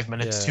 5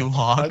 minutes too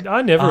long.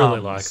 I never really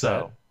liked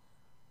that.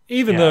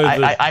 Even though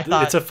I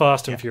thought, it's a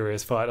Fast and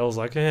Furious fight, I was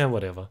like,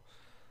 whatever.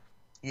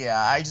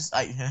 Yeah,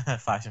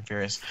 Fast and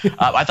Furious.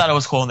 I thought it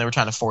was cool when they were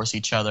trying to force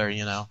each other,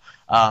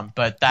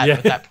 But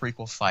that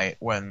prequel fight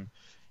when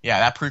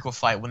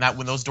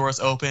those doors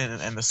open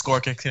and the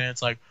score kicks in,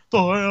 it's like,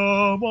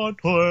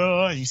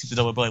 and you see the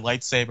double blade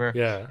lightsaber,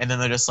 and then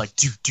they're just like,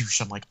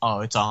 douche. I'm like,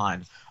 oh, it's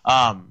on.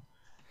 I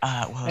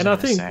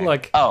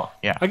think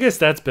I guess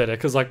that's better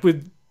because like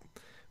with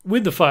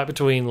the fight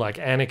between like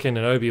Anakin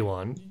and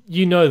Obi-Wan,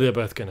 they're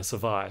both going to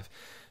survive,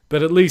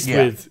 but at least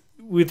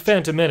with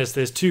Phantom Menace,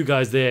 there's two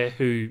guys there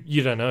who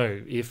you don't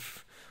know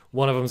if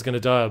one of them's going to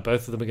die or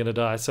both of them are going to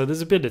die. So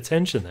there's a bit of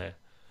tension there.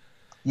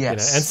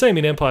 Yes. And same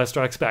in Empire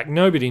Strikes Back.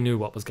 Nobody knew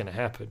what was going to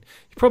happen.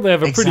 You probably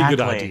have a pretty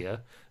good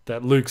idea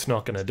that Luke's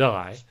not going to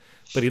die,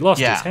 but he lost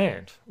his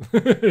hand.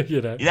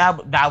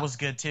 That was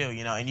good too.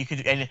 And you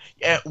could, and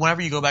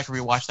whenever you go back and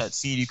rewatch that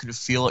scene, you could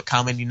feel it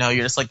coming.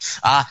 You're just like,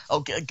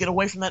 get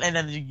away from that, and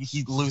then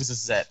he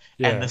loses it,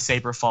 and the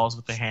saber falls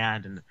with the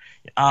hand, and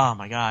oh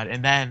my god!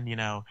 And then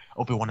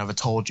Obi-Wan never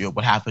told you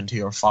what happened to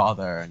your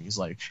father, and he's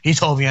like, he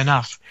told me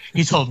enough.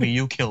 He told me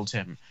you killed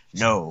him.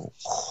 No.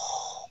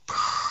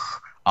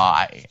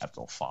 I am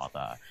your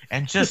father,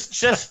 and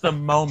just the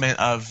moment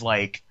of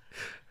like,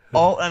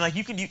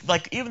 and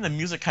like even the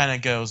music kind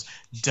of goes,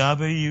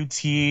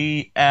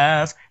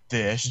 WTF,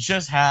 this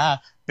just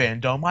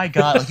happened. Oh my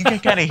god! Like you can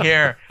kind of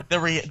hear the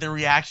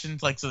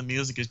reactions like to the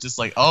music is just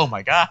like, oh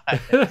my god,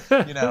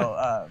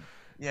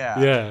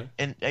 Yeah.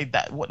 And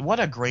what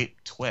a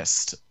great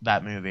twist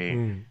that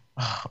movie.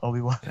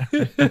 Obi-Wan.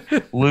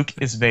 Luke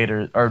is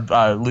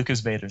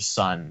Vader's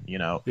son. You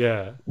know.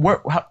 Yeah.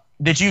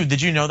 Did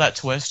you know that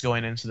twist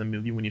going into the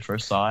movie when you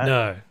first saw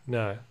it?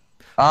 No.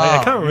 Oh,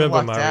 I can't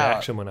remember my out.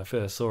 reaction when I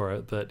first saw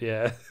it, but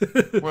yeah.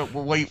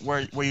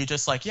 were you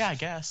just like, yeah, I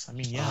guess? I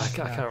mean, yeah. I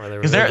can't really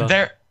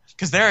remember.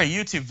 Because there are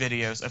YouTube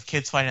videos of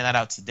kids finding that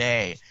out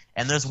today,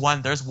 and there's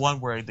one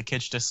where the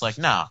kid's just like,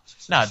 no,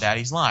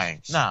 Daddy's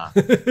lying, no.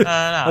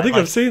 I think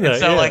I've seen that.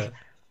 So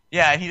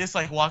yeah. And he just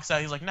like walks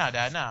out. He's like, no,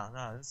 Dad, no,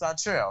 it's not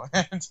true.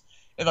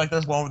 And like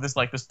there's one with this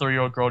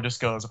 3-year-old girl just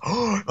goes,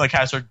 like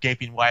has her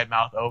gaping wide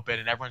mouth open,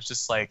 and everyone's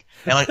just like,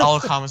 and like all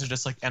the comments are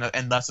just like,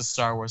 and thus a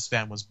Star Wars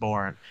fan was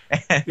born.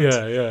 And,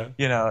 yeah.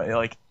 You know,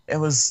 like it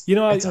was. You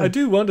know, I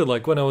do wonder,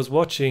 like when I was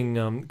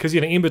watching, because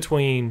in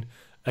between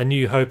A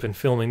New Hope and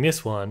filming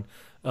this one,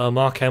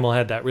 Mark Hamill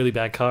had that really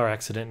bad car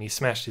accident and he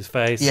smashed his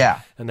face.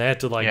 Yeah. And they had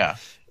to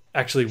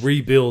actually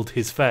rebuild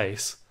his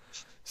face.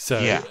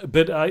 So,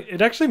 but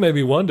it actually made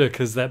me wonder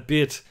because the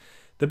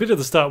bit at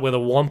the start where the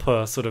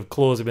Wampa sort of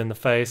claws him in the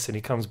face and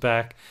he comes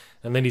back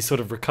and then he's sort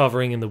of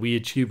recovering in the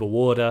weird tube of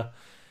water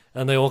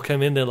and they all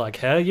come in, they're like,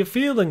 how you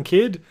feeling,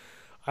 kid?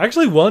 I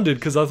actually wondered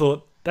because I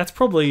thought that's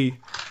probably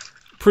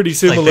pretty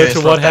similar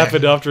to what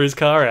happened after his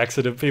car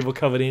accident. People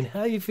coming in,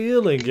 how you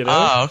feeling? You know?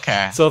 Oh,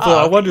 okay. So I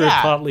thought, I wonder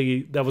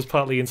if that was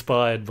partly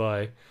inspired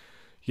by,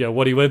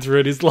 what he went through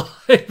in his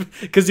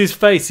life because his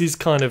face is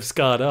kind of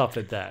scarred up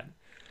at that.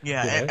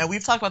 Yeah, and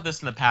we've talked about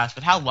this in the past,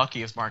 but how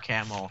lucky is Mark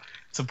Hamill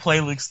to play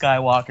Luke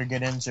Skywalker,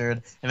 get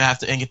injured,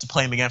 and get to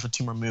play him again for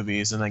 2 more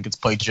movies, and then get to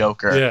play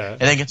Joker, and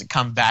then get to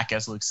come back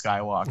as Luke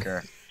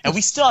Skywalker. And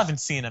we still haven't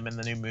seen him in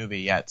the new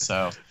movie yet,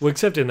 so. Well,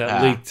 except in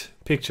that leaked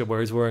picture where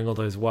he's wearing all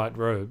those white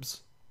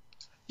robes.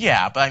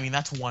 Yeah, but I mean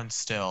that's one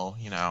still,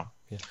 you know.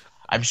 Yeah.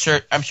 I'm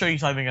sure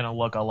he's not even going to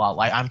look a lot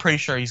like. I'm pretty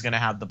sure he's going to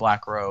have the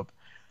black robe,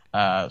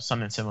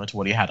 something similar to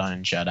what he had on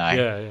in Jedi.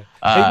 Yeah.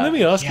 Hey, let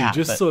me ask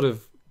you, sort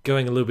of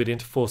going a little bit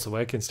into Force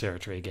Awakens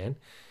territory again.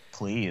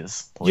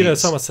 Please. You know,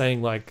 some are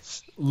saying like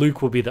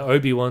Luke will be the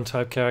Obi-Wan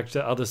type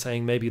character. Others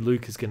saying maybe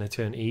Luke is going to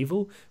turn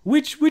evil.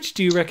 Which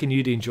do you reckon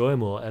you'd enjoy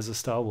more as a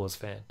Star Wars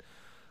fan?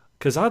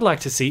 Because I'd like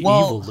to see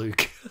evil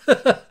Luke.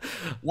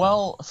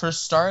 Well, for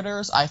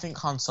starters, I think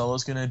Han Solo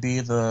is going to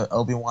be the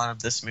Obi-Wan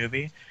of this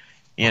movie.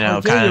 You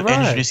know, kind of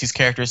introduce these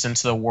characters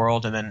into the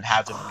world and then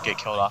have them get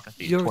killed off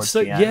towards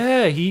the end.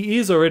 Yeah, he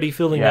is already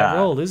filling that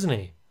role, isn't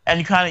he? And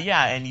you kind of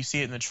and you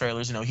see it in the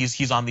trailers. You know,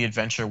 he's on the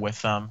adventure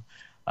with them.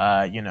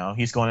 You know,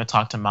 he's going to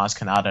talk to Maz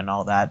Kanata and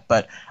all that.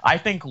 But I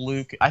think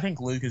Luke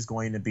is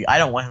going to be. I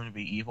don't want him to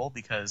be evil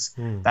because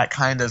that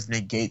kind of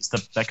negates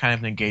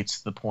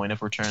the point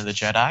of Return of the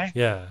Jedi.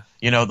 Yeah.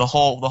 You know, the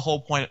whole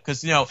point,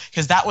 because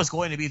that was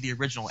going to be the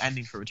original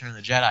ending for Return of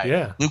the Jedi.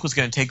 Yeah. Luke was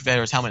going to take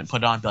Vader's helmet and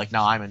put it on and be like,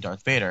 "No, I'm in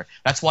Darth Vader."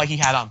 That's why he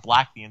had on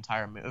black the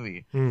entire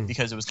movie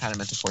because it was kind of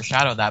meant to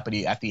foreshadow that. But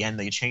at the end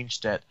they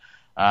changed it.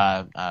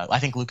 I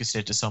think Lucas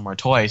did to sell more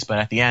toys, but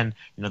at the end,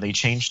 they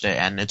changed it,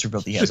 and it's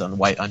revealed he has on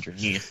white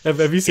underneath. Have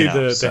you seen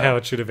the How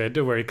It Should Have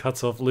Ended, where he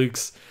cuts off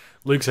Luke's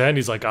hand?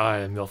 He's like,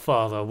 "I am your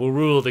father. Will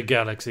rule the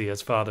galaxy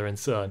as father and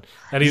son."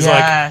 And he's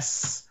like,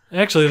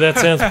 "Actually, that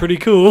sounds pretty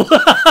cool."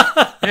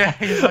 Yeah,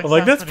 he's like, I'm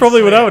like, that's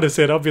probably what I would have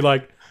said. I'd be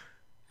like,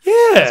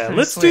 "Yeah,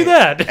 let's do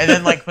that." And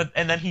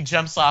then then he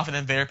jumps off, and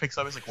then Vader picks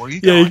up. He's like, "Where are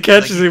you going?" Yeah, he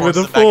catches him with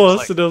the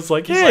Force, and I was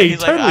like, "Yeah, you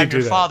totally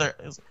do that." Father.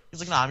 He's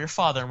like, "No, I'm your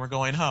father, and we're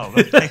going home."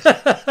 Where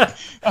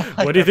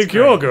do you think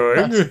you're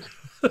going?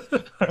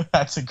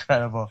 That's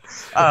incredible.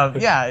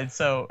 And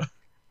so,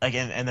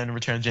 and then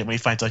Return of the Jedi, when he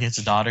finds out he has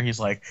a daughter, he's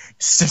like,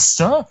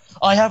 "Sister,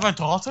 I have a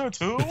daughter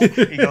too."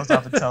 He goes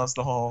off and tells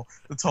the whole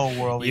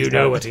world. You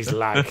know what he's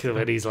like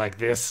when he's like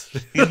this.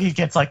 He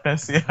gets like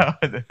this,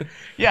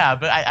 yeah.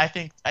 But I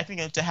think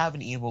to have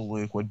an evil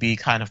Luke would be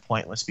kind of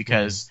pointless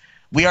because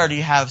we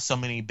already have so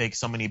many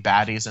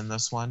baddies in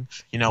this one.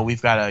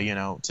 We've got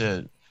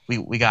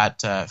We got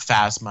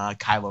Phasma,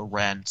 Kylo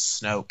Ren,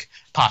 Snoke,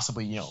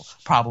 possibly,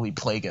 probably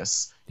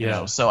Plagueis.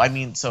 So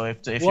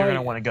if you're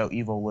gonna want to go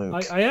evil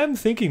Luke, I am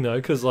thinking though,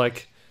 because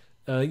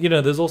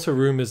there's also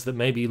rumors that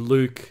maybe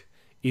Luke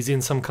is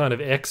in some kind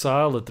of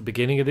exile at the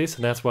beginning of this,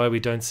 and that's why we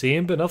don't see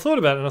him. But I thought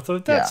about it, and I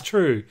thought that's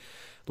true.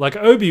 Like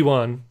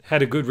Obi-Wan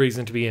had a good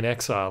reason to be in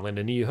exile in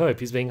A New Hope.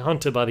 He's being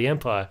hunted by the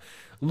Empire.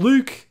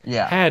 Luke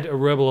had a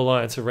rebel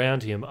alliance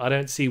around him. I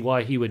don't see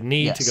why he would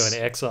need to go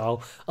into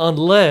exile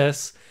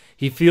unless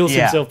he feels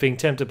himself being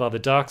tempted by the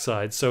dark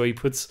side, so he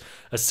puts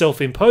a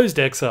self-imposed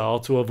exile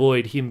to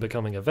avoid him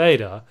becoming a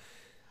Vader.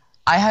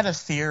 I had a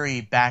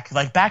theory back in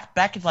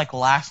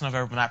last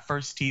November when that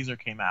first teaser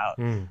came out.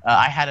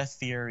 I had a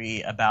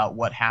theory about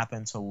what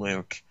happened to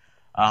Luke,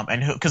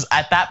 because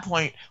at that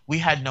point we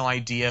had no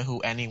idea who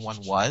anyone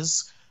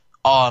was.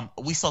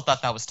 We still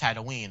thought that was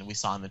Tatooine. We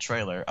saw in the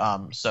trailer.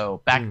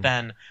 So back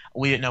then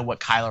we didn't know what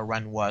Kylo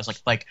Ren was.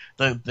 Like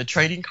the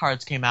trading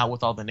cards came out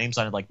with all the names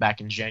on it back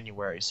in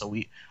January. So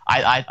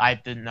I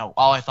didn't know.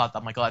 All I thought,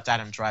 I'm like, oh, that's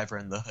Adam Driver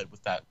in the hood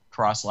with that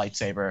cross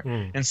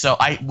lightsaber. And so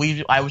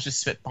I was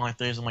just spitballing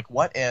theories. I'm like,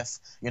 what if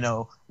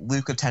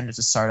Luke attempted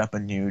to start up a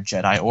new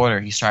Jedi Order?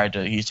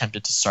 He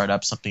attempted to start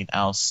up something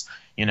else.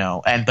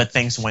 but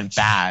things went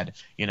bad,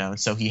 and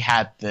so he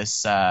had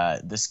this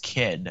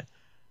kid,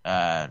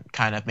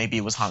 kind of, maybe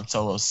it was Han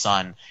Solo's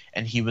son,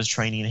 and he was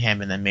training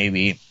him, and then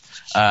maybe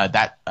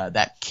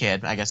that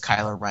kid, I guess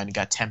Kylo Ren,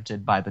 got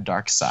tempted by the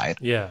dark side.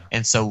 Yeah.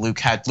 And so Luke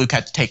had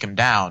to take him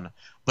down,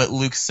 but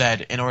Luke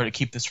said, in order to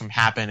keep this from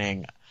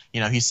happening,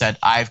 he said,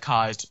 I've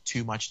caused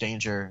too much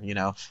danger,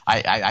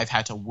 I've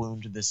had to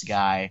wound this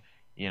guy,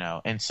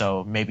 and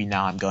so maybe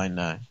now I'm going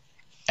to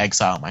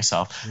exile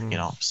myself,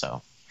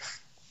 so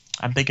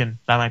I'm thinking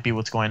that might be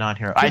what's going on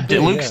here.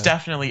 Luke's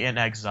definitely in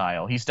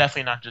exile. He's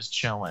definitely not just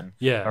chilling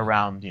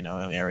around,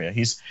 the area.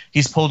 He's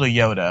pulled a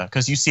Yoda,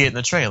 because you see it in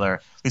the trailer.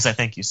 At least I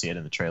think you see it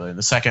in the trailer. In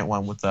the second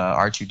one with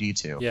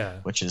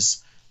R2-D2, which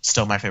is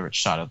still my favorite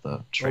shot of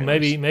the trailer.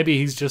 Or maybe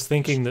he's just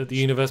thinking that the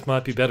universe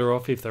might be better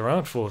off if there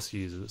aren't Force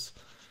users.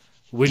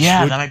 Which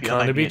would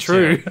kind of be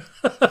true.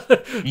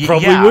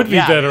 Probably would be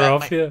better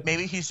off.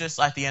 Maybe he's just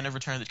at the end of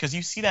Return of the... Because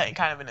you see that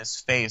kind of in his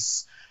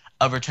face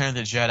of Return of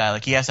the Jedi.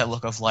 Like, he has that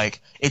look of,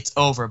 like, it's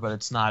over, but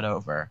it's not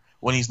over.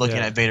 When he's looking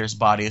at Vader's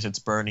body as it's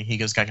burning, he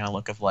gives that kind of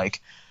look of,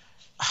 like,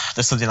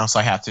 there's something else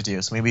I have to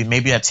do. So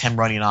maybe that's him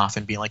running off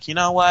and being like, you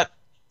know what?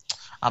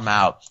 I'm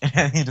out.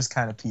 And he just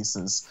kind of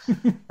pieces.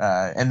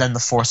 And then the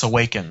Force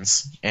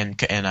awakens in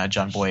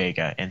John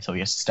Boyega until he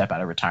has to step out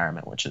of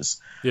retirement, which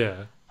is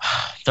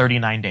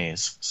 39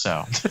 days.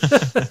 So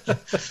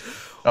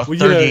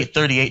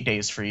 38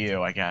 days for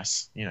you, I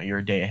guess. You're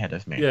a day ahead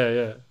of me.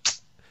 Yeah.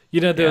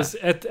 There was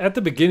at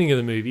the beginning of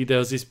the movie, there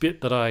was this bit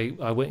that I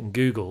went and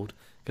Googled,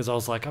 because I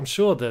was like, I'm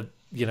sure that,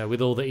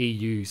 with all the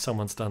EU,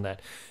 someone's done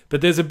that.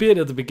 But there's a bit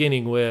at the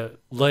beginning where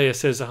Leia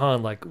says to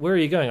Han, like, where are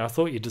you going? I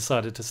thought you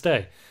decided to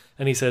stay.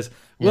 And he says,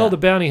 well, the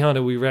bounty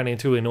hunter we ran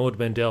into in Ord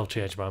Mantell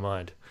changed my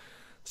mind.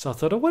 So I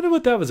thought, I wonder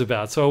what that was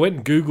about. So I went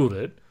and Googled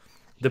it.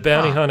 The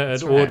bounty hunter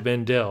at Ord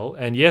Mantell.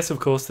 And yes, of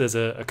course, there's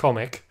a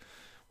comic.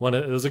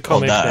 There's a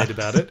comic made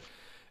about it.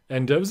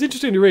 And it was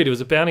interesting to read. It was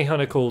a bounty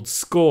hunter called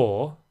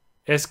Score,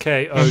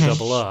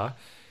 Skorr,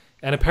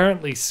 and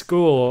apparently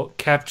Score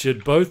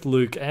captured both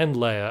Luke and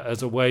Leia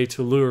as a way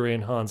to lure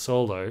in Han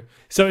Solo.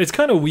 So it's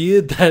kind of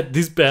weird that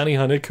this bounty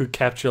hunter could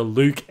capture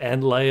Luke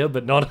and Leia,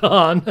 but not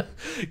Han,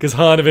 because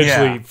Han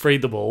eventually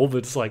freed them all. But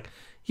it's like,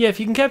 if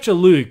you can capture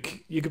Luke,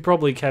 you could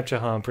probably capture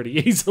Han pretty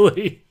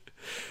easily.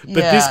 But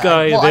this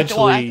guy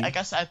eventually... I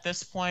guess at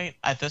this point,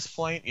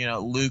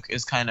 Luke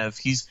is kind of...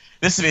 Is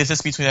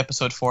this between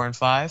episode 4 and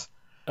 5?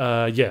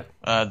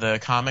 The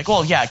comic.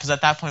 Well, because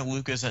at that point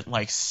Luke isn't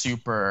like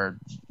super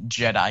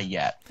Jedi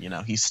yet.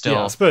 He's still.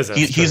 I suppose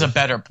he's a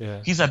better.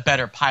 He's a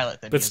better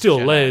pilot than. But still,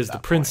 Leia's the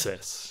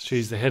princess.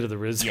 She's the head of the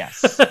Rizz.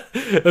 Yes.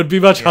 It would be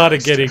much harder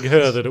getting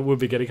her than it would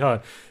be getting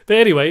Han. But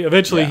anyway,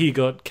 eventually he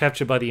got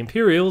captured by the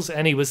Imperials,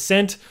 and he was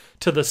sent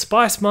to the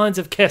spice mines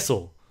of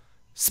Kessel,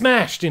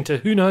 smashed into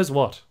who knows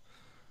what.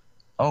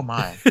 Oh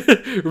my!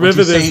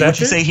 Remember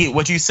that?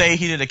 Would you say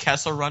he did a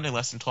Kessel run in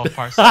less than 12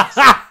 parsecs?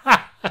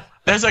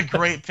 That's a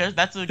great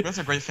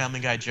Family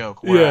Guy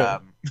joke where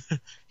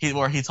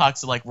he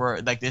talks to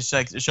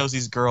it shows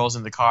these girls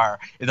in the car,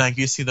 and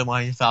you see the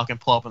Millennium Falcon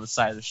pull up on the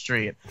side of the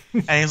street,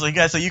 and he's like,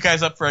 "Guys, so you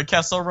guys up for a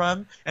Kessel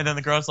run?" And then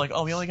the girl's like,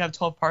 "Oh, we only have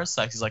 12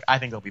 parsecs." He's like, "I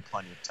think there'll be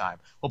plenty of time.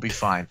 We'll be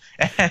fine."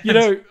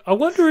 I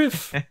wonder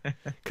if,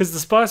 because the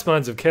spice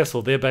mines of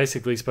Kessel, they're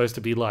basically supposed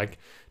to be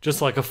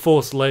just like a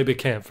forced labor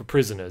camp for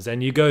prisoners,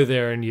 and you go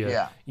there and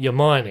you're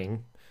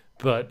mining,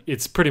 but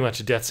it's pretty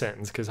much a death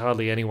sentence because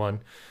hardly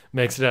anyone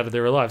makes it out of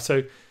there alive.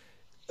 So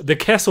the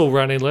Kessel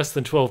run in less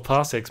than 12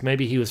 parsecs,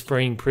 maybe he was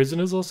freeing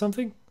prisoners or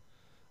something?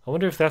 I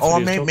wonder if that's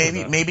what he was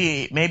talking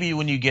about. Maybe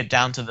when you get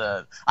down to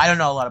the... I don't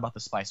know a lot about the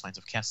spice mines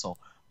of Kessel,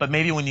 but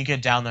maybe when you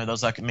get down there,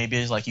 those you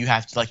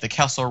have to... the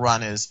Kessel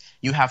run is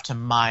you have to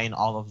mine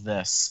all of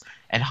this,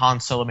 and Han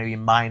Solo maybe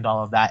mined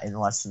all of that in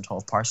less than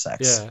 12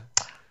 parsecs. Yeah.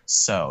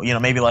 So,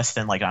 maybe less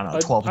than 12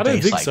 day cycles. I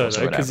don't think so,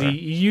 though, because he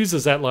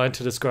uses that line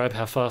to describe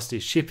how fast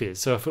his ship is.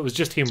 So if it was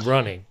just him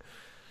running...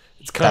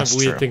 It's kind of a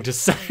weird thing to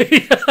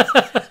say.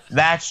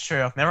 That's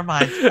true. Never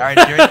mind. All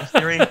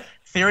right,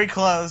 theory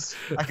closed.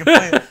 I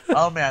completely.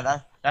 Oh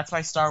man, that's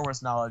my Star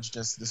Wars knowledge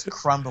just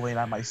crumbling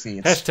at my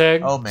feet.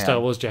 Hashtag oh, man.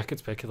 Star Wars jacket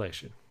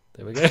speculation.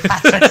 There we go.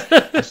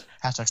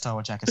 Hashtag Star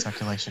Wars jacket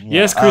speculation. Yeah.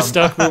 Yes, Chris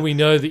Duckman, we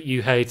know that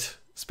you hate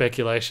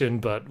speculation,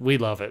 but we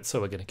love it,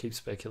 so we're going to keep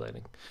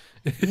speculating.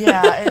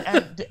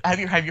 And have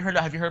you heard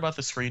about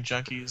the Screen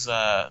Junkies?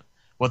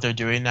 What they're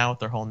doing now with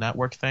their whole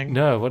network thing?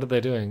 No, what are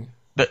they doing?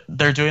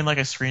 They're doing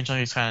a Screen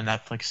Junkies kind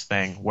of Netflix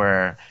thing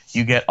where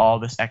you get all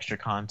this extra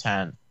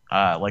content,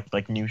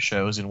 like new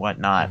shows and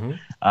whatnot,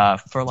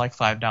 for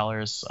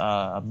 $5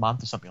 a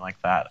month or something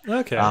like that.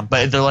 Okay.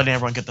 But they're letting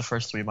everyone get the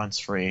first 3 months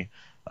free,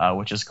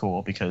 which is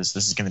cool because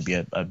this is going to be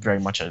a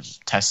very much a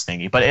test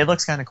thingy. But it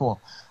looks kind of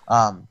cool.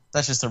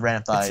 That's just a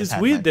random thought. It's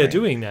weird they're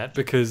doing that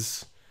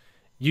because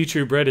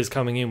YouTube Red is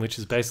coming in, which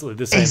is basically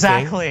the same thing.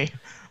 Exactly.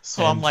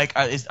 So I'm like,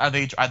 are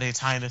they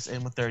tying this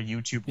in with their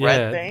YouTube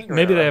Red thing?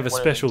 Maybe they have a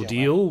special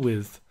deal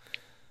with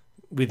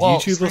with Well,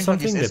 YouTube or Screen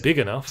something. Junkies They're is- big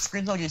enough.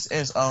 Screen Junkies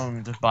is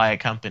owned by a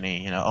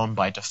company, owned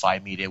by Defy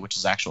Media, which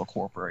is actual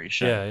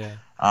corporation.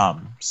 Yeah.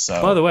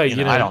 So By the way,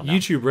 I don't know.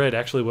 YouTube Red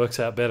actually works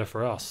out better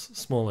for us,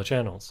 smaller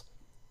channels.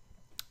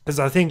 Because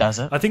I think Does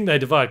it? I think they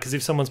divide. Because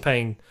if someone's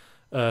paying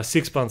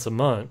 $6 a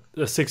month,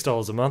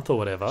 $6 a month or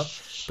whatever,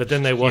 but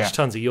then they watch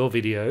tons of your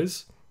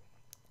videos,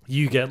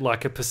 you get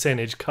like a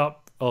percentage cut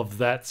of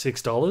that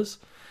 $6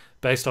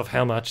 based off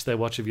how much they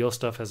watch of your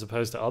stuff as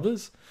opposed to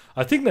others.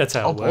 I think that's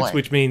how it works, boy.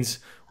 which means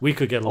we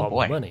could get a lot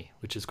more boy. money,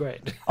 which is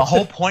great. A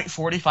whole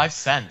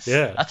 .45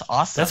 Yeah, that's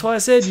awesome. That's why I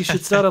said you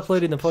should start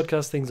uploading the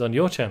podcast things on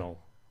your channel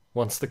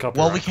once the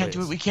copyright. Well, we can't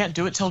do it. We can't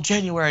do it till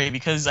January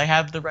because I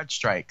have the red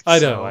strike. I know.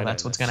 So I know.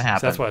 that's what's going to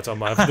happen. That's why it's on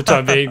mine for the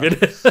time being.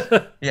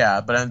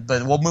 Yeah, but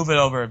we'll move it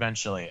over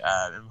eventually,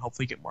 and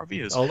hopefully get more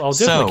views. I'll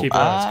definitely keep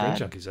an eye on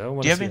Screen Junkies. Though.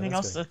 Do you have anything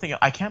else to think of?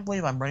 I can't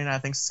believe I'm running out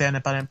of things to say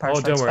about Empire Oh,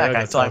 Strikes don't worry, Back. I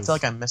got I tons. feel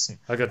like I'm missing.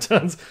 I got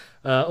tons.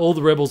 All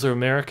the rebels are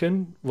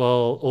American,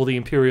 while all the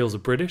Imperials are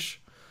British.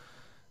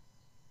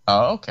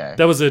 Oh, okay.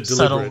 That was a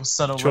deliberate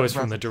subtle choice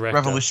from the director.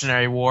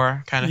 Revolutionary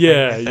War kind of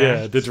Yeah, thing. right there.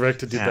 yeah. The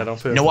director did that on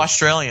purpose. No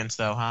Australians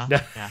though, huh?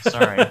 Yeah,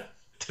 sorry.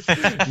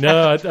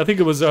 No, I think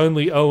it was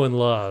only Owen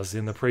Lars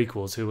in the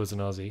prequels who was an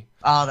Aussie.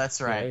 Oh,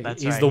 that's right. Yeah,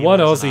 That's he's right. the He one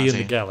was Aussie an in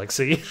the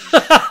galaxy.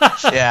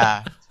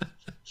 Yeah,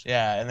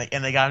 yeah,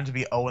 and they got him to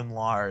be Owen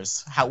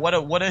Lars. What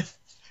a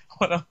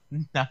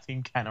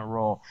nothing kind of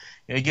role.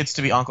 He gets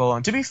to be Uncle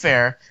Owen. To be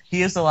fair,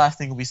 he is the last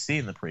thing we see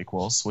in the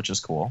prequels, which is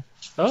cool.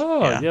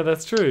 Oh, yeah,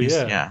 that's true.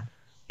 Yeah.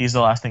 He's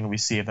the last thing we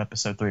see of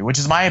Episode 3, which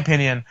is my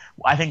opinion.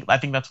 I think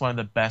that's one of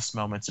the best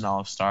moments in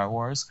all of Star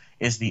Wars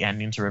is the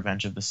ending to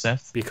Revenge of the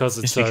Sith. Because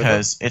it's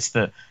it's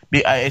the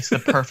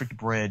perfect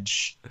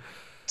bridge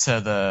to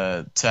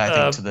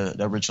the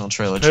original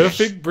trilogy.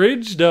 Perfect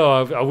bridge? No,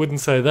 I wouldn't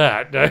say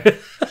that. No.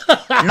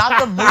 Not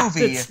the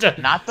movie.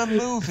 Not the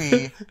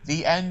movie.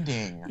 The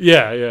ending.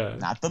 Yeah.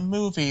 Not the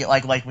movie.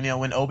 Like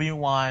when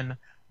Obi-Wan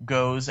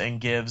goes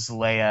and gives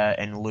Leia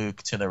and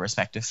Luke to their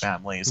respective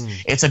families.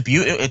 It's a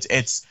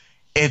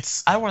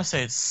it's I don't want to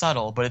say it's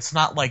subtle, but it's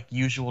not like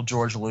usual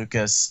George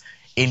Lucas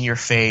in your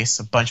face,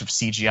 a bunch of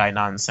CGI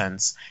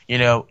nonsense.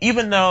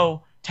 Even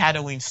though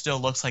Tatooine still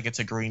looks like it's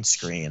a green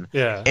screen.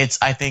 Yeah.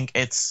 I think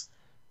it's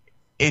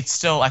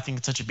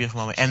such a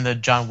beautiful moment, and the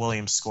John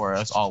Williams score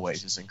as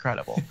always is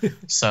incredible.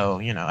 So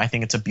I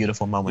think it's a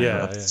beautiful moment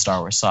of the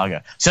Star Wars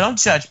saga. So don't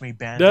judge me,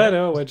 Bandit.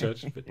 No, I won't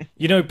judge.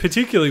 But,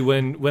 particularly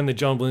when the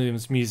John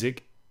Williams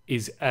music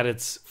is at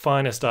its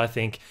finest, I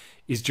think,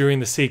 is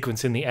during the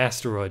sequence in the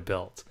asteroid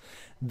belt.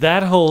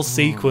 That whole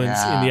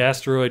sequence in the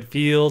asteroid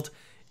field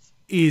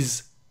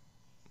is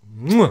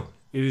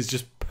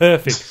just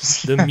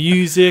perfect. The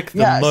music,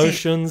 the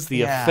motions,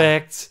 the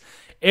effects,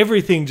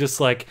 everything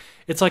just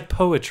it's like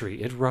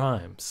poetry. It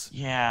rhymes.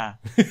 Yeah.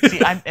 See,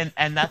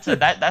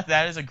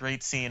 that is a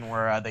great scene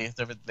where they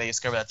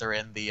discover that they're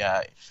in the.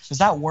 Does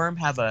that worm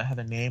have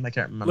a name? I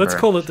can't remember. Let's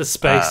call it the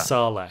space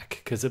Sarlacc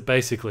because it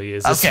basically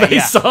is a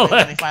space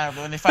Sarlacc.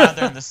 When they find out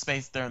they're in the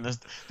space, they're in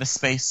the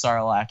space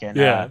Sarlacc, and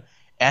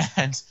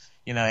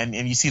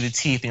you see the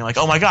teeth, and you're like,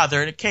 oh my god,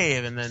 they're in a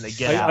cave, and then they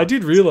get out. I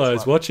did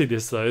realize watching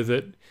this though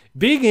that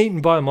being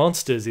eaten by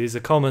monsters is a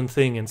common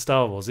thing in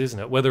Star Wars, isn't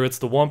it? Whether it's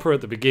the Wampa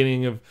at the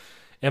beginning of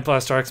Empire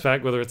Strikes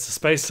Back, whether it's the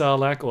space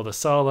Sarlacc or the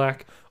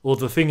Sarlacc or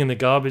the thing in the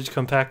garbage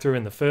compactor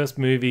in the first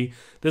movie,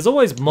 there's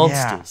always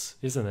monsters,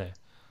 isn't there?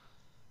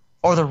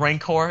 Or the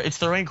Rancor. It's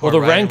the Rancor. Or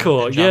the right?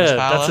 Rancor, In yeah, Jabba's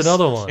palace. that's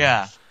another one.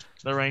 Yeah.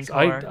 The Rancor.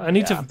 I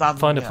need to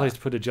find a place to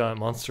put a giant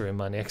monster in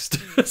my next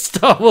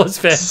Star Wars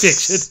fan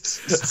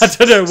fiction. I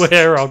don't know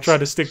where. I'll try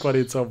to stick one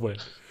in somewhere.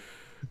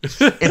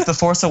 If The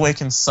Force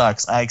Awakens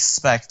sucks, I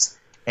expect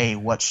a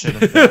what should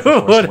have been.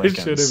 What it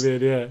should have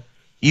been, yeah.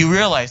 You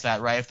realize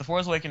that, right? If The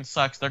Force Awakens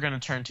sucks, they're going to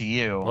turn to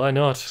you. Why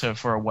not?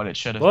 For what it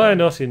should have Why been.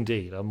 not,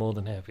 indeed? I'm more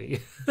than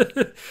happy.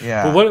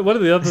 Yeah. But one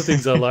of the other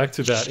things I liked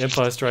about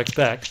Empire Strikes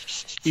Back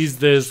is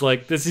there's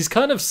this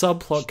kind of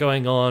subplot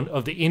going on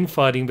of the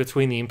infighting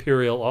between the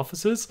Imperial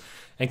officers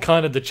and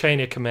kind of the chain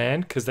of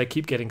command because they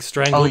keep getting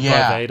strangled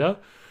by Vader.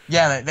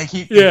 Yeah, they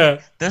keep.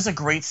 There's a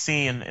great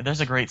scene.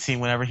 There's a great scene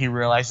whenever he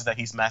realizes that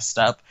he's messed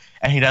up,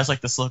 and he does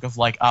this look of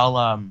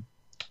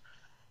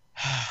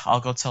I'll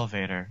go tell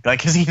Vader,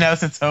 because he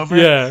knows it's over.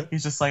 Yeah,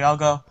 he's just like, I'll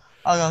go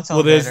tell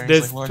Well, Vader.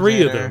 there's like, three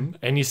Vader. of them,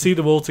 and you see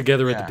them all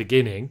together at the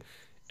beginning,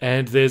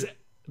 and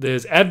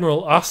there's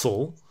Admiral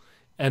Ussel,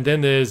 and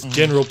then there's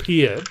General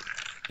Piet,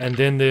 and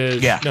then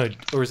there's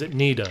or is it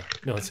Nida?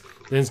 No,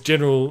 there's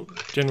General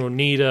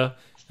Nida,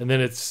 and then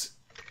it's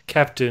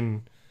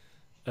Captain.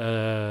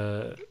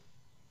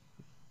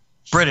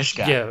 British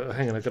guy. Yeah,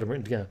 hang on, I've got it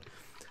written down.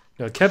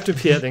 No, Captain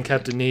Piet, then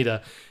Captain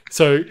Nida.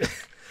 So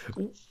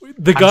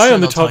the guy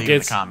on the top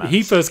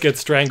he first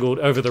gets strangled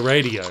over the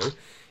radio,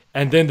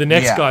 and then the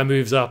next guy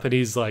moves up and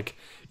he's like,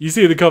 you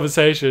see the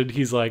conversation,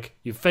 he's like,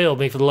 you failed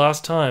me for the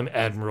last time,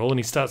 Admiral, and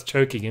he starts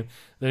choking him.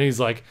 Then he's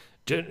like,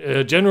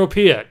 General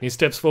Piet, and he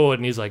steps forward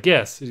and he's like,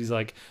 yes. And he's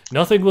like,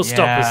 nothing will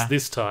stop us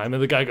this time.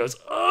 And the guy goes,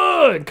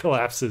 oh, and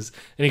collapses.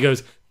 And he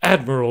goes,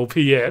 Admiral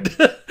Piet.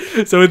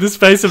 So in the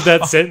space of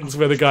that sentence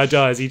where the guy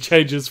dies, he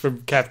changes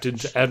from captain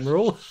to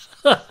admiral.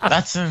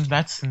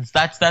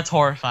 That's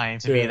horrifying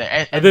to me.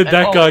 And then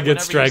that guy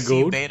gets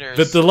strangled.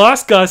 But the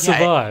last guy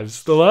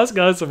survives. The last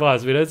guy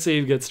survives. We don't see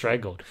him get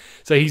strangled.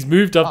 So he's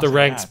moved up the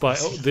ranks by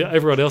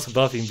everyone else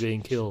above him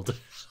being killed.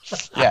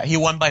 Yeah, he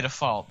won by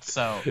default.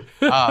 So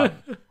I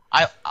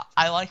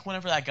like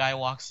whenever that guy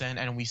walks in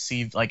and we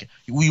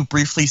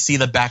briefly see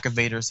the back of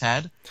Vader's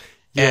head.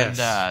 Yes.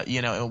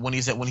 And when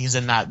he's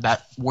in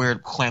that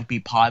weird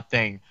clampy pod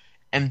thing,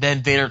 and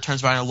then Vader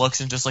turns around and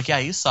looks and just like, yeah,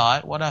 you saw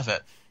it. What of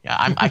it? Yeah,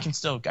 I can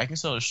still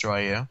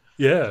destroy you.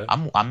 Yeah,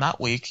 I'm not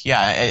weak.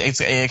 Yeah,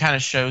 it kind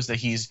of shows that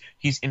he's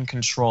in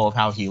control of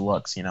how he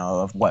looks.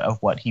 Of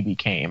what he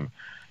became.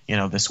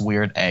 This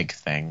weird egg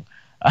thing.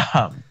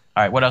 All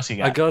right, what else you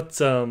got? I got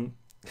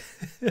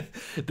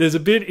there's a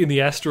bit in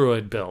the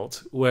asteroid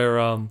belt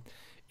where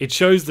it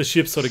shows the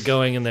ship sort of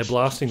going and they're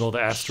blasting all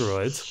the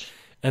asteroids.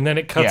 And then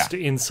it cuts to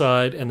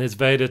inside, and there's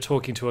Vader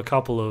talking to a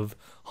couple of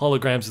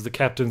holograms of the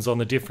captains on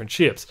the different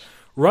ships.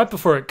 Right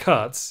before it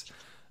cuts,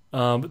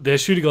 they're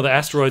shooting all the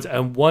asteroids,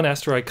 and one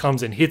asteroid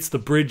comes and hits the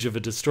bridge of a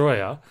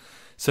destroyer.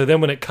 So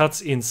then when it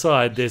cuts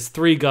inside, there's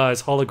 3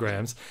 guys'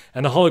 holograms,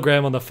 and the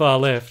hologram on the far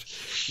left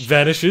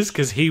vanishes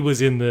because he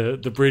was in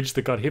the bridge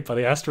that got hit by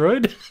the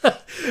asteroid.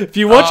 If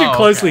you watch it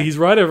closely, he's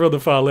right over on the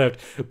far left,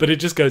 but it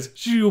just goes,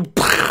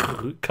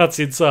 cuts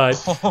inside,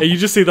 and you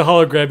just see the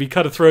hologram. He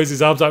kind of throws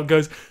his arms up and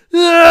goes,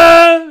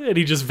 and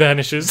he just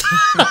vanishes.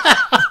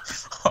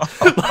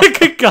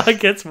 Like a guy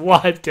gets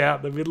wiped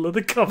out in the middle of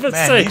the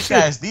conversation.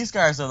 Man, these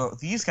guys are the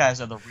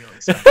real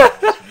exciting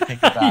guys when you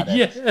think about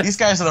it. Yeah. These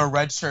guys are the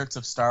red shirts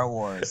of Star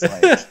Wars.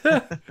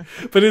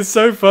 But it's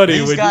so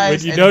funny when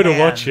you know to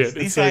watch it.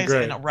 It's so great.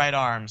 These guys in right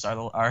arms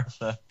are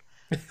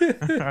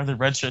the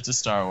red shirts of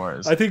Star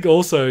Wars. I think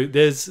also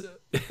there's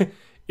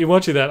in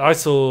watching that I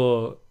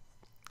saw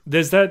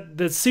there's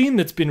that scene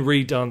that's been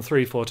redone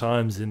 3-4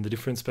 times in the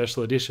different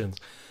special editions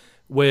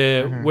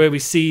where we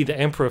see the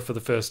Emperor for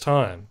the first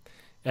time.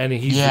 And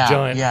he's the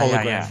giant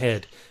hologram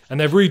head. And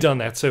they've redone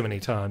that so many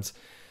times.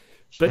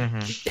 But,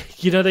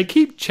 they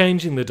keep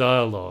changing the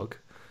dialogue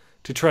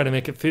to try to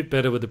make it fit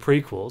better with the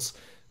prequels.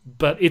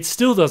 But it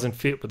still doesn't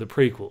fit with the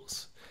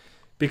prequels.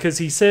 Because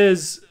he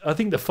says, I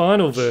think the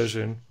final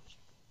version,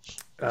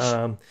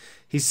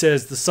 he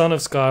says the son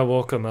of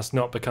Skywalker must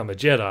not become a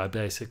Jedi,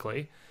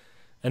 basically.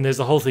 And there's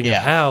the whole thing of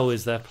how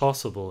is that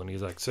possible? And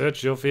he's like,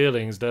 search your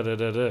feelings,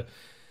 da-da-da-da.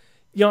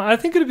 I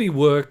think it'd be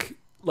work...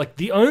 Like,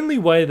 the only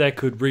way they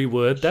could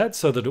reword that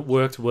so that it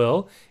worked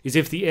well is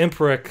if the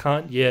Emperor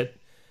can't yet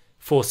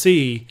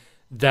foresee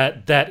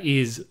that that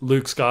is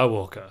Luke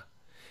Skywalker.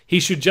 He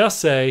should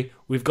just say,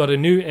 we've got a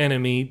new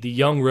enemy, the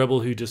young rebel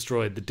who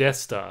destroyed the Death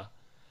Star.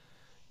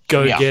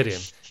 Go get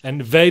him.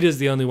 And Vader's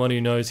the only one who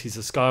knows he's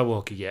a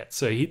Skywalker yet.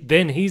 So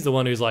then he's the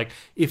one who's like,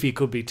 if he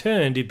could be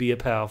turned, he'd be a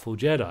powerful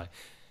Jedi.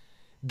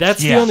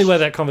 That's the only way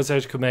that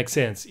conversation could make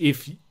sense.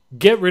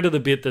 Get rid of the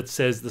bit that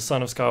says the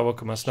son of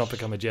Skywalker must not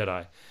become a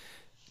Jedi.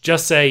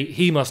 Just say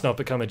he must not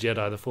become a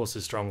Jedi. The Force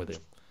is strong with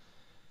him.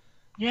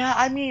 Yeah,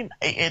 I mean,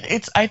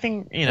 it's. I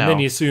think And then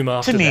you assume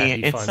after that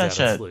he finds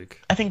out it's Luke.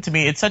 I think to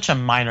me it's such a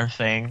minor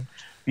thing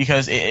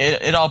because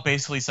it all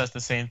basically says the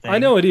same thing. I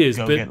know it is,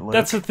 but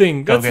that's the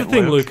thing. That's the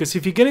thing, Lucas.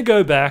 If you're going to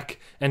go back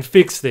and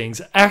fix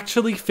things,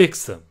 actually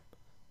fix them.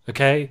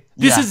 Okay,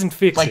 this isn't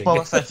fixing.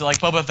 Like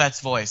Boba Fett's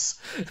voice.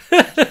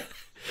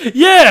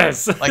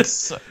 Yes, like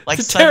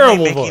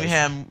suddenly making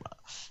him.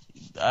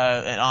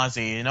 An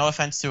Aussie. No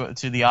offense to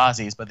the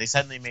Aussies, but they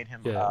suddenly made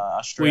him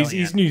Australian. Well,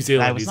 he's New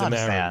Zealand. He's an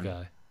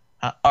American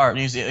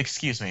guy.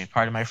 Excuse me,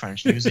 pardon my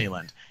French. New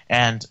Zealand,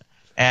 and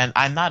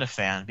I'm not a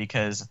fan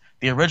because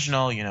the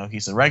original,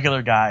 he's a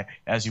regular guy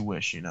as you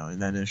wish,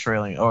 and then the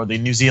Australian or the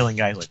New Zealand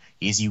guy is like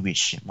as you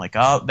wish. I'm like,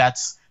 oh,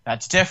 that's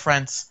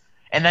different.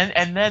 And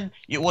then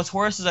what's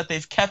worse is that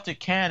they've kept it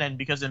canon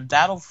because in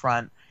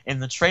Battlefront, in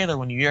the trailer,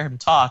 when you hear him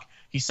talk,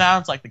 he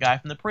sounds like the guy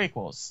from the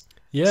prequels.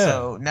 Yeah.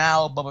 So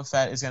now Boba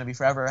Fett is going to be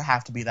forever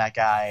have to be that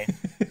guy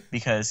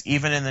because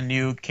even in the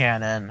new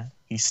canon,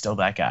 he's still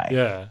that guy.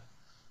 Yeah.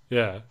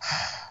 Yeah.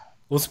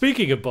 Well,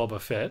 speaking of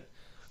Boba Fett,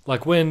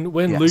 like when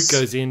Luke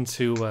goes in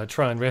to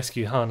try and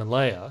rescue Han and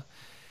Leia,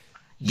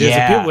 there's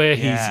a bit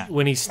where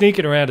when he's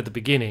sneaking around at the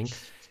beginning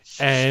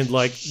and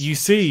like you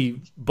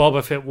see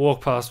Boba Fett walk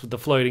past with the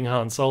floating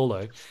Han Solo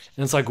and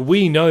it's like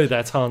we know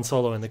that's Han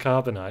Solo in the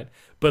carbonite,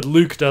 but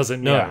Luke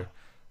doesn't know. Yeah.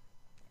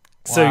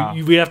 So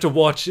we have to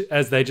watch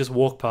as they just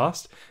walk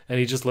past, and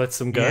he just lets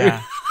them go.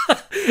 Yeah.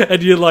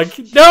 And you're like,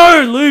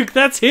 no, Luke,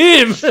 that's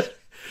him.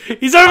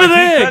 He's over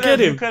there. Get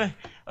him.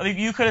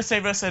 You could have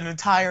saved us an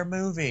entire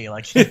movie.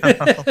 But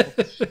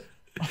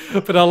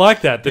I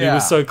like that he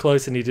was so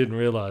close and he didn't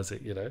realize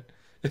it,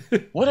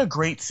 What a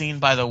great scene,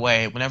 by the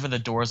way, whenever the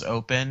doors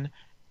open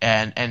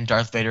and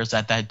Darth Vader's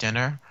at that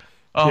dinner.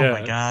 Oh,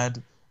 my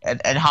God.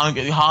 And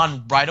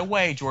Han right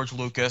away, George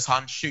Lucas.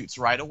 Han shoots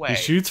right away. He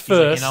shoots first.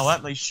 Like, you know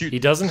what? They shoot. He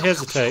doesn't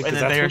hesitate. And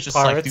then they're just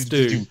like,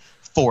 do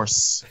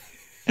Force.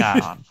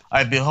 Yeah,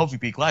 hope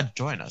you'd be glad to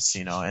join us,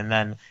 you know. And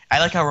then I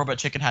like how Robot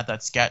Chicken had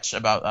that sketch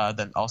about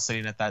them all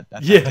sitting at that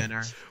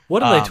dinner.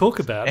 What do they talk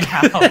about?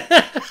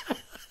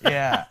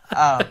 Yeah,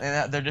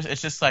 and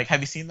it's just like,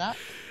 have you seen that?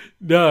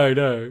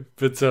 No,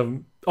 but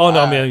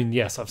I mean,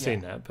 yes, I've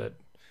seen that, but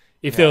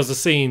if there was a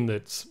scene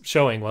that's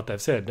showing what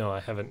they've said, no, I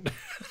haven't.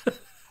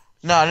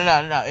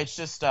 No. It's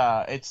just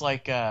it's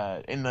like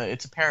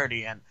it's a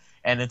parody,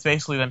 and it's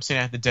basically them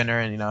sitting at the dinner,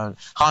 and you know,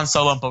 Han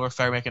Solo and Boba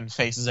Fett are making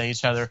faces at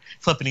each other,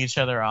 flipping each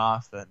other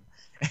off,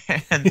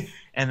 and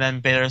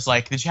then Vader's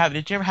like, did you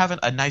ever have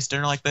a nice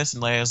dinner like this?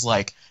 And Leia's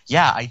like,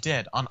 yeah, I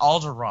did on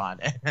Alderaan,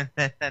 and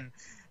then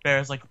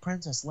Vader's like,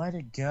 Princess, let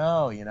it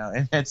go, you know,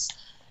 and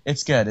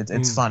it's good,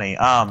 it's funny.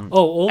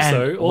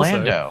 Also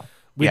Lando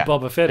with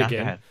Boba Fett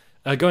again.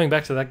 Going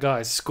back to that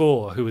guy,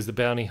 Score, who was the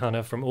bounty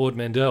hunter from Ord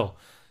Mantell.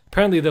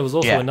 Apparently there was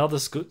also another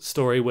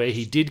story where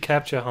he did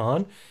capture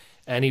Han,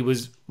 and he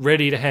was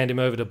ready to hand him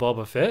over to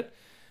Boba Fett,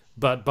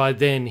 but by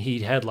then he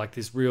had like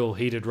this real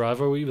heated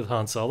rivalry with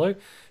Han Solo.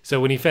 So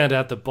when he found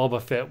out that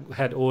Boba Fett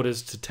had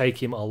orders to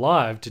take him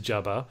alive to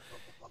Jabba,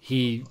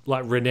 he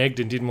like reneged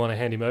and didn't want to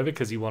hand him over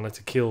because he wanted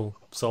to kill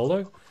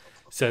Solo.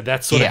 So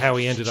that's sort of how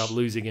he ended up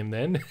losing him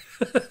then.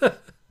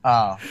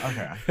 Oh,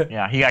 okay.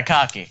 Yeah, he got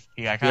cocky.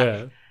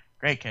 Yeah.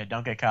 Great kid,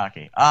 don't get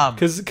cocky.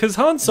 Because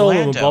Han Solo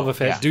and Boba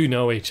Fett do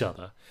know each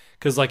other.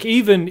 Because like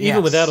even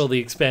without all the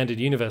expanded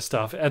universe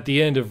stuff, at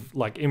the end of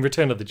like in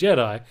Return of the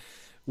Jedi,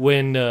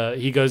 when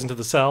he goes into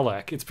the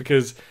Sarlacc, it's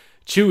because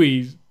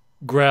Chewie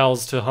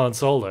growls to Han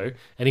Solo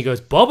and he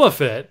goes, Boba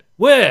Fett,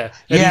 where?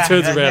 And he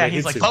turns around and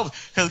hits him.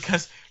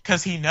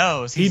 Because he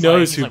knows. He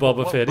knows who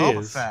Boba Fett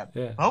is.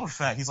 Boba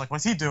Fett. He's like,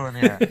 what's he doing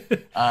here?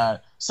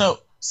 So,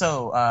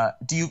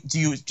 do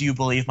you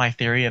believe my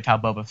theory of how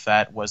Boba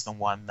Fett was the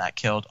one that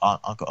killed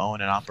Uncle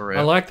Owen and Aunt Beru?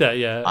 I like that.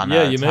 Yeah,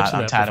 you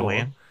mentioned that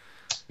Tatooine. Before.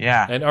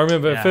 Yeah, and I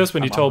remember at first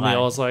when you told me, I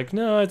was like,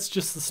 no, it's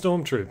just the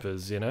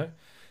stormtroopers, you know.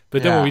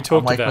 But then when we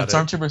talked about it,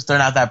 stormtroopers, they're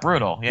not that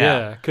brutal.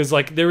 Yeah, because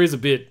like there is a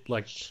bit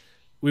like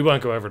we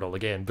won't go over it all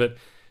again, but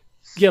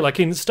yeah, like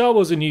in Star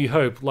Wars: A New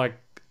Hope, like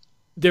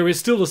there is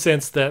still a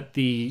sense that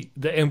the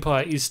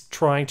Empire is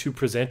trying to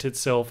present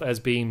itself as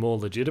being more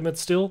legitimate.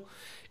 Still,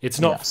 it's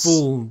not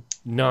full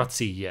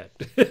Nazi yet.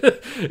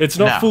 It's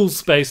not full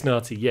space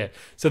Nazi yet.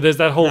 So there's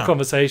that whole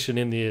conversation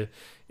in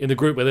the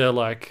group where they're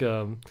like,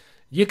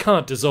 you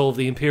can't dissolve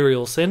the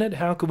Imperial Senate.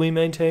 How can we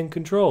maintain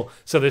control?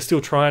 So they're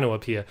still trying to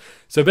appear.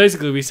 So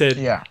basically we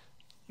said,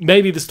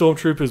 maybe the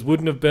Stormtroopers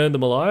wouldn't have burned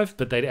them alive,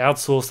 but they'd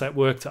outsource that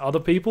work to other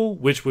people,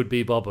 which would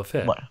be Boba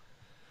Fett.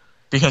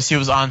 Because he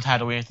was on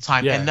Tatooine at the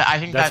time. Yeah, and I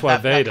think that's why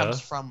Vader... that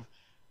comes from...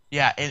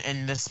 Yeah,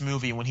 in this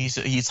movie, when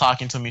he's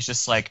talking to him, he's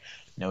just like,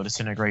 no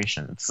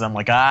disintegration. So I'm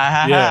like,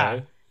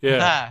 yeah,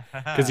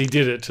 because he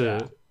did it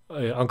to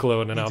Uncle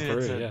Owen and Aunt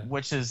Beru,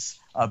 which is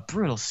a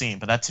brutal scene,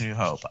 but that's A New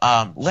Hope.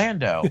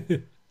 Lando,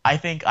 I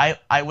think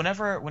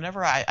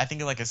whenever I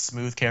think of like a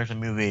smooth character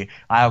movie,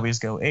 I always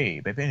go, hey,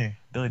 baby,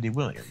 Billy D.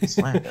 Williams,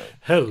 Lando.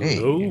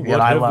 Hello, what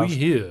have we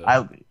here?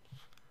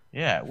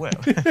 Well,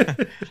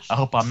 I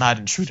hope I'm not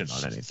intruding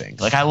on anything.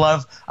 Like I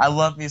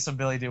love me some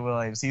Billy D.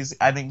 Williams.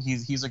 I think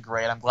he's a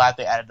great. I'm glad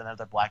they added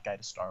another black guy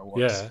to Star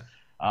Wars. Yeah.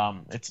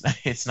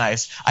 It's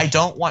nice. I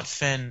don't want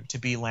Finn to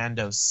be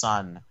Lando's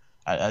son,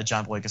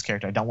 John Boyga's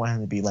character. I don't want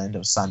him to be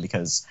Lando's son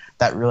because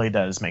that really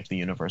does make the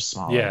universe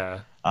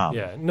smaller.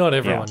 Yeah. Not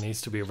everyone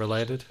needs to be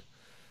related.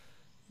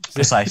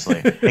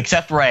 Precisely,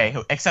 except Rey,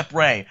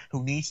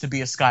 who needs to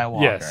be a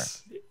Skywalker. Yes.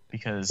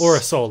 Or a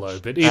Solo,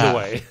 but either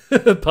way,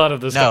 part of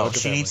the Skywalker No, she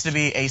family. needs to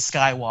be a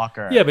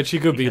Skywalker. Yeah, but she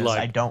could be like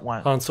I don't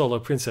want... Han Solo,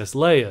 Princess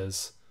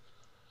Leia's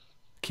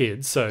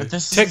kid. So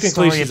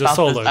technically she's a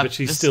Solo, but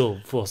she's still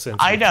Force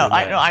sensitive. I know.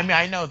 I mean,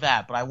 I know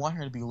that, but I want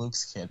her to be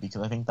Luke's kid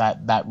because I think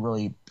that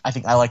really... I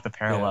think I like the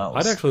parallels.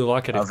 I'd actually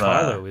like it if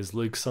Kylo is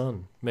Luke's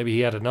son. Maybe he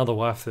had another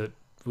wife that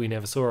we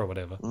never saw or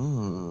whatever.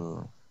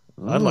 Ooh.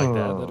 I'd like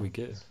that. That'd be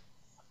good.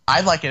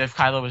 I'd like it if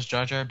Kylo was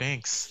Jar Jar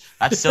Binks.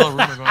 That's still a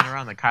rumor going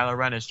around that Kylo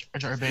Ren is Jar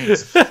Jar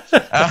Binks.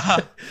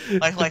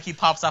 Like he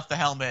pops off the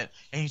helmet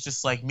and he's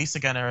just like, Misa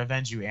gonna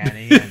revenge you,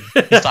 Annie, and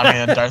he's talking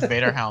in a Darth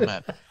Vader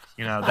helmet.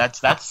 You know,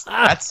 that's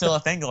still a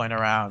thing going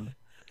around.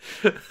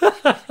 If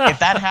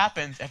that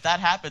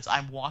happens,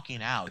 I'm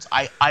walking out.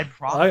 I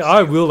promise.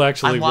 I will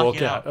actually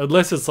walk out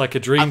unless it's like a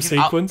dream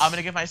sequence. I'm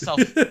gonna give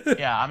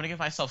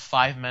myself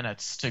 5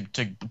 minutes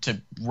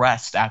to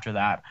rest after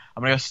that.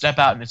 I'm gonna go step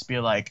out and just be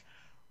like,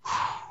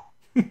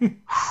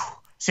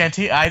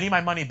 Santi, I need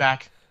my money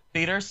back.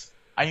 Theaters,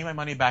 I need my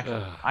money back.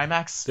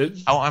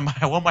 IMAX, I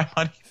want my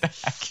money back.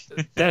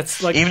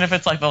 That's like, even if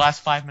it's like the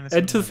last 5 minutes.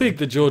 And to think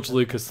that George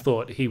Lucas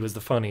thought he was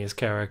the funniest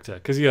character,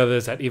 because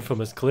there's that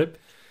infamous clip.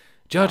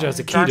 Jar Jar's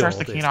the key to all this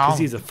because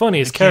he's the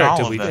funniest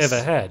character we've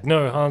ever had.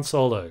 No, Han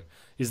Solo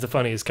is the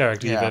funniest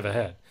character you've ever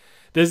had.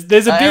 There's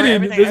a bit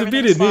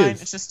in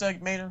this. It's just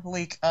Mater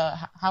Leak.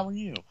 How are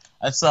you?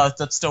 That's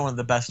still one of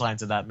the best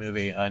lines of that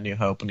movie, New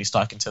Hope, when he's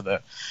talking to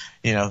the,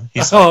 he's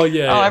like,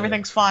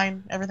 everything's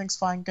fine,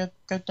 good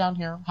down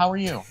here. How are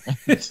you?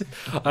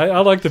 I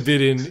like the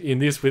bit in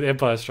this with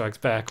Empire Strikes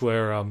Back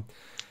where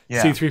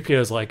Yeah.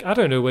 C-3PO's like, I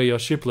don't know where your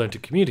ship learned to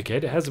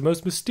communicate. It has the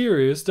most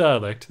mysterious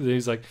dialect. And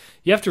he's like,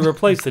 you have to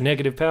replace the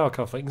negative power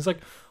conflict. And he's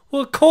like,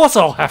 well, of course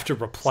I'll have to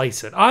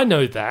replace it. I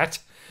know that.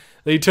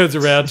 Then he turns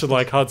around to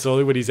like Han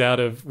Solo when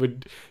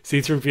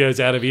C-3PO's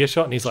out of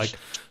earshot, and he's like,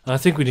 I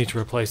think we need to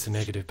replace the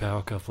negative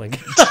power coupling.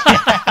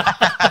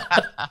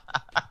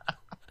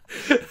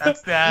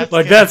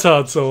 That's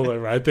Han Solo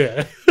right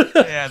there.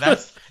 Yeah,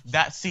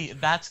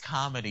 that's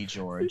comedy,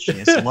 George.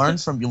 Yes,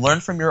 you learn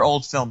from your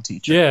old film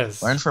teacher.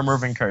 Yes. Learn from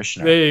Irving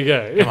Kershner. There you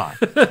go.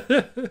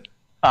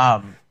 Come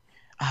on.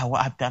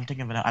 I'm trying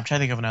to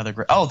think of another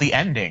great. Oh, the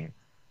ending.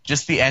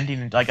 Just the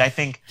ending, like I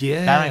think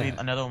that might be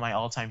another one of my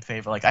all-time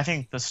favorite. Like I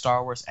think the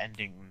Star Wars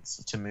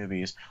endings to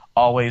movies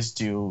always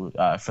do,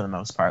 for the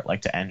most part,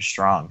 like to end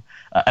strong.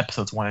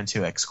 Episodes 1 and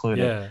 2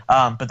 excluded.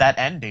 Yeah. But that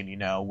ending,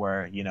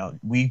 where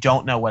we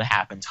don't know what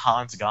happens.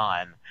 Han's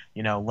gone.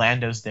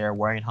 Lando's there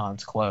wearing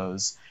Han's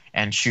clothes,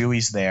 and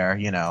Chewie's there.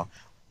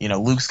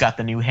 Luke's got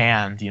the new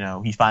hand.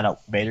 He found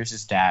out Vader's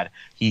his dad.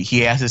 He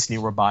has this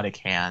new robotic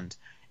hand.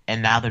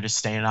 And now they're just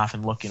staying off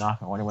and looking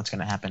off and wondering what's going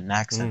to happen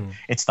next. And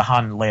it's the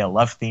Han and Leia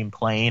love theme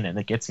playing, and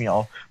it gets me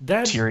all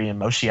teary and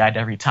mushy-eyed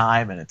every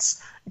time, and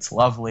it's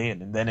lovely.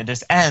 And then it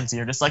just ends, and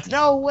you're just like,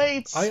 no,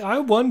 wait. I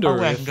wonder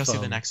if I can go see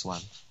the next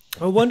one.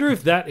 I wonder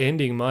if that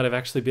ending might have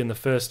actually been the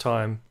first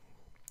time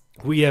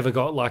we ever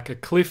got like a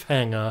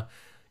cliffhanger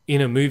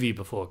in a movie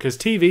before, because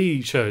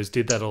TV shows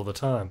did that all the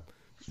time.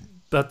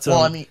 But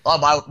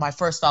my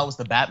first thought was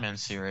the Batman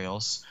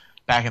serials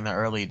back in the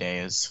early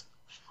days.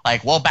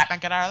 Like, well, Batman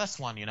get out of this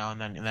one,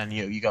 and then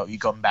you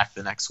go back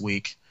the next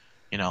week,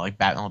 like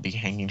Batman will be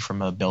hanging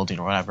from a building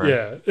or whatever.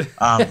 Yeah.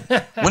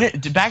 When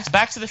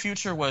Back to the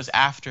Future was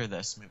after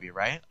this movie,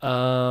 right?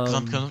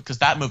 Because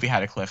that movie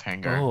had a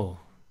cliffhanger. Oh,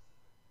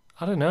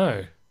 I don't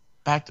know.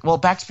 Back to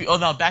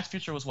the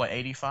Future was what,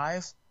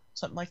 85,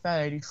 something like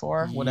that,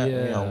 84,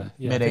 whatever,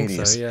 mid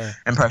 80s. So, yeah.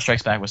 Empire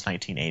Strikes Back was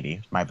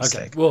 1980. My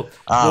mistake. Okay.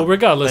 Well,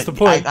 regardless, the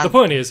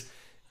point is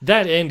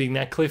that ending,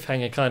 that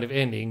cliffhanger kind of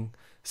ending.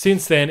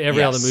 Since then,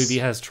 every other movie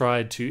has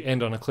tried to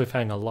end on a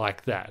cliffhanger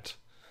like that.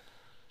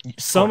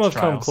 Some have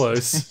come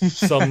close,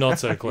 some not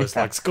so close,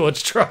 like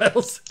Scorch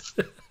Trials.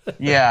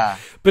 Yeah.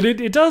 But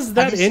it does,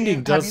 that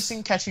ending does... Have you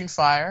seen Catching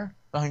Fire?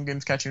 The Hunger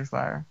Games Catching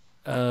Fire?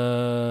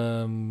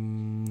 No,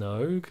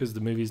 because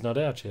the movie's not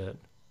out yet.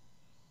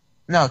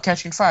 No,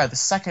 Catching Fire, the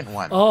second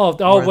one.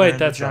 Oh, wait,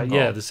 that's right.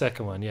 Yeah, the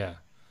second one, yeah.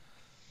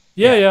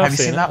 Yeah, have you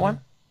seen that one?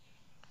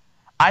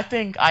 I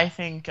think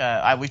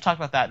we've talked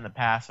about that in the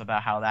past,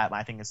 about how that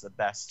I think is the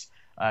best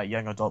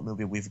young adult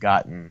movie we've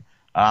gotten.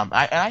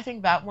 I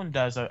think that one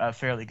does a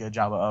fairly good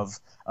job of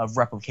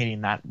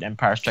replicating that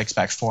Empire Strikes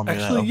Back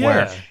formula.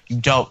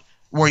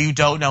 Where you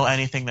don't know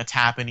anything that's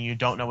happening, you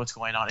don't know what's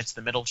going on. It's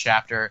the middle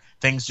chapter.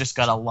 Things just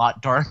got a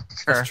lot darker.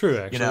 That's true,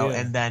 actually.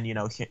 And then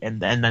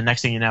and the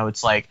next thing you know,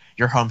 it's like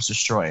your home's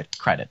destroyed.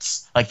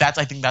 Credits. Like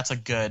I think that's a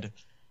good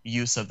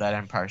use of that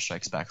Empire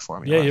Strikes Back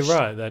formula. Yeah, you're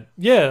right.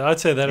 I'd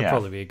say that'd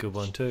probably be a good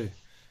one too.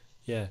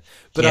 Yeah,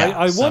 but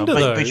I wonder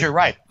though. But you're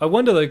right. I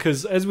wonder though,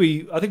 because I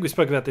think we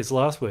spoke about this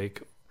last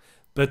week,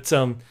 but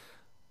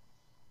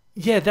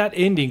that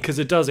ending, because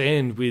it does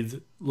end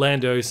with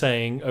Lando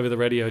saying over the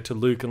radio to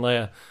Luke and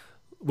Leia,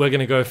 "We're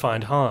going to go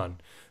find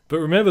Han." But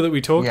remember that we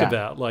talked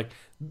about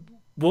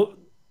what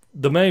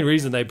the main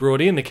reason they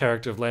brought in the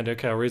character of Lando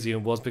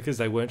Calrissian was because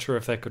they weren't sure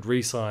if they could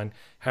re-sign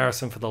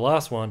Harrison for the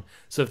last one.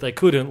 So if they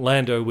couldn't,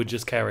 Lando would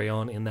just carry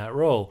on in that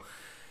role.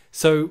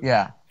 So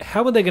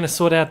how are they going to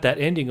sort out that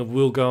ending of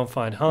 "We'll go and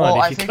find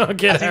Han" if you can't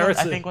get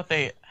Harrison? I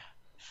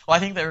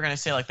think they were going to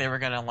say they were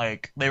going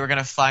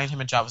to find him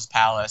in Jabba's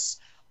palace,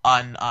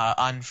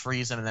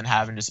 unfreeze him, and then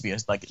have him just be a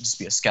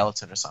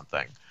skeleton or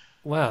something.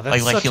 Wow,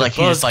 that's such a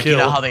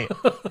buzzkill. How they.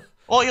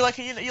 Well,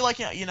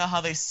 you know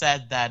how they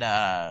said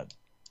that.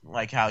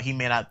 How he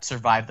may not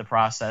survive the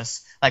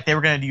process. Like, they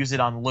were going to use it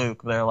on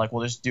Luke. They're like,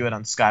 we'll just do it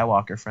on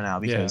Skywalker for now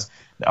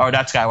or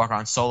not Skywalker,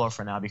 on Solo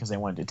for now, because they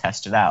wanted to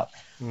test it out.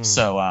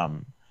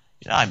 So,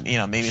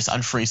 maybe it's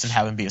unfreeze and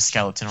have him be a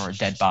skeleton or a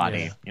dead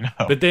body.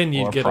 But then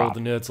you'd get all the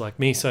nerds like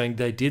me saying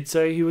they did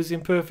say he was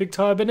in perfect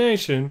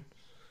hibernation,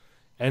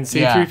 and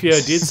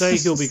C-3PO did say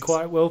he'll be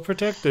quite well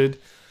protected.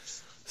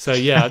 So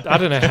I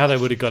don't know how they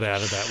would have got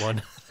out of that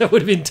one. That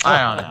would have been tough.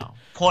 I don't know.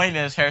 Point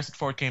is, Harrison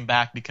Ford came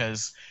back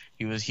because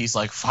he's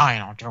like, fine,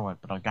 I'll do it,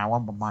 but I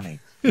want more money.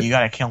 You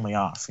got to kill me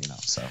off,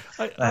 So,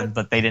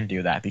 but they didn't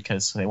do that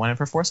because they went in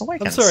for Force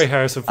Awakens. I'm sorry,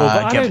 Harrison Ford,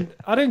 but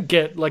I don't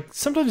get,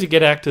 sometimes you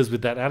get actors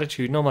with that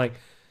attitude, and I'm like,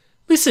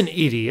 listen,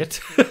 idiot,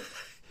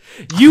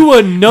 you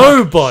were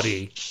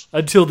nobody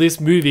until this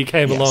movie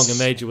came along and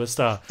made you a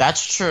star.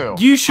 That's true.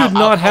 You should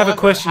not have a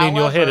question in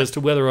your head as to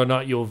whether or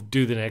not you'll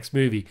do the next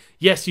movie.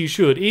 Yes, you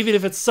should. Even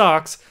if it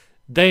sucks,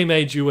 they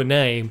made you a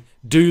name.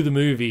 Do the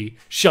movie.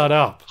 Shut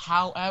up.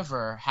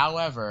 However,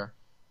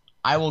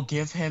 I will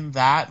give him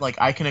that.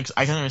 I can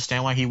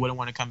understand why he wouldn't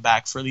want to come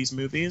back for these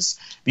movies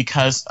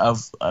because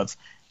of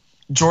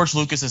George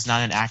Lucas is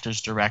not an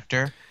actor's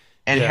director,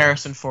 and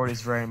Harrison Ford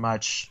is very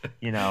much,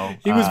 he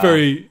was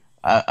very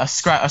a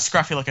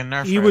scruffy looking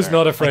nerf. He was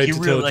not afraid to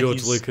really, tell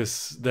George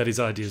Lucas that his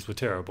ideas were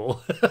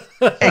terrible.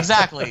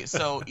 Exactly.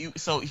 So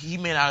he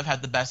may not have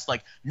had the best.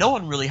 Like, no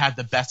one really had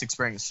the best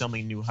experience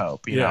filming New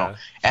Hope, you know.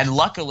 And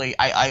luckily,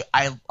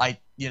 I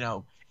you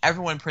know,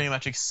 everyone pretty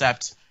much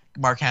except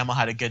Mark Hamill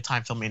had a good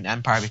time filming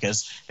Empire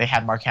because they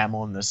had Mark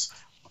Hamill in this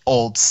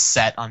old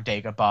set on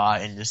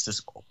Dagobah and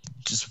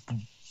just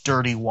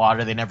dirty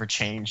water they never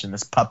changed, and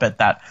this puppet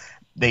that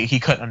he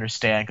couldn't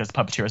understand because the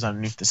puppeteer was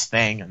underneath this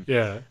thing. And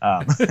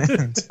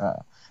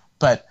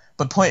but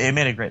it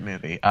made a great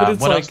movie.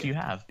 What else do you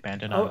have,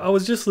 Bandit? I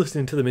was just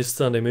listening to the Mr.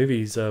 Sunday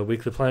Movies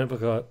Weekly Planet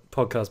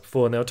podcast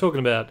before, and they were talking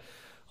about.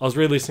 I was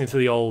re-listening to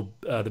the old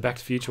the Back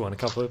to the Future one a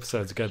couple of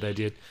episodes ago. They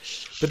did,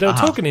 but they were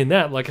talking in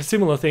that like a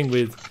similar thing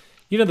with,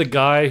 you know, the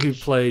guy who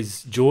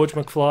plays George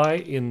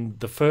McFly in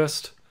the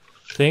first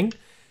thing.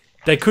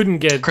 They couldn't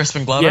get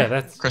Crispin Glover. Yeah,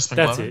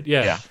 that's it.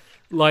 Yeah.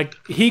 Like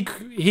he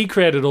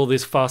created all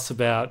this fuss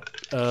about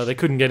they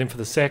couldn't get him for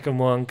the second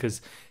one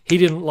because he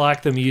didn't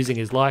like them using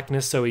his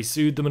likeness, so he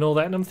sued them and all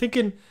that. And I'm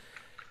thinking,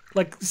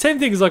 like, same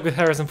thing as like with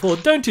Harrison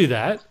Ford. Don't do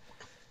that,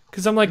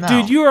 because I'm like,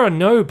 dude, you are a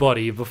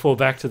nobody before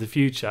Back to the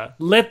Future.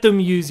 Let them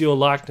use your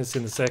likeness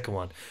in the second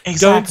one.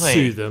 Exactly. Don't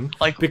sue them,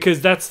 like,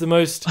 because that's the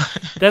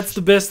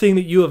best thing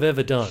that you have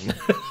ever done.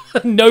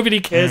 Nobody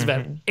cares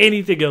about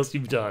anything else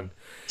you've done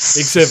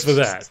except for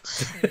that.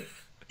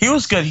 He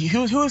was good. He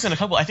was in a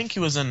couple. I think he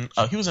was in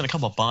a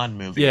couple of Bond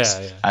movies.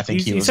 Yeah. I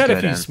think he's had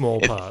a few small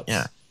parts.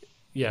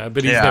 Yeah,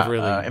 but he's never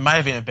really. It might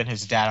have even been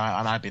his dad.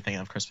 I might be thinking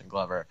of Crispin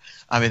Glover.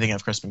 I might be thinking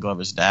of Crispin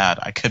Glover's dad.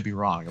 I could be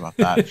wrong about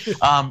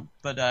that.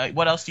 But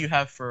what else do you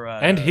have for?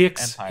 And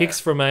Hicks, Empire? Hicks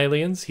from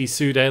Aliens. He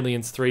sued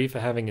Aliens 3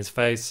 for having his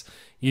face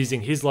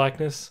using his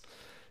likeness.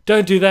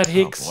 Don't do that,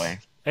 Hicks. Oh boy.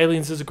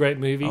 Aliens is a great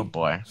movie. Oh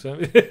boy. So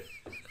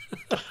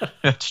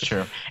That's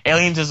true.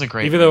 Aliens is a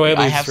great even though movie.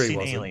 Aliens I have 3 seen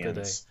wasn't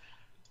Aliens.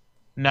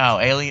 No,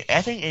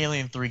 I think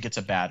Alien 3 gets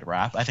a bad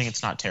rap. I think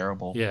it's not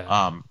terrible. Yeah.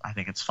 I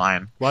think it's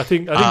fine. Well, I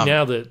think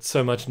now that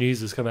so much news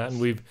has come out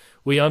and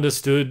we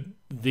understood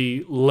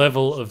the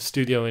level of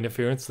studio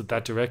interference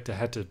that director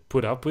had to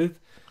put up with.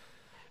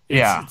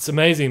 It's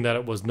amazing that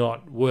it was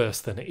not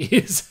worse than it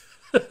is.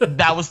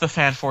 That was the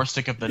fan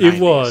stick of the 90s.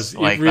 It was.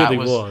 Like, it really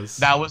was.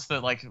 That was the,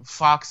 like,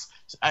 Fox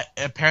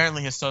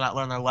apparently has still not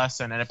learned their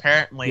lesson and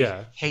apparently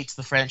hates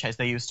the franchise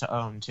they used to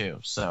own too.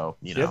 So,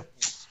 you know. Yep.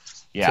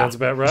 Yeah. Sounds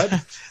about right.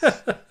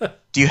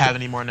 Do you have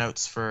any more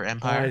notes for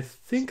Empire? I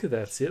think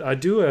that's it. I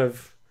do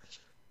have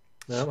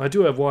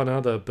one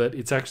other, but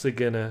it's actually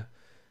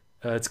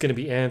it's gonna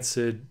be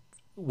answered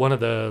one of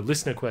the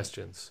listener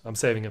questions. I'm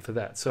saving it for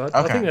that. So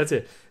I think that's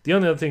it. The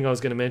only other thing I was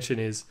going to mention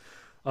is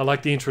I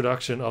like the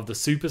introduction of the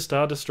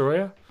Superstar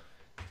Destroyer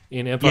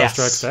in Empire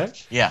Strikes Back.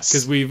 Yes.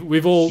 Because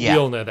we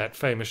all know that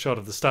famous shot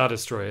of the Star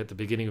Destroyer at the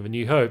beginning of A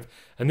New Hope,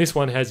 and this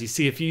one you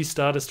see a few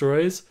Star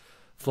Destroyers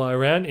fly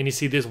around, and you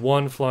see this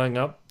one flying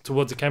up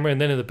towards the camera,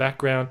 and then in the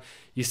background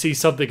you see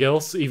something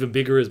else even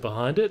bigger is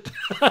behind it,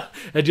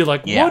 and you're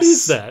like, what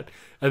is that?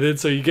 And then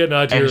so you get an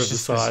idea of the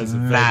size of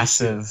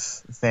massive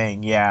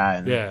thing.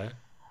 Yeah.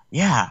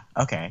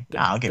 Okay.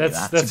 I'll give you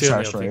that. That's the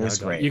only other thing I got.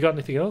 Great. You got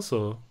anything else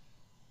or?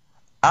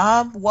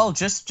 Well,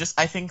 just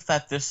I think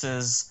that this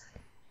is,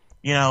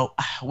 you know,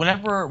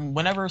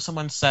 whenever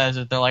someone says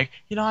that they're like,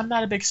 you know, I'm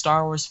not a big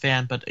Star Wars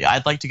fan, but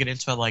I'd like to get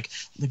into it. Like,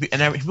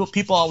 and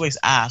people always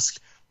ask,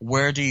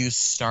 where do you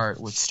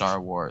start with Star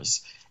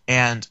Wars?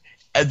 And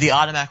the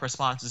automatic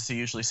response is to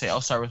usually say,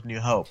 I'll start with New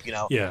Hope. You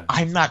know,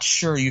 I'm not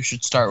sure you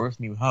should start with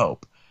New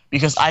Hope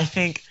because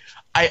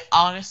I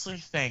honestly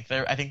think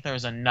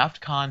there's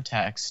enough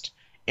context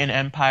in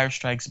Empire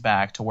Strikes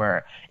Back to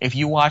where if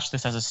you watch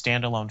this as a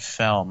standalone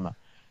film,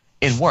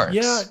 it works.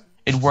 Yeah.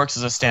 It works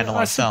as a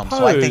standalone film.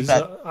 So I think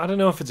that I don't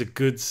know if it's a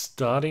good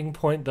starting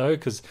point though,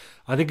 because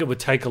I think it would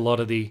take a lot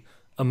of the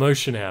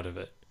emotion out of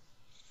it.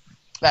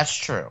 That's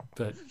true.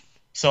 But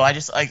so I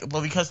just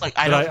because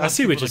I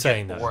see what you're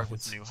saying though. Work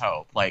with New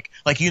Hope, like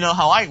you know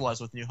how I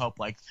was with New Hope.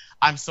 Like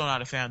I'm still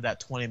not a fan of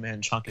that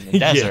 20-minute chunk in the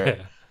desert.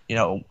 You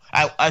know,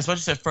 as much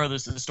as it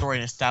furthers the story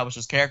and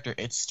establishes character,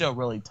 it's still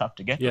really tough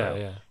to get through.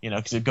 Yeah. You know,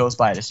 because it goes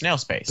by at a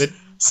snail's pace. But,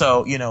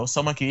 so you know,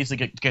 someone can easily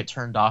get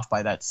turned off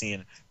by that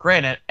scene.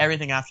 Granted,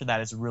 everything after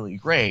that is really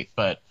great,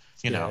 but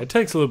you know, it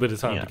takes a little bit of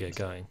time to get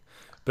going.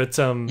 But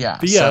I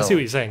see what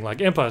you're saying.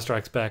 Like Empire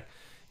Strikes Back,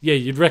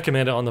 you'd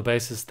recommend it on the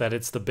basis that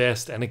it's the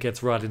best and it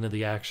gets right into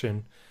the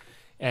action.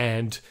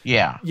 And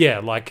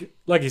like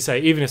you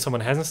say, even if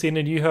someone hasn't seen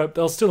A New Hope,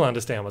 they'll still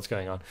understand what's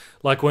going on.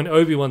 Like when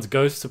Obi-Wan's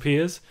ghost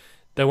appears,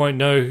 they won't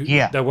know.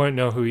 They won't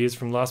know who he is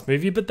from last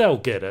movie, but they'll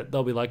get it.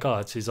 They'll be like, "Oh,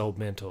 it's his old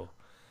mentor."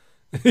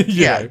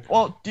 know?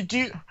 Well,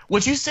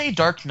 would you say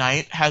Dark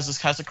Knight has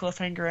a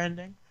cliffhanger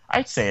ending?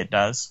 I'd say it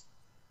does.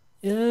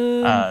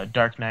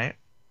 Dark Knight.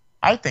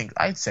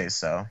 I'd say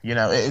so. You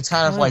know, it's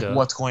kind of like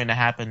what's going to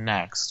happen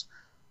next.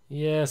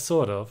 Yeah,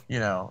 sort of. You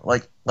know,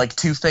 like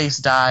Two-Face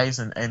dies,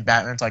 and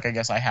Batman's like, I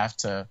guess I have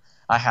to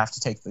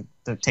take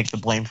the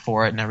blame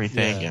for it and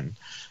everything, and.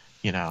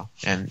 You know,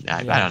 and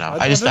I don't know.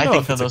 I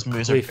think that those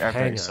movies are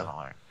very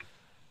similar.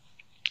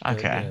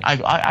 Okay,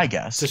 Yeah. I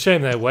guess. It's a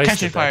shame they wasted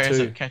Catching that fire too.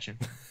 isn't catching.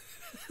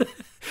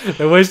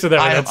 They wasted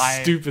that with that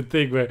I- stupid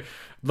thing where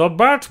the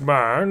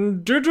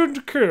Batman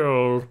didn't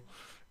kill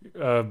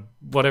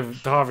whatever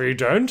Harvey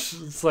Dent.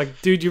 It's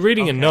like, dude, you're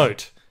reading a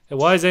note.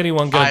 Why is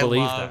anyone going to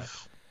believe that?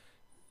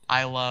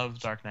 I love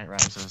Dark Knight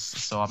Rises,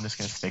 so I'm just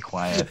going to stay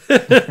quiet.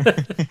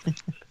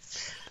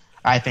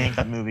 I think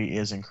that movie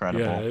is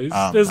incredible.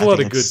 Yeah, there's a lot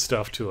of good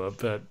stuff to it,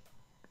 but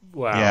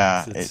wow.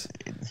 Yeah,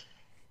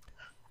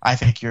 I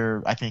think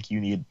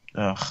you need.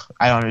 I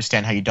don't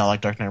understand how you don't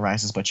like Dark Knight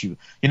Rises, but you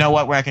know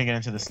what? We're not gonna get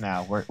into this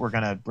now. We're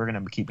gonna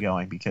keep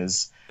going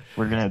because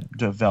we're gonna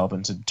develop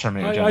into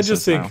Terminator Genesis. I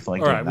just think. I don't feel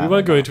like all right, doing we that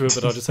won't go now. into it,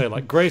 but I'll just say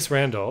like Grace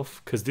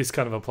Randolph, because this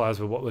kind of applies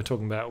with what we're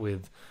talking about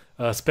with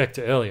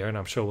Spectre earlier, and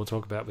I'm sure we'll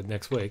talk about with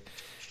next week.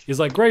 Is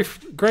like Grace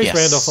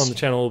Randolph on the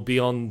channel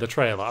beyond the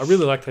trailer. I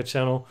really like that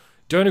channel.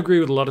 Don't agree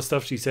with a lot of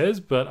stuff she says,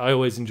 but I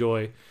always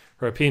enjoy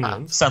her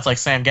opinions. Sounds like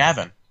Sam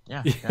Gavin.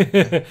 Yeah.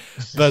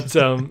 But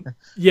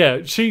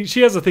yeah,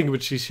 she has a thing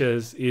which she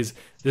says is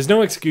there's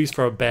no excuse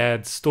for a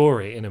bad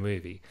story in a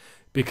movie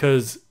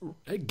because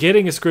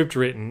getting a script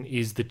written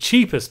is the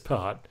cheapest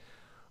part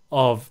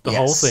of the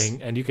whole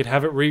thing, and you could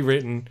have it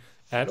rewritten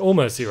at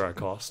almost zero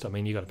cost. I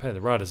mean, you got to pay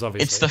the writers,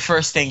 obviously. It's the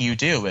first thing you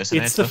do, isn't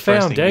it? It's the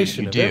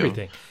foundation of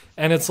everything,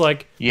 and it's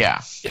like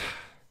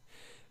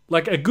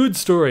like a good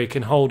story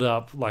can hold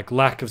up like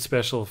lack of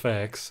special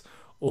effects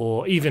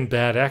or even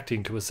bad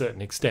acting to a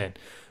certain extent.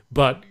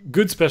 But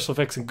good special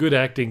effects and good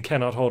acting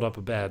cannot hold up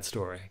a bad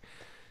story.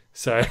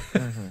 So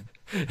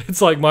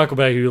it's like Michael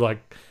Bay who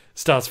like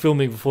starts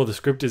filming before the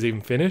script is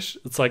even finished.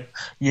 It's like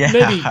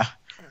maybe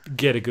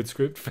get a good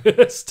script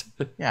first.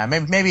 Yeah,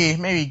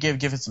 maybe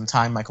give it some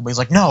time. Michael Bay's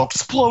like, no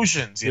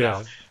explosions. You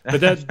know?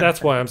 But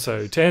that's why I'm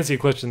so to answer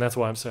your question. That's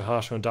why I'm so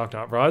harsh on Dark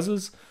Knight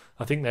Rises.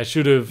 I think they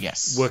should have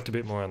worked a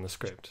bit more on the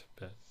script.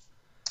 But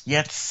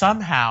yet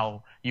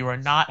somehow you are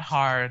not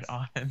hard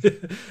on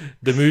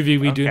the movie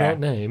we do not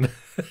name.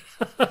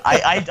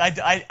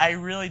 I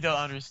really don't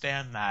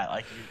understand that.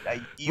 Like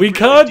you we really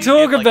can't do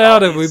talk give, like,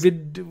 about all it.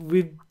 these-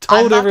 We've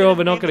told everyone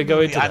we're not going to go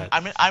into that.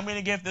 I'm going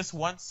to give this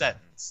one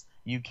sentence.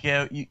 You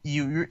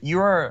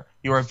are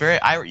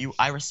very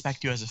I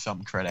respect you as a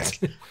film critic.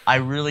 I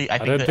think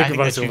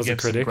that you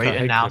give some great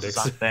analysis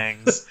on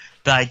things.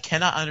 But I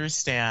cannot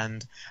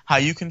understand how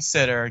you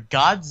consider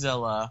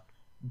Godzilla,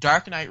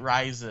 Dark Knight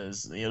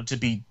Rises, to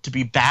be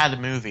bad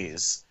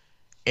movies,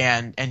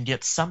 and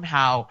yet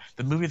somehow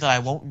the movie that I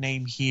won't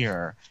name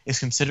here is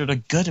considered a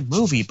good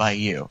movie by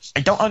you. I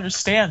don't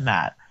understand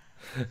that.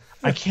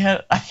 I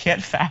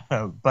can't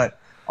fathom. But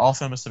all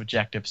film is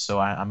subjective, so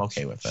I'm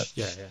okay with it.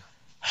 Yeah.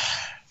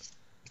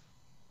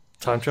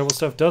 Time travel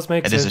stuff does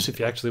make sense if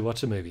you actually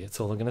watch the movie. That's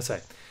all I'm going to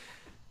say.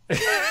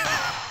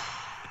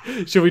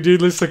 Should we do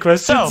listener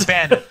questions? So,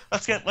 Bandit,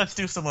 let's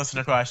do some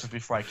listener questions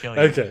before I kill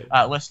you. Okay.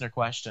 Listener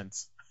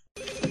questions.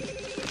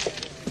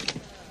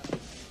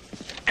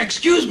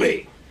 Excuse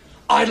me.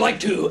 I'd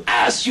like to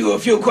ask you a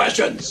few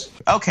questions.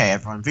 Okay,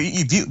 everyone.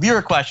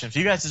 Viewer questions. If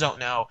you guys don't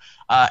know,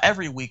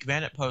 every week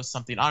Bandit posts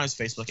something on his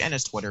Facebook and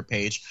his Twitter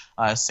page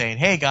saying,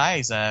 hey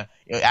guys,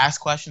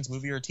 ask questions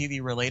movie or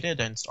TV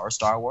related or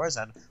Star Wars,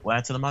 and we'll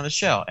answer them on the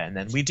show. And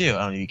then we do.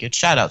 And you get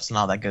shout outs and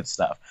all that good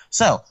stuff.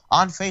 So,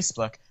 on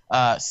Facebook,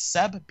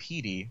 Seb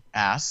Petey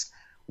asks,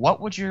 what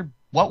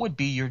would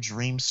be your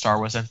dream Star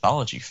Wars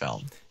anthology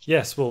film?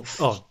 Yes, well,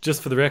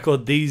 just for the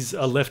record, these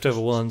are leftover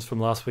ones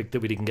from last week that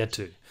we didn't get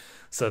to.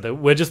 So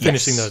we're just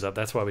finishing those up.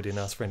 That's why we didn't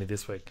ask for any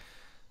this week.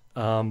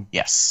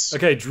 Yes.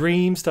 Okay,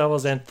 dream Star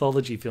Wars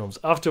anthology films.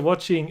 After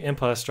watching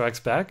Empire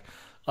Strikes Back,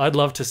 I'd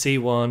love to see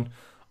one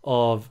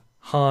of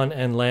Han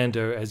and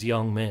Lando as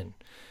young men.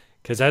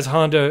 Because as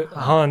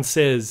Han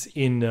says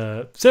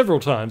in several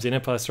times in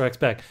Empire Strikes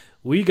Back,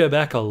 we go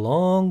back a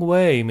long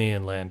way, me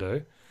and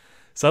Lando.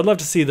 So I'd love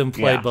to see them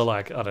played by,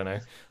 like, I don't know,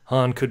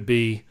 Han could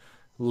be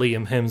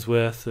Liam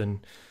Hemsworth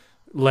and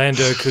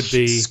Lando could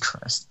be... Jesus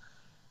Christ.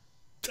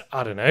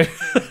 I don't know,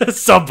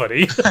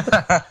 somebody.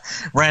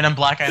 Random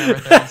black guy number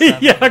 37.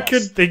 Yeah, I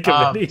couldn't think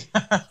of any.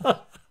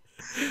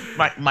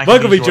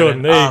 Michael B.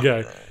 Jordan, there you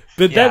go.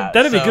 But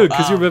that'd be good,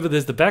 because you remember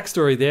there's the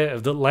backstory there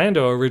of that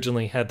Lando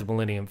originally had the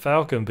Millennium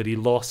Falcon, but he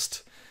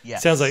lost...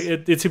 Yes. Sounds like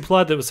it's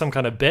implied there was some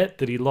kind of bet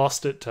that he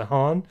lost it to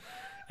Han,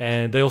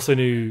 and they also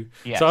knew...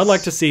 Yes. So I'd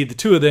like to see the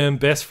two of them,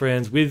 best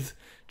friends, with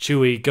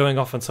Chewie, going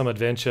off on some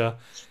adventure,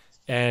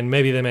 and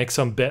maybe they make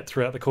some bet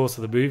throughout the course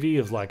of the movie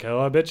of like,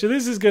 oh, I bet you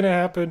this is going to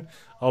happen.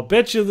 I'll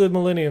bet you the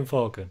Millennium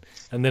Falcon.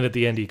 And then at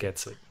the end he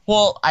gets it. He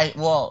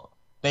lost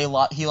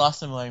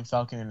the Millennium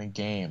Falcon in a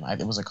game.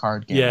 It was a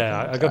card game.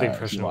 Yeah, I got the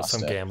impression it was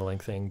some gambling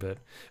thing, but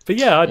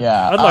yeah,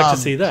 I'd like to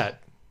see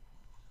that.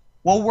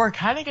 Well, we're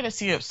kind of going to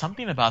see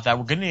something about that.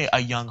 We're going to need a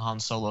young Han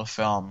Solo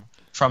film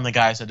from the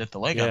guys that did the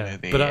Lego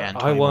movie. But and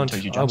I want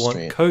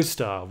Street.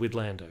 co-star with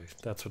Lando.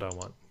 That's what I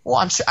want.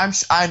 Well,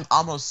 I'm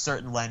almost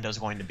certain Lando's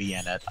going to be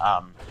in it.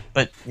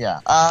 But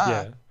yeah.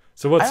 Yeah.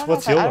 So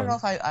what's your one? I don't know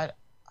if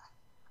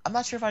I'm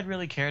not sure if I'd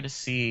really care to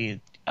see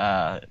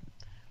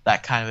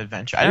that kind of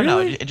adventure. I don't know.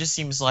 Really? It just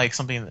seems like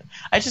something that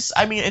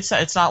I mean,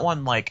 it's not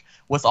one like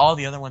with all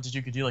the other ones that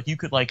you could do. Like you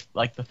could like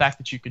the fact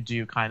that you could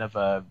do kind of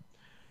a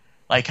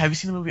like. Have you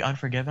seen the movie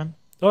Unforgiven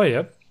Oh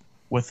yeah.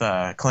 with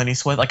Clint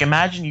Eastwood? Like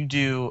imagine you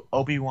do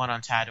Obi-Wan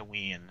on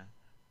Tatooine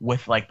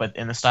with like, but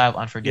in the style of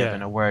Unforgiven,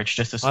 Yeah. where it's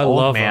just this I old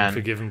love man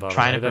Unforgiven, by the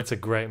trying way. to That's a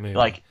great movie.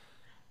 like,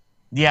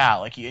 yeah,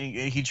 like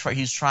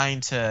he's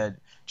trying to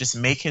just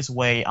make his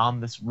way on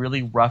this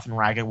really rough and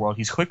ragged world.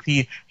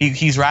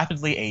 He's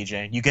rapidly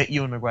aging. You get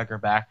Ewan McGregor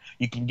back.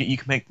 You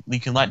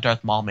can let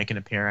Darth Maul make an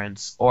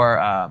appearance,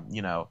 or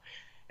you go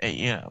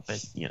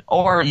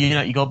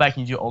back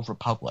and you do Old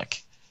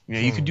Republic. You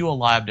know, you could do a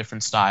lot of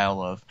different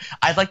style of.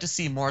 I'd like to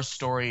see more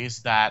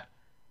stories that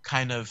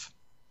kind of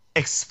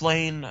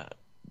explain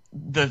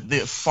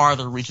the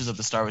farther reaches of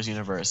the Star Wars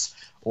universe,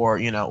 or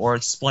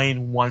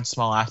explain one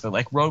small aspect.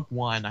 Like Rogue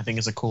One, I think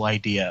is a cool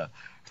idea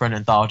for an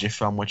anthology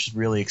film, which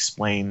really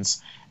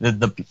explains the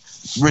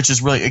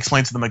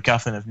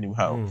MacGuffin of New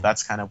Hope.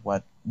 That's kind of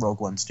what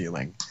Rogue One's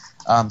doing.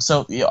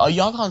 So a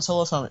young Han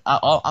Solo film,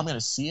 I'm going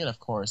to see it, of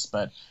course,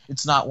 but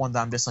it's not one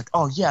that I'm just like,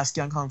 oh yes,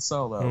 young Han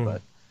Solo.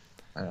 But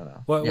I don't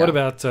know. What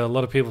about a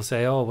lot of people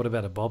say, oh, what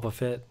about a Boba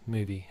Fett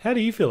movie? How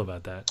do you feel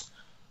about that?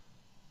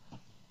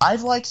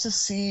 I'd like to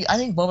see. I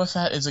think Boba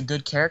Fett is a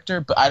good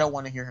character, but I don't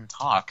want to hear him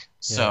talk.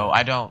 So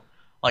I don't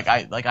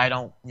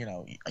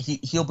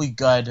he'll be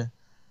good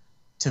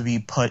to be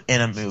put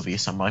in a movie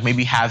somewhere. Like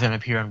maybe have him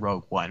appear in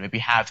Rogue One. Maybe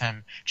have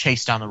him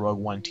chase down the Rogue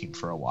One team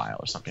for a while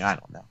or something. I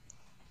don't know.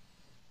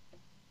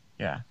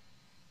 Yeah.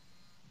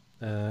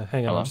 Hang on,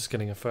 Hello? I'm just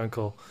getting a phone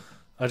call.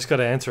 I just got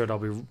to answer it. I'll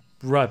be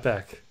right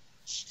back.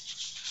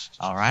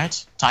 All right.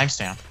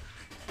 Timestamp.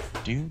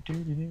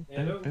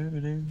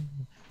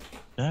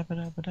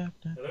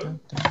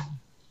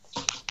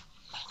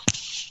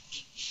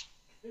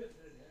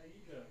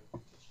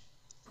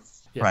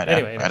 Yeah, Right.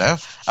 anyway.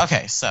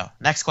 Okay, so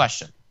next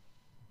question.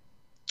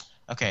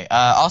 Okay,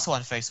 also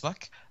on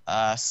Facebook,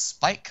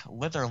 Spike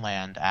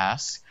Litherland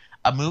asks,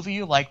 a movie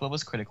you like but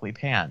was critically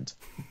panned.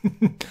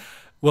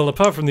 Well,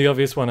 apart from the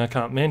obvious one I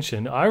can't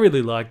mention, I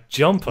really like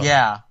Jumper.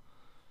 Yeah.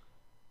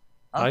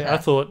 Okay. I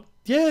thought,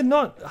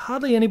 not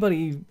hardly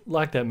anybody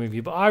liked that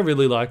movie, but I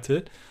really liked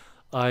it.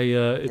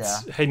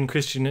 It's Hayden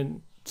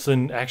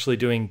Christensen actually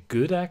doing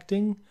good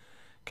acting,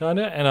 kind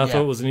of, and I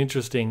thought it was an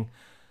interesting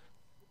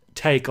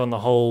take on the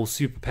whole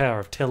superpower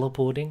of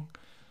teleporting.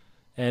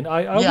 And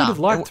I would have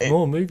liked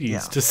more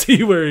movies to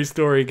see where his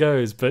story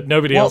goes, but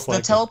nobody else liked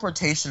it. The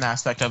teleportation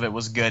aspect of it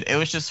was good. It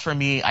was just, for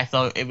me, I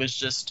thought it was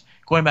just,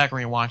 going back and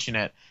rewatching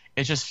it,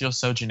 it just feels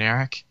so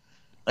generic.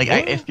 Like,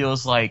 it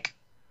feels like,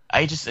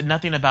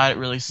 nothing about it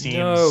really seems...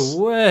 No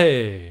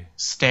way!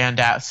 Stand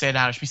out.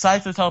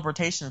 Besides the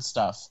teleportation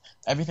stuff,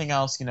 everything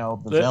else, the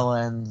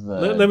villain,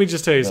 Let me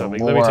just tell you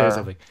something. lore. Let me tell you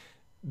something.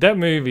 That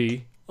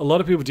movie, a lot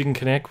of people didn't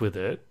connect with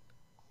it,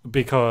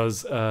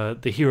 because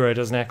the hero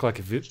doesn't act like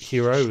a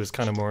hero. He was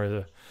kind of more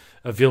of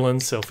a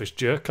villain, selfish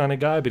jerk kind of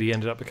guy, but he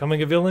ended up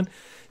becoming a villain.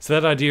 So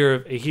that idea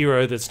of a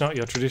hero that's not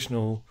your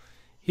traditional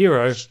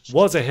hero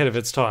was ahead of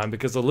its time,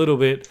 because a little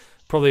bit,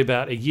 probably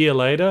about a year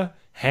later,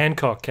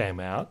 Hancock came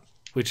out,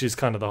 which is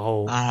kind of the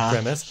whole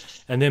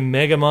premise. And then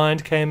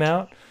Megamind came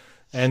out,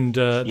 and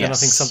then I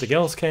think something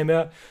else came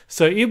out.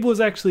 So it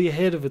was actually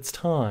ahead of its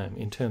time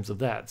in terms of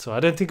that. So I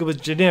don't think it was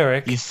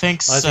generic. You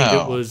think so? I think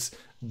it was...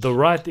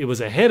 it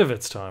was ahead of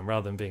its time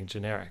rather than being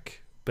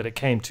generic, but it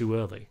came too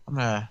early.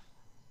 Let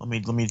me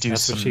do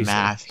some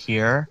math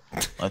here.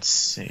 Let's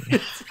see.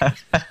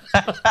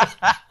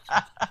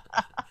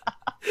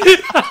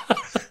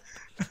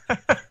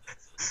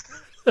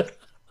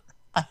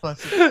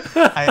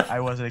 I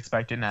wasn't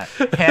expecting that.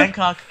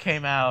 Hancock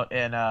came out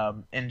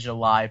in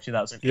July of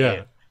 2008.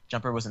 Yeah.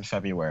 Jumper was in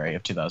February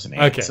of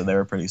 2008, okay. So they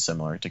were pretty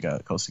similar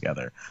close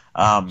together.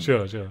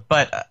 Sure.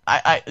 But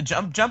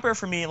Jumper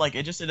for me, like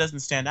it doesn't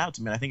stand out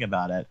to me when I think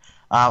about it.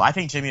 I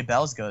think Jamie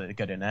Bell's good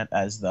in it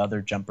as the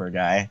other Jumper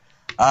guy.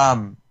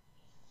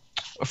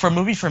 For a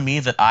movie for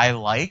me that I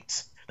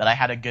liked, that I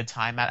had a good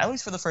time at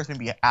least for the first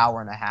maybe hour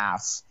and a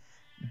half,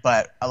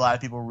 but a lot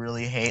of people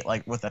really hate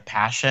like with a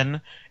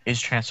passion,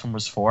 is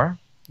Transformers 4.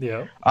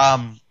 Yeah.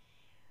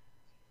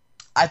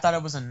 I thought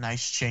it was a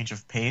nice change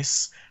of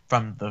pace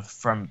from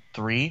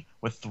 3,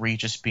 with 3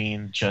 just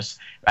being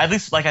at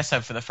least like I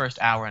said for the first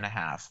hour and a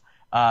half.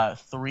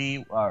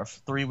 3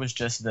 was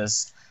just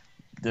this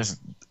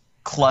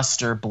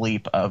cluster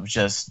bleep of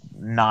just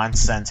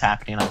nonsense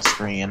happening on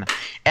screen,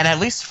 and at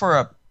least for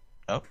a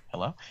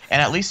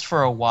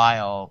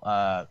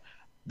while,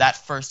 that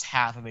first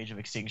half of Age of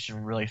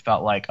Extinction really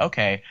felt like,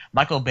 okay,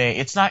 Michael Bay,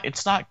 it's not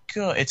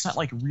good, it's not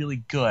like really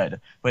good,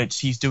 but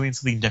he's doing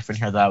something different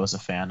here that I was a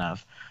fan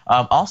of.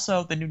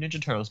 Also, the new Ninja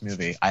Turtles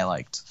movie I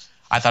liked.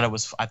 I thought it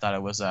was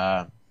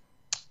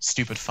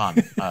stupid fun,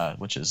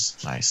 which is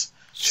nice.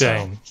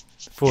 Shame.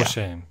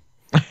 Shame.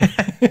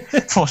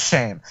 Full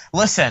shame.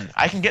 Listen,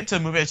 I can get to a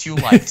movie that you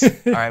liked.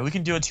 All right, we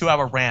can do a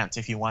 2-hour rant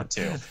if you want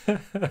to. All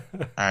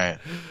right.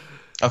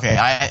 Okay,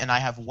 I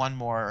have one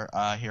more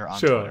here on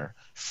Twitter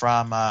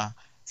from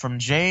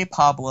J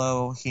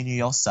Pablo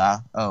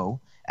Hinojosa.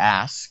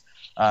 asks,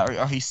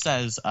 or he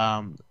says,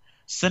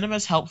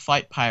 cinemas help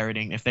fight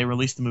pirating. If they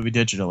release the movie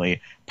digitally,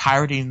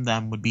 pirating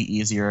them would be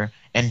easier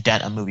and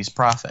dent a movie's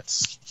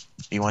profits.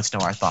 He wants to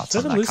know our thoughts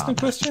on that. Is that a listener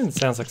question? It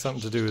sounds like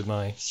something to do with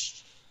my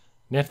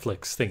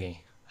Netflix thingy.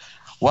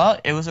 Well,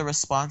 it was a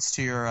response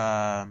to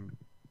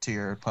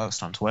your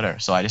post on Twitter.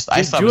 So I do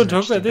thought you want to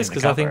talk about this?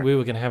 Because I think we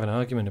were going to have an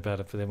argument about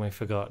it, but then we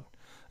forgot.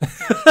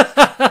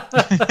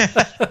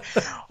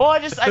 Well, I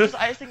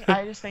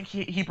just think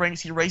he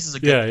raises a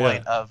good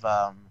point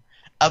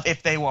of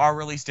if they are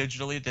released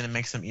digitally, then it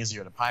makes them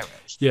easier to pirate.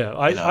 Yeah,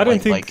 I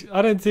don't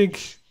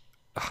think.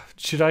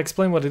 Should I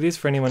explain what it is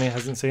for anyone who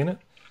hasn't seen it?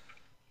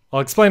 I'll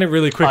explain it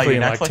really quickly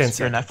in like 10 seconds.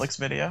 Your Netflix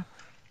video?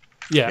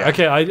 Yeah.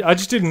 Okay. I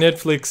just did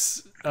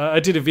Netflix. I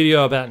did a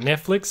video about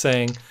Netflix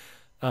saying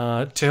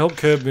to help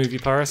curb movie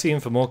piracy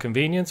and for more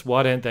convenience,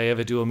 why don't they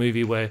ever do a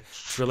movie where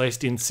it's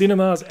released in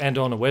cinemas and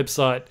on a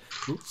website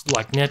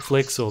like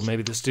Netflix or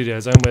maybe the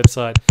studio's own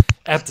website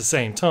at the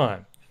same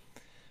time?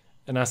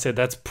 And I said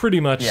that's pretty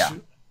much,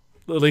 at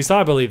least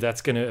I believe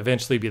that's going to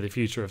eventually be the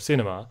future of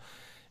cinema.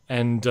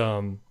 And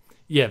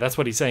that's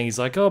what he's saying. He's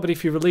like, oh, but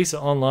if you release it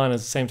online at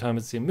the same time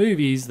as it's in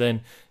movies,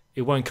 then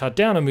it won't cut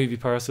down on movie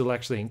piracy. It'll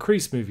actually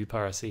increase movie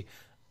piracy.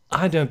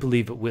 I don't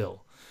believe it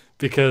will,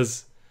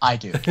 because I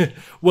do.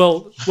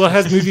 well,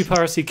 has movie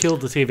piracy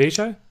killed the TV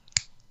show?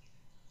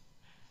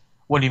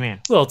 What do you mean?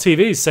 Well,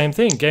 TV, same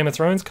thing. Game of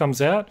Thrones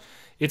comes out.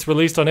 It's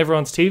released on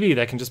everyone's TV.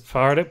 They can just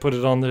pirate it, put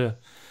it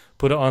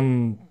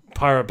on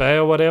Pirate Bay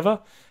or whatever.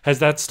 Has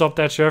that stopped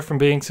that show from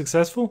being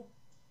successful?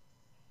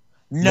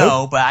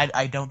 No, Nope. But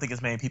I don't think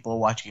as many people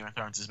watch Game of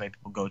Thrones as many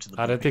people go to the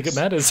movies. I don't think it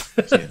matters.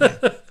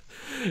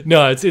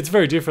 No, it's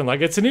very different. Like,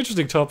 it's an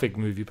interesting topic,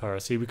 movie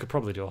piracy. We could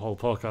probably do a whole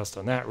podcast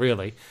on that,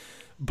 really.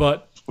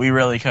 But we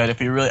really could.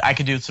 I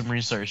could do some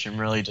research and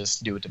really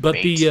just do a debate.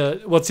 But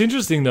the what's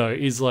interesting though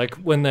is like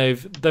when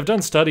they've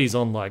done studies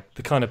on like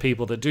the kind of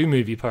people that do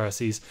movie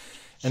piracies,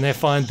 and they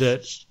find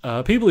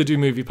that people who do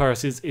movie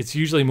piracies, it's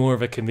usually more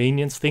of a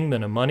convenience thing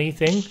than a money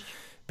thing,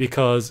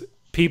 because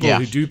people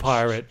who do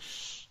pirate,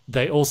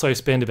 they also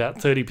spend about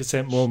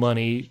 30% more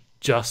money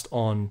just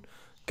on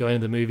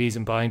going to the movies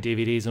and buying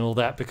DVDs and all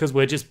that, because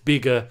we're just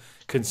bigger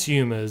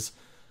consumers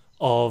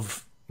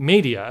of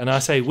media. And I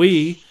say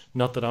we,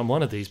 not that I'm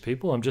one of these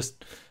people. I'm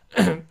just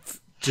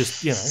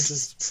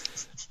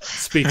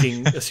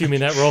speaking, assuming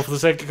that role for the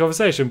sake of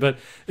conversation. But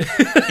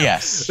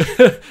yes,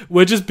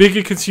 we're just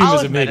bigger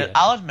consumers of media.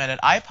 I'll admit it.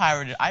 I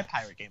pirate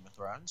Game of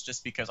Thrones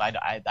just because I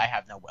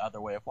have no other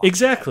way of watching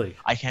exactly. it.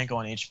 I can't go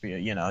on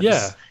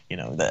HBO.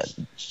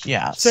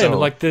 Same, so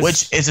like this,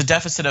 which is a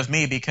deficit of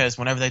me, because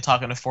whenever they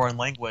talk in a foreign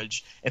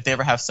language, if they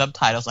ever have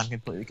subtitles, I'm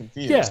completely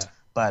confused. Yeah,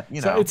 but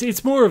so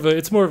it's more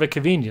of a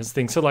convenience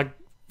thing. So like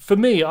for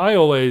me, I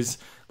always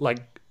at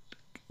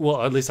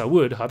least I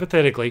would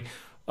hypothetically.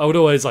 I would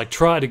always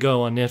try to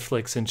go on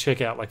Netflix and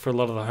check out for a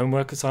lot of the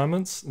homework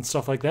assignments and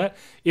stuff like that.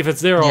 If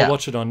it's there, I'll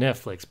watch it on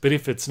Netflix. But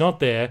if it's not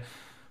there,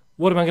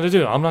 what am I going to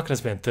do? I'm not going to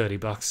spend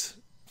 $30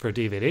 for a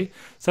DVD.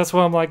 So that's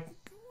why I'm like,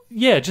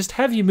 just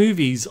have your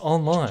movies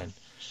online.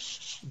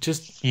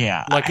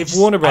 If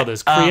Warner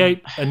Brothers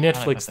create a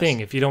Netflix thing,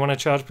 if you don't want to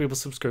charge people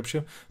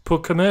subscription,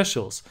 put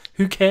commercials.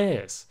 Who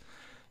cares?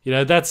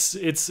 That's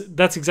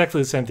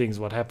exactly the same thing as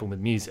what happened with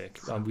music.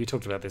 We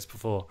talked about this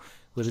before.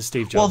 With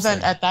Steve Jobs. Well,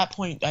 then at that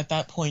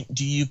point,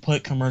 do you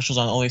put commercials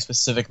on only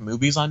specific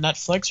movies on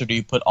Netflix, or do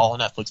you put all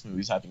Netflix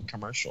movies having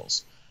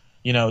commercials?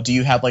 Do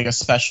you have a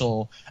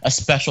special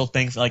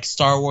thing like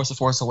Star Wars: The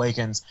Force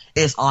Awakens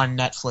is on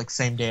Netflix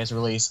same day as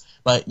release,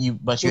 but you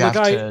have to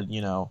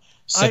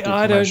sit through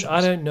commercials.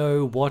 I don't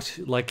know what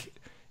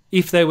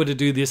if they were to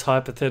do this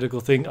hypothetical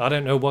thing. I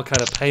don't know what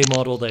kind of pay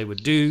model they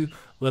would do.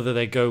 Whether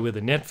they go with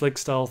a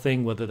Netflix-style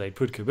thing, whether they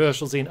put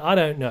commercials in, I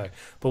don't know.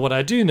 But what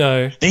I do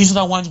know... These are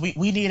the ones we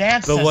need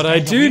answers. But what I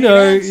do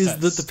know is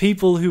that the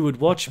people who would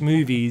watch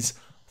movies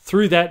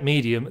through that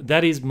medium,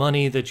 that is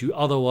money that you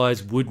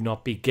otherwise would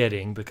not be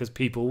getting, because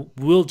people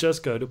will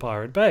just go to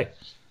Pirate Bay.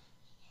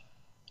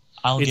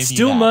 It's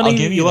still money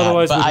you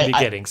otherwise wouldn't be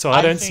getting. So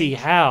I don't see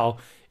how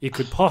it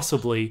could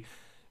possibly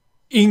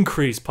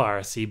increase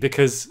piracy,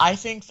 because I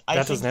think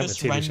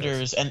this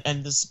renders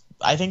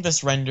I think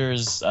this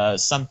renders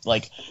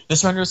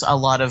this renders a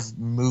lot of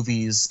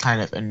movies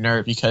kind of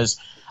inert, because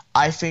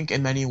I think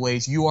in many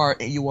ways you are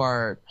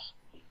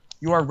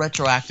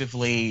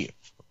retroactively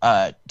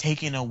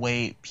taking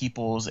away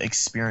people's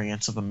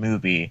experience of a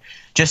movie,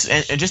 just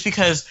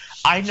because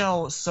I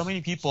know so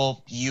many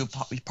people, you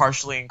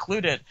partially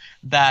included,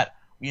 that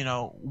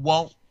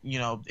won't.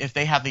 If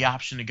they have the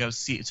option to go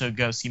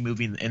see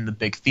movie in the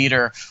big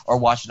theater or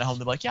watch it at home,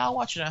 they're like, yeah, I'll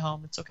watch it at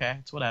home. It's okay.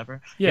 It's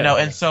whatever. Yeah.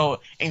 And so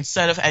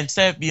instead of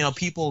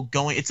people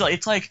going, it's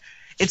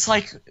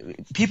like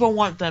people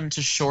want them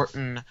to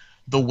shorten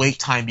the wait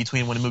time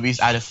between when a movie's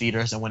out of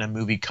theaters and when a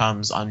movie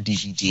comes on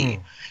DVD.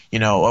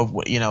 And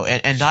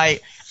I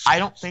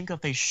don't think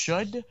that they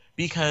should,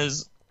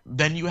 because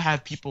then you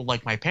have people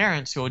like my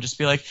parents who will just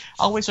be like,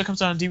 I'll wait till it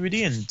comes out on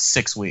DVD in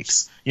 6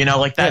 weeks.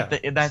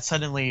 That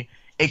suddenly.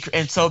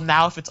 And so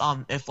now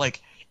if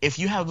if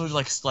you have a movie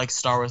like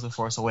Star Wars: The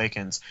Force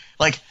Awakens,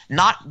 like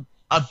not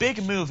a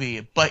big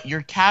movie, but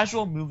your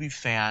casual movie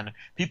fan,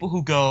 people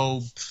who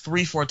go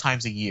 3-4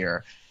 times a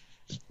year,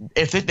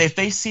 if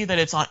they see that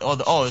it's on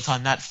it's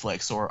on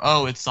Netflix, or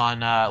it's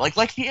on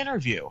like The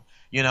Interview,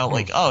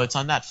 like it's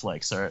on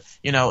Netflix, or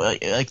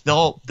like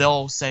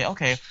they'll say,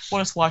 okay, well,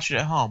 let's watch it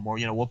at home, or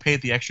we'll pay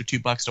the extra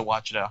 $2 to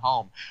watch it at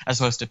home as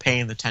opposed to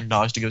paying the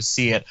 $10 to go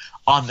see it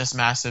on this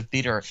massive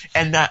theater,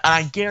 and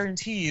I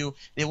guarantee you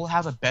they will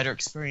have a better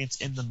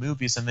experience in the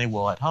movies than they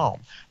will at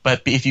home.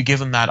 But if you give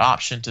them that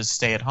option to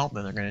stay at home,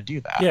 then they're going to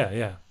do that.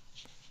 Yeah.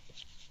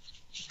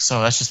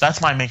 So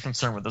that's my main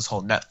concern with this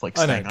whole Netflix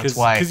thing. That's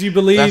why, because you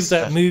believe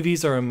that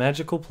movies are a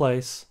magical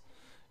place,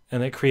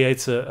 and it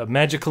creates a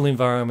magical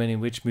environment in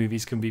which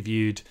movies can be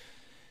viewed.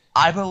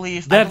 I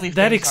believe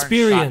that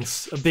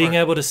experience of being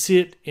able to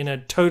sit in a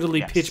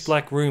totally pitch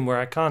black room where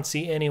I can't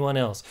see anyone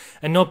else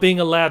and not being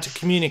allowed to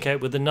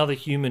communicate with another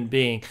human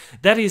being.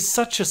 That is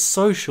such a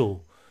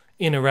social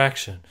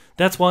interaction.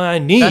 That's why I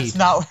need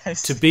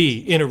to be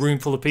in a room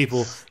full of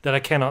people that I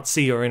cannot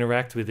see or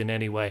interact with in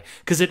any way,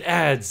 because it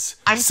adds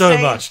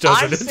much,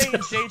 doesn't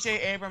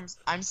it?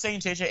 I'm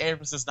saying J.J.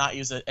 Abrams does not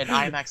use an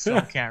IMAX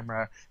film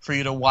camera for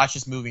you to watch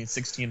this movie in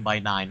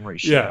 16:9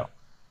 ratio. Yeah.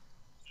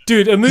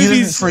 Dude, a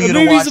movie's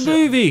a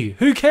movie.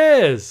 Who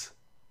cares?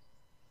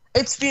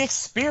 It's the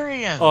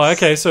experience. Oh,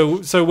 okay.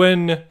 So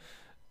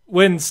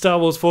when Star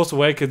Wars: Force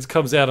Awakens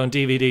comes out on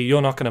DVD,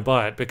 you're not going to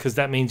buy it because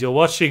that means you're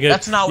watching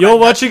it. You're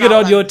watching it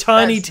on your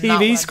tiny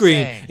TV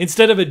screen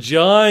instead of a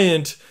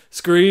giant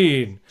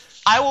screen.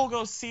 I will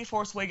go see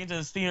Force Awakens in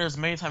the theaters as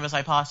many times as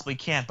I possibly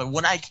can, but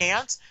when I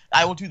can't,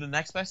 I will do the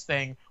next best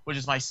thing, which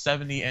is my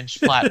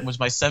 70-inch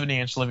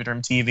living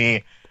room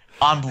TV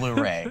on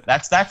Blu-ray.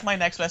 That's my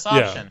next best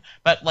option. Yeah.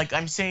 But like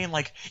I'm saying,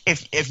 like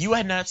if you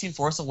had not seen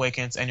Force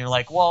Awakens and you're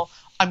like, well,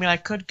 I mean, I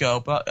could go,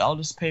 but I'll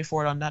just pay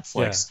for it on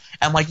Netflix. Yeah.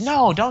 And I'm like,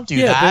 no, don't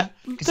do that.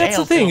 That's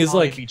the thing. Is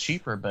like be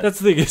cheaper. But that's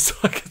the thing.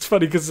 It's like it's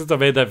funny because since I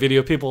made that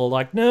video, people are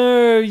like,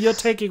 no, you're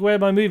taking away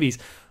my movies.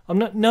 I'm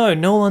not.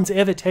 No one's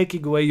ever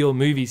taking away your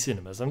movie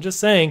cinemas. I'm just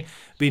saying, it'd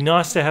be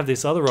nice to have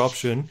this other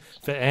option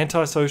for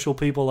antisocial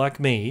people like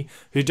me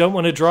who don't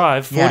want to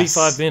drive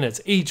 45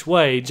 minutes each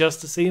way just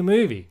to see a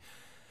movie.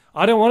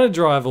 I don't want to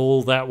drive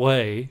all that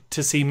way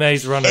to see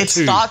Maze Runner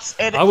 2.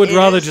 I would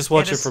rather just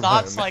watch it from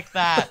home.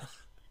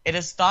 It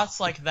is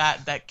thoughts like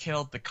that that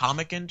killed the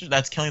comic industry.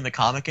 That's killing the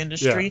comic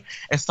industry. Yeah.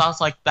 It's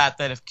thoughts like that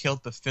that have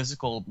killed the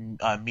physical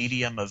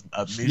medium of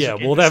music. Yeah,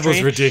 well, that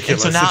was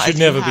ridiculous. It should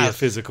never be a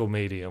physical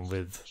medium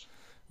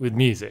with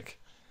music.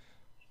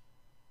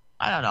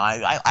 I don't know.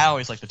 I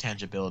always like the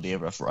tangibility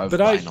of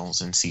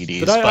vinyls and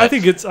CDs. But I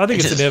think it's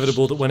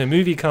inevitable that when a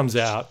movie comes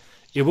out,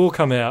 it will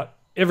come out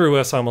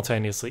everywhere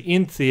simultaneously,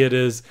 in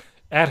theaters,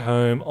 at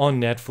home,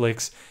 on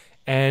Netflix,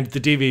 and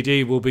the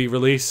DVD will be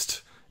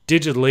released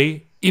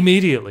digitally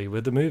immediately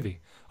with the movie.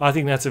 I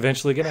think that's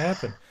eventually going to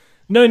happen.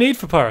 No need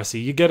for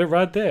piracy. You get it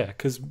right there,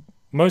 because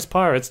most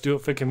pirates do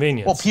it for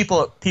convenience. Well,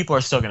 people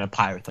are still going to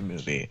pirate the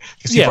movie.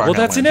 Yeah, well,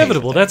 that's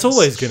inevitable. That's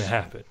always going to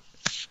happen.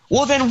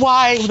 Well, then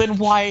why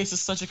is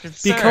this such a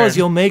concern? Because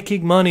you're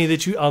making money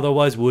that you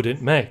otherwise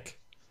wouldn't make.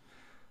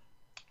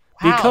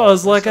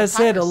 Because, like I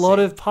said, a lot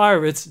of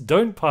pirates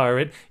don't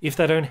pirate if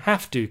they don't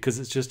have to, because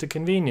it's just a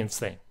convenience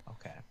thing.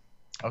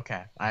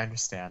 Okay, I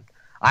understand.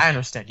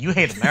 You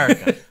hate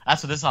America.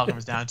 That's what this all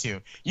comes down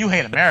to. You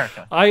hate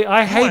America.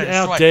 I hate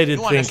outdated thinking.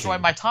 You want to destroy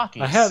my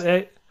talkies.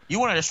 You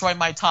want to destroy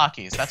my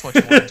talkies. That's what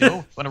you want to do.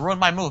 You want to ruin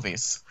my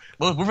movies.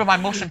 Ruin my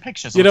motion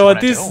pictures. You know what?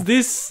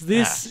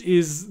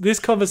 This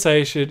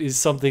conversation is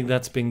something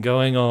that's been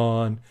going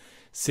on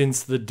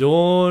since the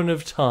dawn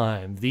of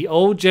time. The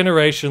old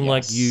generation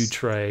like you,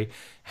 Trey,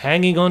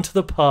 hanging on to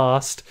the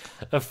past,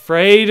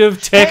 afraid of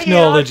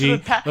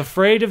technology,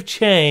 afraid of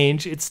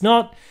change. It's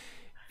not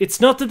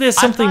that there's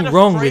something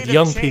wrong with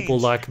young people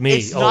like me,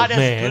 it's old man. It's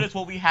not as good as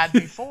what we had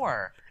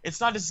before. It's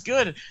not as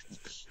good.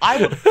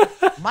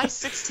 My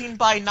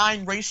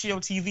 16:9 ratio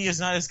TV is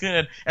not as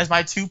good as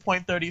my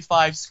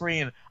 2.35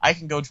 screen. I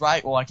can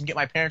get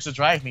my parents to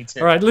drive me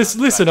to. All right,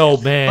 listen,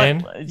 old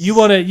man.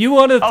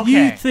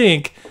 You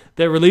think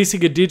that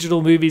releasing a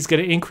digital movie is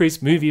going to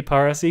increase movie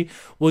piracy?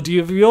 Well,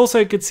 have you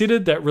also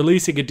considered that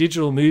releasing a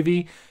digital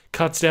movie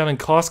cuts down in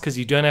cost because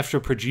you don't have to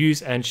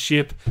produce and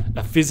ship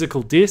a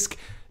physical disc?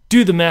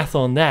 Do the math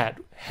on that.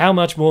 How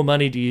much more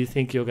money do you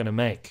think you're going to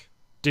make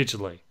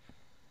digitally?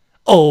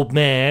 Old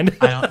man.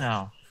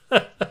 I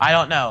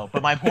don't know.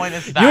 But my point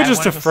is that you're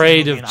just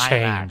afraid of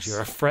change.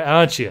 You're afraid,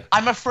 aren't you?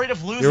 I'm afraid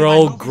of losing your my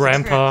old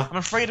grandpa. I'm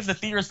afraid of the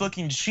theaters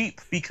looking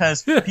cheap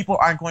because people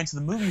aren't going to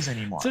the movies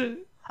anymore.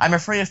 I'm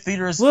afraid of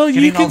theaters. Well,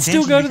 you can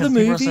still go to the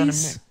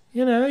movies.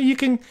 You know, you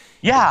can.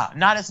 Yeah,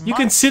 not as much. You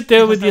can sit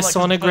there with your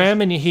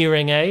sonogram and your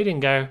hearing aid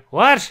and go,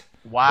 "What?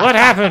 What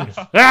happened?"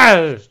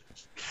 Ah!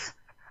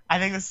 I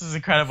think this is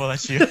incredible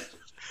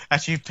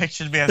that you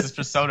pictured me as this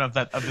persona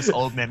of this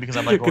old man because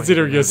I'm like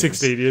considering you're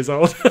 16 years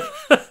old.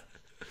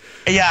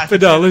 Yeah,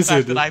 but no,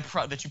 listen.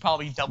 That you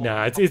probably double.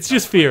 No, it's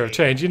just fear of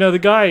change. You know, the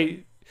guy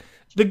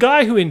The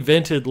guy who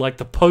invented like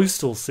the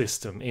postal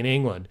system in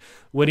England,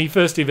 when he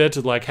first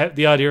invented like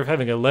the idea of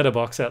having a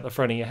letterbox out the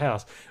front of your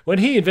house, when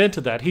he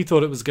invented that, he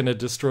thought it was going to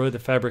destroy the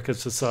fabric of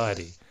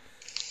society.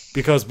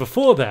 Because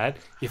before that,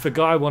 if a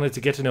guy wanted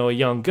to get to know a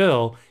young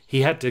girl,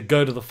 he had to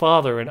go to the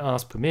father and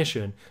ask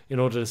permission in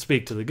order to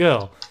speak to the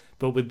girl.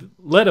 But with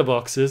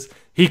letterboxes,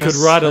 he could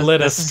write a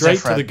letter straight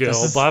to the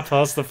girl,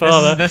 bypass the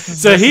father.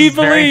 So he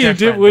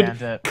believed it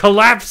would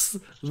collapse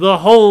the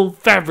whole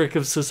fabric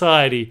of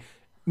society.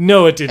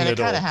 No, it didn't at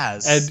all. And it kind of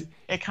has. And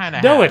it kind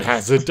of no, has. it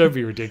hasn't. Don't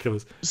be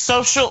ridiculous.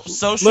 Social.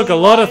 Look, a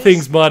lot of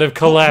things might have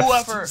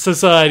collapsed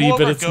society,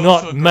 but it's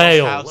not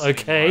mail,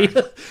 okay?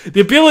 The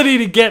ability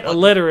to get a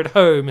letter at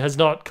home has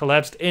not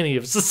collapsed any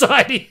of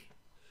society.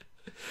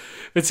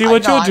 But see,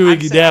 what you're doing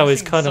now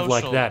is kind of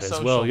like that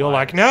as well. You're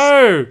like,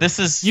 no!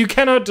 You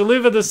cannot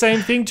deliver the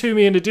same thing to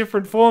me in a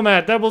different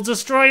format. That will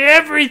destroy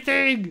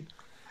everything!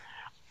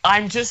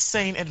 I'm just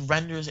saying it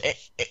renders...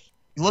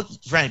 Look,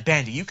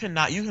 Bandy, you can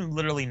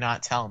literally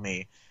not tell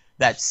me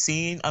that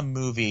seeing a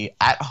movie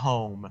at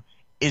home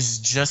is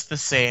just the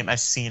same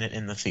as seeing it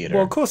in the theater.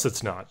 Well, of course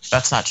it's not.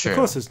 That's not true. Of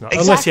course it's not.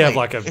 Exactly. Unless you have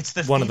like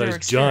one of those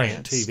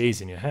experience. giant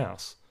TVs in your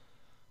house.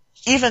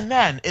 Even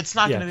then, it's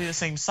not going to be the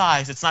same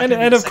size. It's not.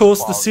 And of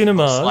course, the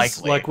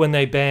cinemas, like when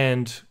they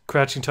banned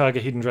Crouching Tiger,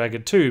 Hidden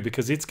Dragon 2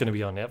 because it's going to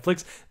be on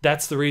Netflix.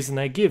 That's the reason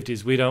they give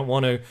is we don't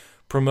want to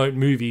promote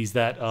movies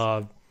that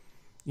are,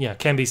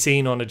 can be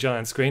seen on a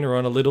giant screen or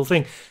on a little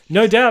thing.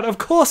 No doubt, of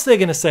course, they're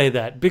going to say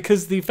that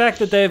because the fact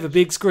that they have a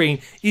big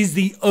screen is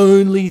the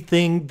only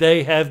thing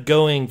they have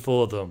going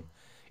for them.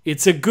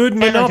 It's a good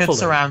monopoly, and a good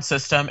surround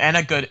system, and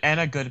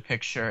a good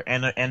picture,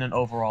 and an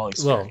overall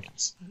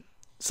experience. Well,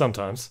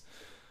 sometimes.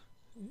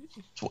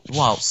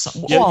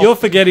 You're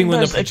forgetting when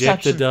the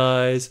projector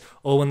dies,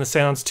 or when the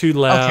sound's too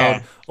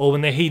loud, or when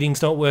the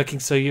heating's not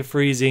working so you're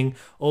freezing,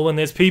 or when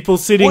there's people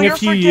sitting a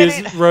few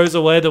rows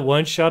away that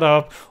won't shut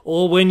up,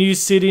 or when you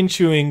sit in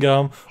chewing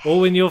gum, or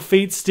when your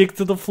feet stick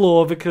to the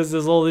floor because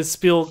there's all this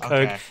spilled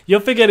Coke. You're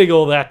forgetting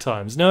all that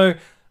times. No,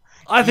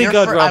 I think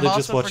I'd rather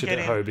just watch it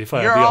at home if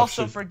I have the option. You're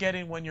also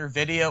forgetting when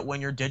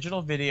your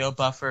digital video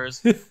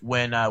buffers,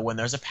 when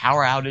there's a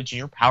power outage and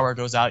your power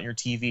goes out in your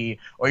TV,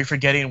 or you're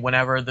forgetting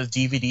whenever the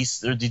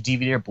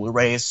DVD or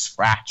Blu-ray is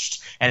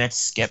scratched and it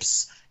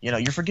skips.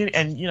 You're forgetting,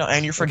 and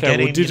you're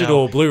forgetting digital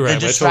or Blu-ray.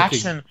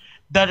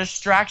 The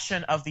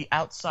distraction of the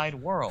outside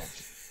world.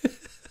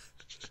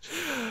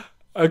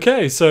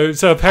 Okay, so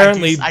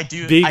apparently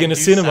being in a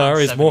cinema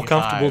is more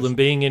comfortable than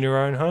being in your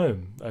own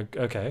home.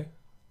 Okay.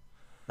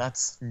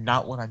 That's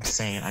not what I'm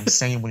saying. I'm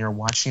saying when you're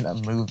watching a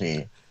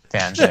movie,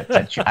 Tangent,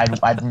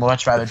 I'd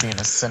much rather be in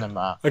a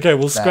cinema. Okay,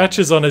 well,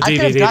 scratches on a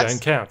DVD don't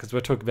count because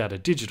we're talking about a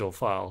digital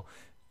file.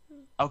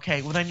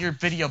 Okay, well then your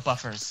video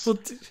buffers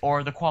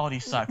or the quality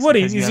sucks. What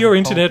is your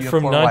internet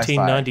from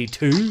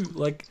 1992?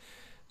 Like,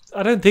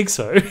 I don't think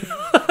so. It's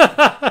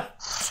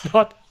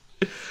not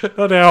how it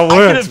works.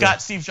 I could have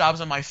got Steve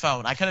Jobs on my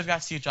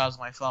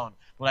phone.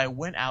 But I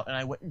went out and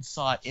I went and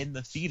saw it in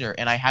the theater,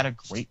 and I had a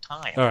great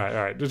time. All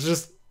right. It's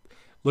just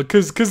look,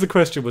 because the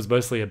question was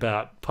mostly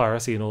about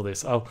piracy and all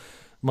this.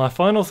 My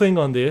final thing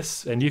on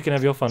this, and you can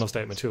have your final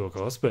statement too, of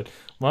course, but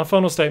my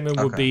final statement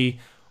would be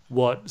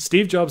what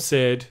Steve Jobs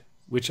said,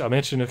 which I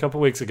mentioned a couple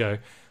of weeks ago,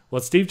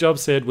 what Steve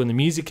Jobs said when the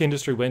music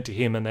industry went to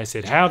him and they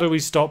said, how do we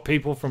stop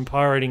people from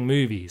pirating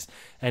movies?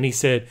 And he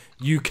said,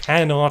 you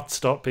cannot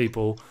stop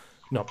people,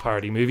 not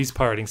pirating movies,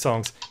 pirating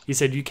songs. He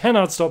said, you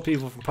cannot stop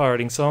people from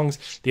pirating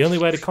songs. The only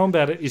way to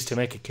combat it is to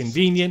make a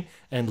convenient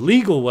and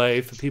legal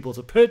way for people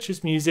to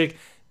purchase music.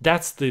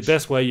 That's the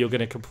best way you're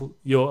going to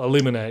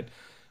eliminate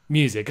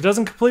music. It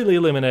doesn't completely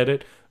eliminate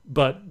it,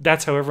 but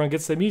that's how everyone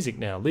gets their music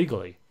now,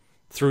 legally,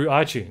 through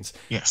iTunes.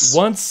 Yes.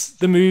 Once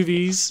the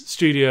movies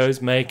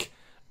studios make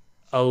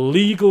a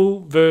legal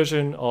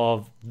version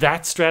of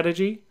that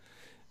strategy,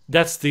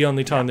 that's the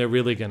only time they're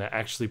really going to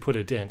actually put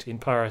a dent in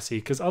piracy,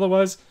 because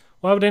otherwise,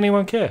 why would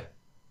anyone care?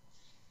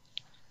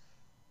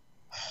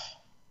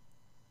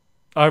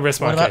 I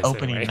rest my case. What about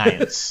opening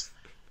nights?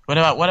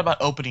 What about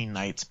opening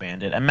nights,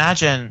 Bandit?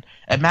 Imagine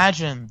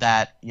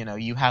that,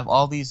 you have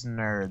all these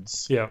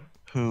nerds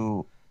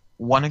who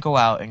want to go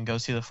out and go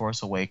see The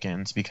Force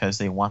Awakens because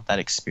they want that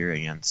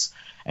experience.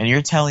 And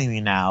you're telling me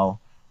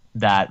now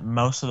that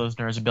most of those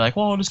nerds would be like,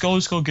 well, let's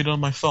go get it on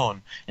my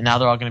phone. And now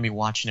they're all going to be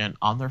watching it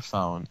on their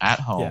phone at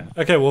home.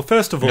 Yeah. Okay, well,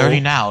 first of all...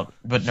 Nerding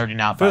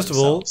out First of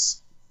all,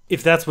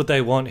 if that's what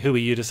they want, who are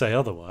you to say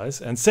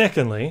otherwise? And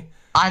secondly...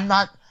 I'm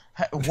not...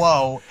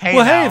 Whoa! Hey,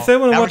 well, hey, if they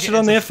want to watch it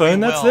on their phone,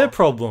 that's their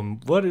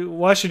problem.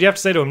 Why should you have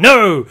to say to them,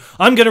 "No,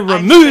 I'm going to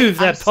remove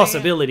that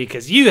possibility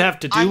because you have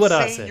to do what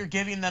I say"? You're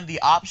giving them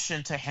the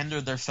option to hinder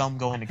their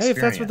film-going experience. Hey,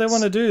 if that's what they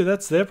want to do,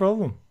 that's their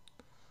problem.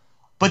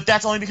 But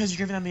that's only because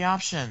you're giving them the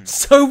option.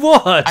 So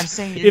what? I'm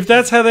saying if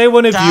that's how they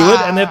want to view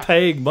it and they're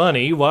paying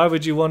money, why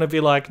would you want to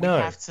be like,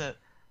 no?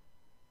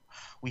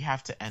 we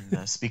have to end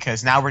this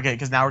because now we're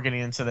getting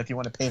into if you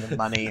want to pay the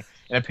money,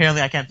 and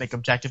apparently I can't think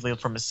objectively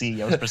from a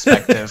CEO's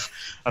perspective,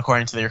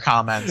 according to your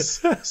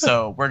comments.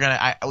 So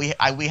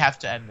we have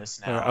to end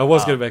this now. I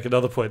was going to make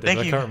another point there,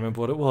 but I can't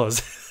remember what it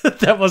was.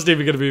 That wasn't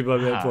even going to be my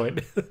main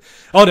point.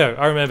 Oh no,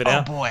 I remember now.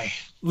 Oh boy!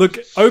 Look,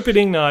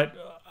 opening night.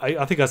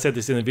 I think I said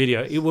this in the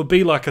video. It would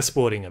be like a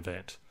sporting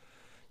event.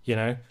 You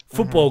know,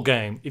 football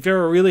game. If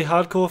you're a really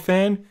hardcore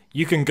fan,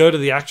 you can go to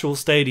the actual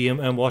stadium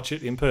and watch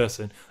it in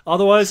person.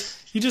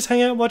 Otherwise, you just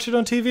hang out and watch it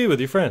on TV with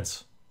your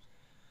friends.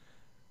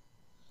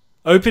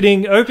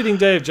 Opening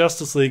day of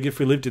Justice League, if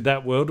we lived in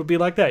that world, would be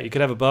like that. You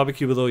could have a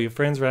barbecue with all your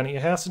friends around at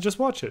your house and just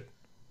watch it.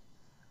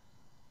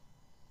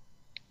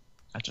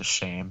 That's a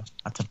shame.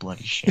 That's a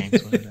bloody shame.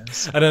 Is what it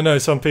is. I don't know.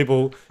 Some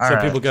people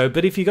go,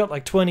 but if you got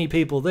like 20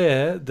 people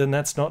there, then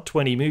that's not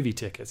 20 movie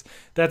tickets.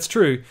 That's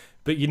true,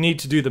 but you need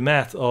to do the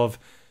math of,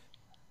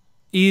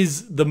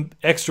 is the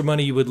extra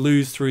money you would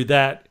lose through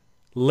that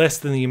less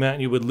than the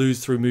amount you would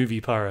lose through movie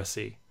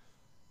piracy?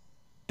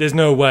 There's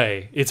no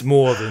way it's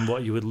more than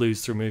what you would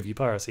lose through movie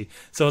piracy.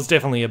 So it's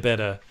definitely a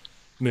better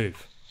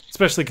move,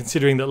 especially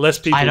considering that less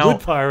people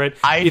would pirate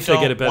if they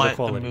get a better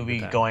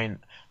quality.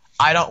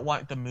 I don't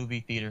want the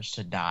movie theaters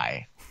to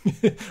die.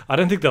 I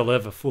don't think they'll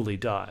ever fully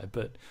die,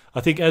 but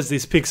I think as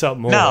this picks up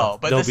more, there'll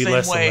be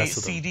less and way less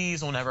of them.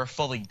 CDs will never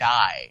fully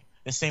die.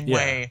 The same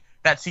way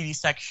that CD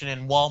section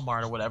in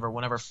Walmart or whatever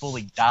will never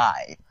fully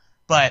die.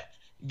 But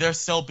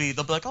they'll be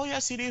like, oh yeah,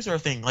 CDs are a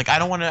thing. Like I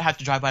don't want to have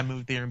to drive by a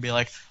movie theater and be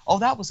like, oh,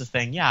 that was a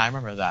thing. Yeah, I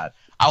remember that.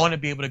 I want to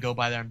be able to go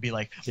by there and be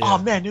like, oh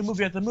man, new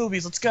movie at the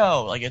movies. Let's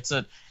go. Like it's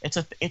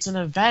an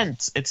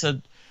event.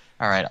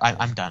 All right,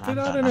 I'm done. I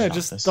don't know.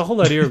 Just the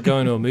whole idea of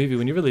going to a movie,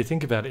 when you really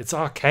think about it, it's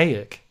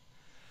archaic.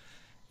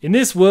 In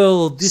this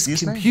world, this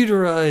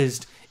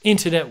computerized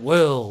internet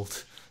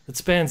world that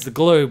spans the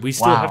globe, we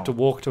still have to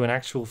walk to an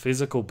actual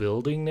physical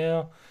building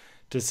now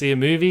to see a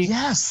movie.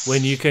 Yes.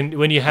 When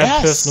you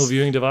have personal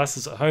viewing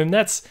devices at home,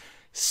 that's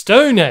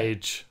Stone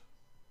Age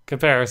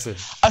comparison.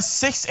 A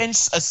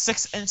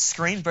 6-inch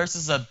screen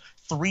versus a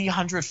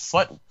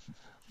 300-foot.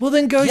 Well,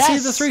 then go see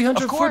the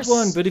 300-foot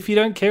one. But if you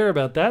don't care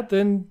about that,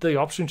 then the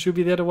option should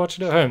be there to watch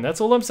it at home.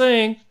 That's all I'm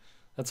saying.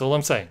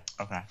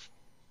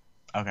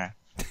 Okay.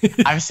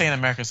 I'm saying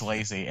America's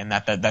lazy and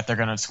that they're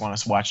going to just want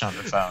us to watch it on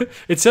their phone.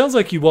 It sounds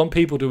like you want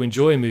people to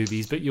enjoy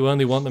movies, but you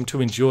only want them to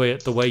enjoy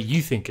it the way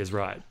you think is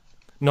right,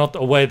 not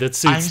the way that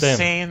suits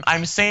them.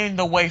 I'm saying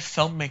the way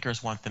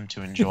filmmakers want them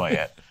to enjoy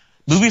it.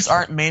 Movies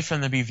aren't made for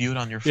them to be viewed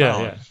on your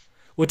phone. Yeah.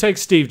 Well, take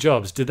Steve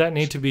Jobs. Did that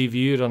need to be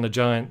viewed on a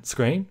giant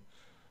screen?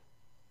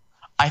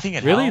 I think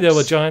it really? helps. There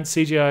were giant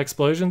CGI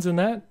explosions in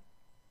that?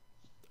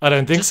 I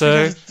don't think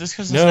so. Just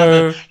because it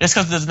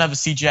doesn't have a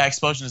CGI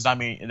explosion does not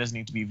mean it doesn't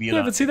need to be viewed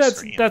on a big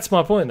screen. That's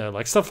my point, though.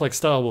 Like stuff like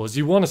Star Wars,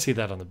 you want to see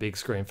that on the big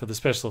screen for the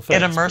special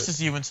effects. It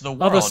immerses you into the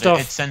world. It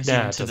sends you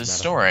into the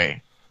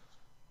story.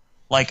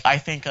 Like I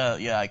think,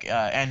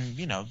 and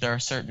you know, there are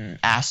certain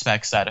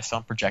aspects that a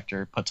film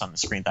projector puts on the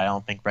screen that I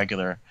don't think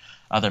regular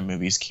other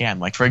movies can.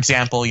 Like for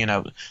example, you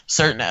know,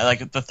 certain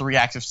like the 3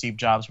 acts of Steve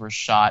Jobs were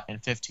shot in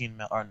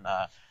 15 or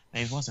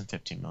it wasn't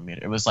 15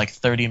 millimeter. It was like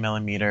 30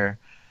 millimeter,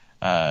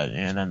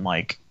 and then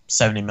like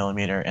 70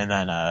 millimeter, and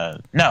then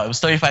no, it was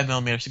 35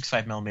 millimeter,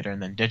 65 millimeter,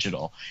 and then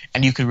digital.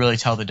 And you could really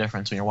tell the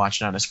difference when you're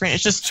watching it on a screen.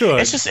 It's just,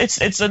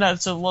 it's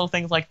a little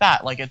things like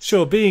that. Like it's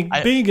being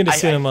in a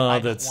cinema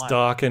that's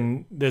dark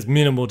and there's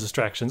minimal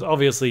distractions.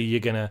 Obviously,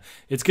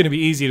 it's gonna be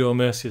easy to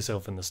immerse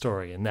yourself in the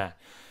story and that.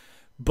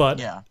 But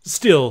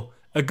still,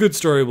 a good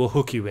story will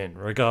hook you in,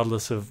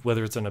 regardless of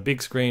whether it's on a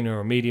big screen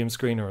or a medium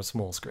screen or a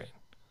small screen.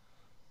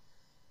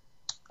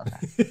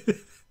 Okay.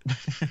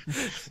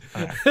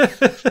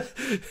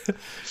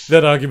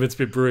 That argument's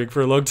been brewing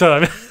for a long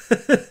time.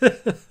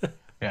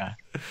 Yeah.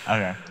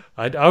 Okay.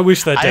 I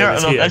wish that day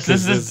was here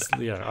because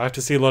I have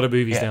to see a lot of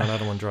movies now, and I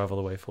don't want to drive all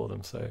the way for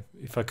them. So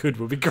if I could, it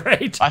would be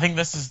great. I think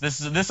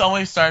this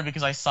only started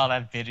because I saw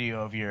that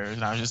video of yours,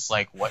 and I was just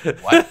like, what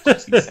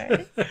does he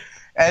say?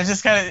 And it's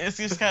just kind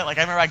of like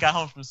I remember I got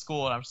home from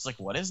school and I was just like,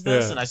 what is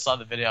this? Yeah. And I saw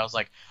the video, I was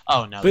like,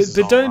 oh no, this is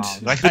all wrong.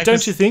 But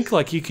don't you think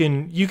like you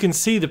can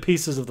see the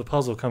pieces of the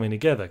puzzle coming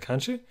together,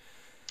 can't you?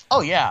 Oh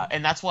yeah,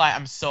 and that's why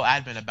I'm so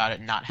adamant about it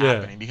not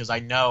happening, because I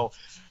know,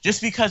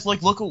 just because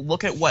like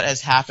look at what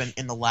has happened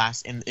in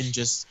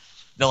just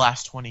the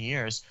last 20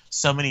 years.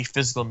 So many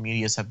physical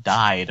medias have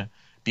died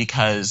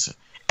because.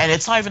 And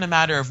it's not even a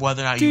matter of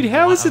whether or not you want a vinyl. Dude,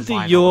 how is it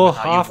that you're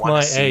half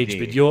my age,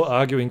 but you're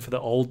arguing for the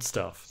old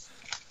stuff?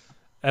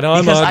 And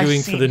I'm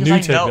arguing for the new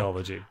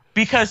technology.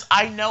 Because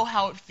I know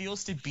how it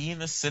feels to be in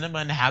the cinema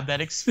and have that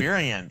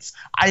experience.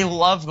 I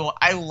love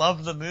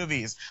the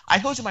movies. I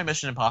told you my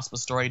Mission Impossible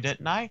story,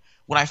 didn't I?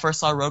 When I first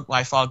saw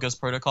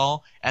Ghost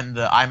Protocol and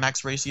the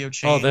IMAX ratio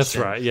changed. Oh, that's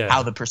right. Yeah.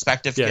 How the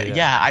perspective.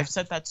 Yeah, I've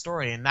said that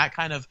story, and that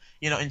kind of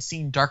and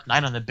seeing Dark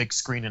Knight on the big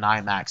screen in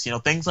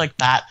IMAX. Things like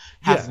that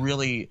have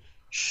really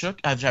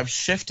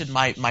shifted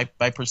my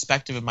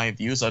perspective and my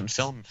views on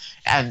film,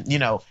 and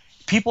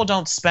people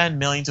don't spend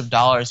millions of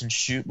dollars and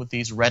shoot with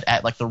these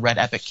like the Red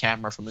Epic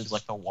camera for movies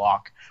like The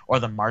Walk or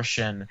The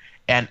Martian,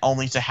 and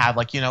only to have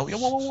like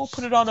we'll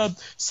put it on a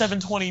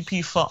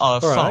 720p phone,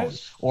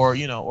 right. or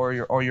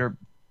or your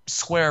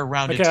square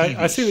rounded TV.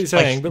 I see what you're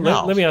saying, like,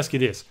 but let me ask you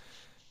this.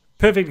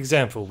 Perfect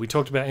example. We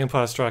talked about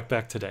Empire Strike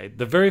Back today.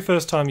 The very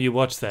first time you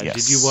watched that, yes.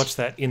 Did you watch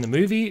that in the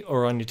movie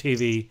or on your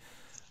TV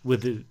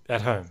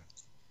at home?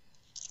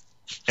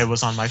 It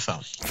was on my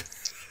phone.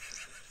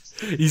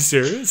 Are you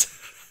serious?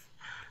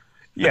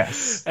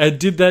 Yes. And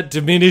did that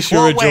diminish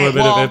your enjoyment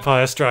of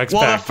Empire Strikes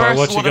Back by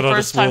watching it on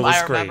a smaller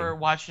screen? I remember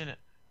watching it.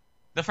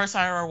 The first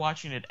time I remember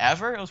watching it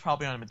ever, it was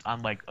probably on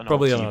like an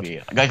probably old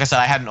TV. Like I said,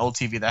 I had an old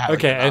TV that had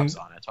okay, and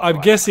on it.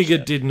 I'm guessing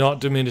it did not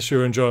diminish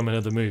your enjoyment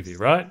of the movie,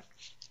 right?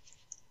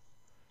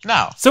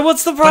 No. So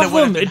what's the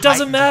problem? It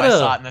doesn't matter. If I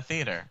saw it in the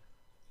theater.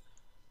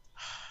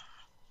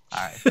 All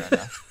right, fair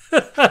enough.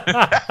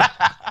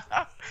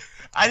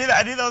 I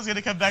knew that was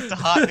gonna come back to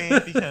haunt me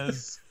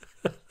because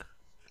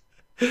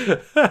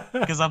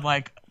I'm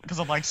like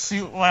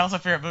shoot, my also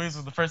favorite movies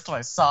was the first time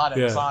I saw it.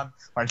 It was on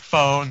my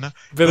phone.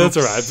 But that's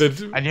all right.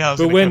 I knew I was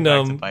gonna come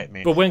back to bite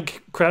me. But when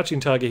Crouching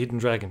Tiger, Hidden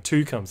Dragon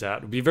 2 comes out,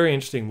 it'll be very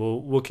interesting.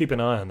 We'll keep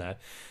an eye on that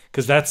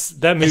because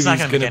that movie is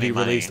going to be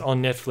released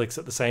on Netflix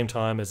at the same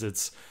time as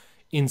it's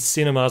in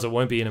cinemas. It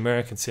won't be in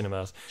American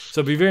cinemas.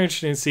 So it'll be very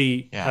interesting to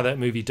see how that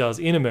movie does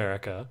in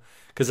America.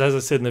 Because as I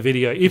said in the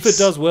video, if it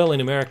does well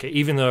in America,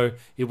 even though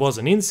it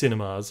wasn't in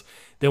cinemas,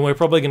 then we're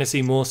probably going to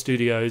see more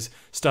studios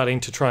starting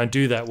to try and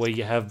do that, where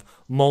you have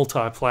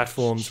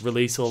multi-platforms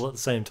release all at the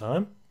same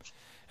time.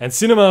 And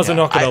cinemas are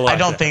not going to like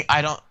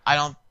that.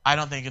 I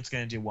don't think it's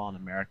going to do well in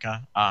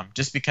America.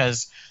 Just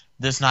because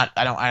there's not,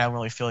 I don't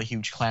really feel a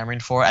huge clamoring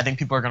for it. I think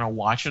people are going to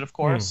watch it, of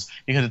course,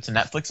 because it's a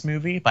Netflix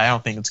movie. But I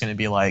don't think it's going to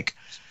be like,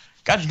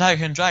 Crouching Tiger,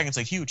 Hidden Dragon's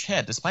a huge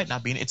hit. This might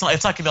not be. It's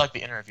not going to be like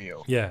The Interview,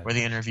 where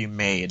The Interview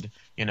made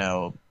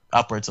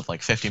upwards of like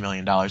 $50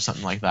 million,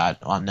 something like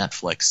that, on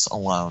Netflix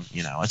alone.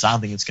 I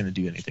don't think it's going to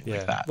do anything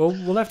like that. Well,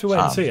 we'll have to wait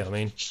and see. I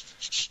mean,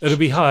 it'll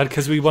be hard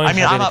because we won't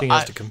have anything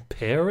else to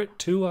compare it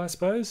to, I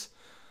suppose.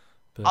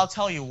 But I'll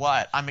tell you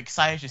what, I'm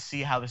excited to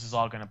see how this is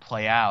all going to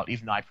play out,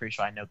 even though I'm pretty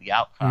sure I know the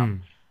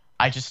outcome.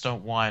 I just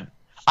don't want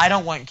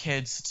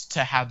kids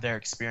to have their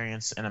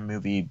experience in a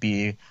movie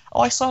be,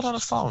 I saw it on a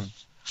phone.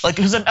 Like,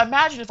 because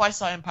imagine if I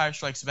saw Empire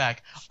Strikes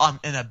Back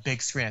in a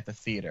big screen at the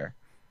theater.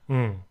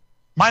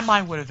 My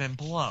mind would have been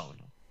blown.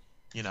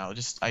 Okay.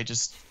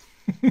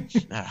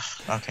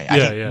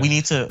 We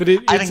need to. But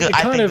I think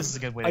this is a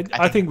good way.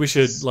 I think we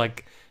should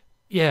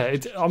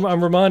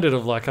I'm reminded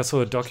of I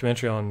saw a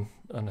documentary on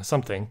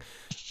something,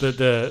 but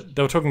they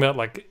were talking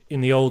about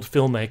in the old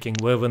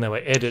filmmaking where when they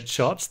were edit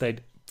shots,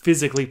 they'd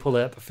physically pull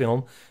out the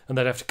film and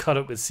they'd have to cut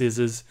it with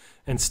scissors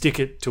and stick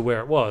it to where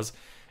it was.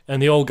 And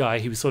the old guy,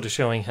 he was sort of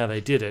showing how they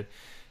did it,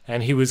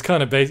 and he was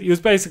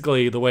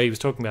basically the way he was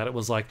talking about it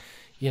was like,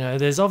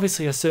 there's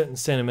obviously a certain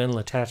sentimental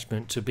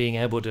attachment to being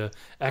able to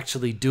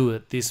actually do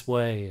it this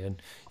way,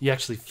 and you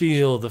actually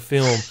feel the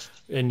film,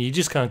 and you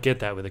just can't get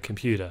that with a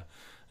computer.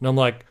 And I'm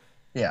like,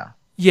 yeah,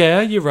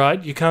 you're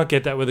right, you can't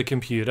get that with a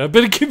computer,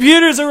 but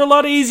computers are a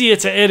lot easier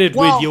to edit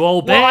with, you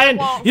old man.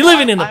 You're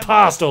living in the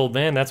past, old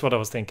man. That's what I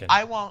was thinking.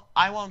 I won't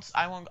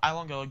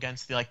go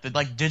against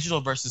the digital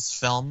versus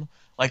film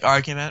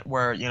argument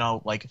where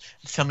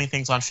filming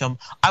things on film.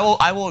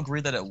 I will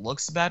agree that it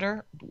looks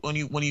better when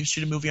you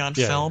shoot a movie on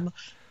film.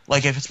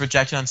 If it's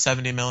projected on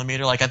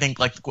 70mm, I think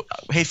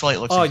Hateful Eight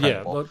looks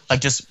incredible.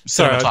 Just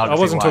cinematography. I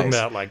wasn't talking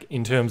about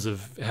in terms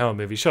of how a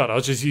movie shot. I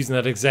was just using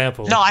that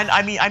example. No,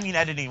 I mean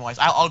editing wise.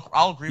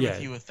 I'll agree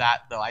with you with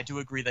that though. I do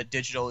agree that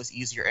digital is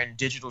easier and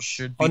digital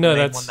should be the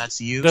main one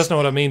that's used. That's not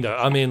what I mean though.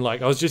 I mean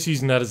I was just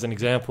using that as an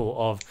example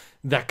of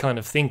that kind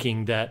of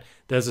thinking, that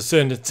there's a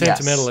certain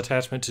sentimental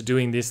attachment to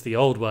doing this the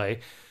old way,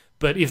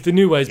 but if the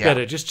new way is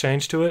better, just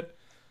change to it.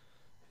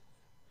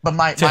 But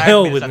my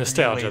hell with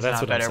nostalgia.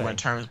 That's what I'm saying. When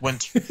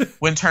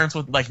terms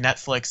with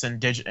Netflix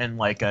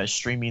and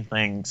streaming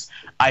things,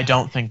 I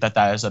don't think that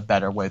is a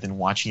better way than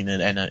watching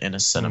it in a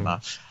cinema.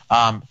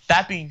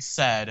 That being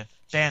said,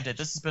 Bandit,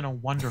 this has been a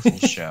wonderful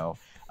show.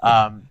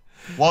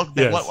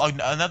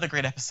 Another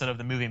great episode of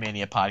the Movie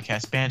Mania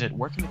podcast. Bandit,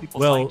 where can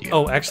people find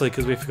you? Actually,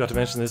 because we forgot to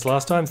mention this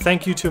last time,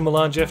 thank you to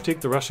Milan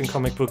Jeftik, the Russian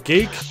comic book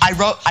geek. I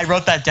wrote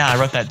that down.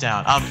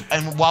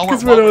 And while we're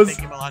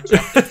thanking Milan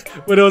Jeftik,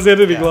 when I was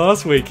editing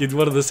last week, in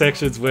one of the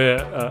sections where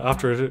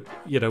after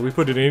we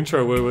put an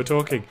intro where we're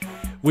talking,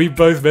 we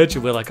both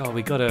mentioned we're like,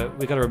 we gotta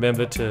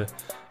remember to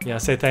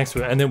say thanks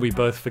to it, and then we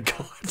both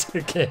forgot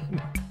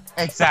again.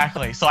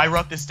 Exactly. So I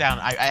wrote this down.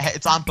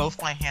 It's on both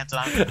my hands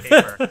and on the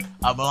paper.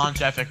 Milan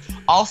Jeftik.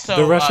 Also,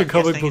 the Russian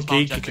comic book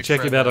geek. You can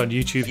check him out on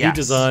YouTube. Yes. He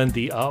designed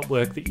the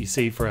artwork that you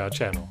see for our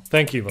channel.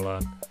 Thank you,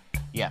 Milan.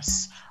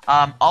 Yes.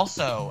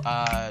 Also,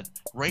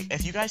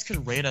 if you guys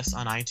could rate us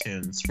on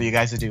iTunes, for you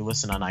guys who do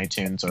listen on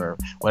iTunes or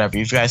whatever,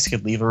 you guys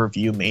could leave a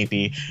review.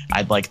 Maybe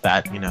I'd like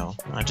that. You know,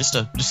 just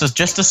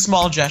a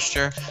small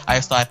gesture. I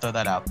just thought I'd throw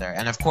that out there.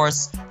 And of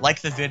course,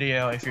 like the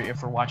video if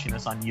we're watching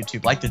this on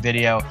YouTube. Like the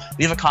video.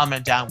 Leave a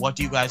comment down. What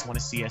do you guys want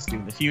to see us do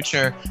in the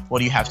future? What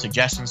do you have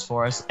suggestions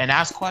for us? And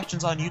ask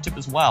questions on YouTube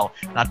as well,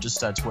 not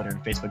just Twitter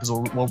and Facebook, because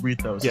we'll read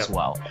those as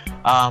well.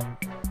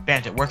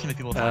 Bandit, where can the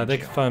people find They you?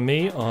 can find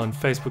me on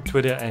Facebook,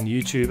 Twitter, and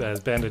YouTube as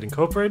Bandit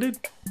Incorporated.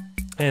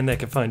 And they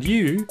can find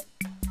you.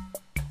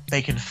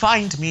 They can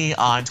find me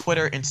on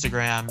Twitter,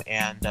 Instagram,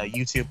 and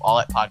YouTube, all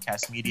at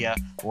Podcast Media,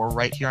 or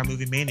right here on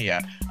Movie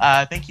Mania.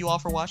 Thank you all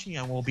for watching,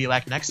 and we'll be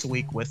back next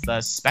week with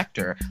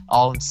Spectre,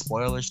 all in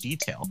spoilers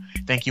detail.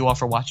 Thank you all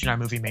for watching our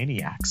Movie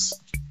Maniacs.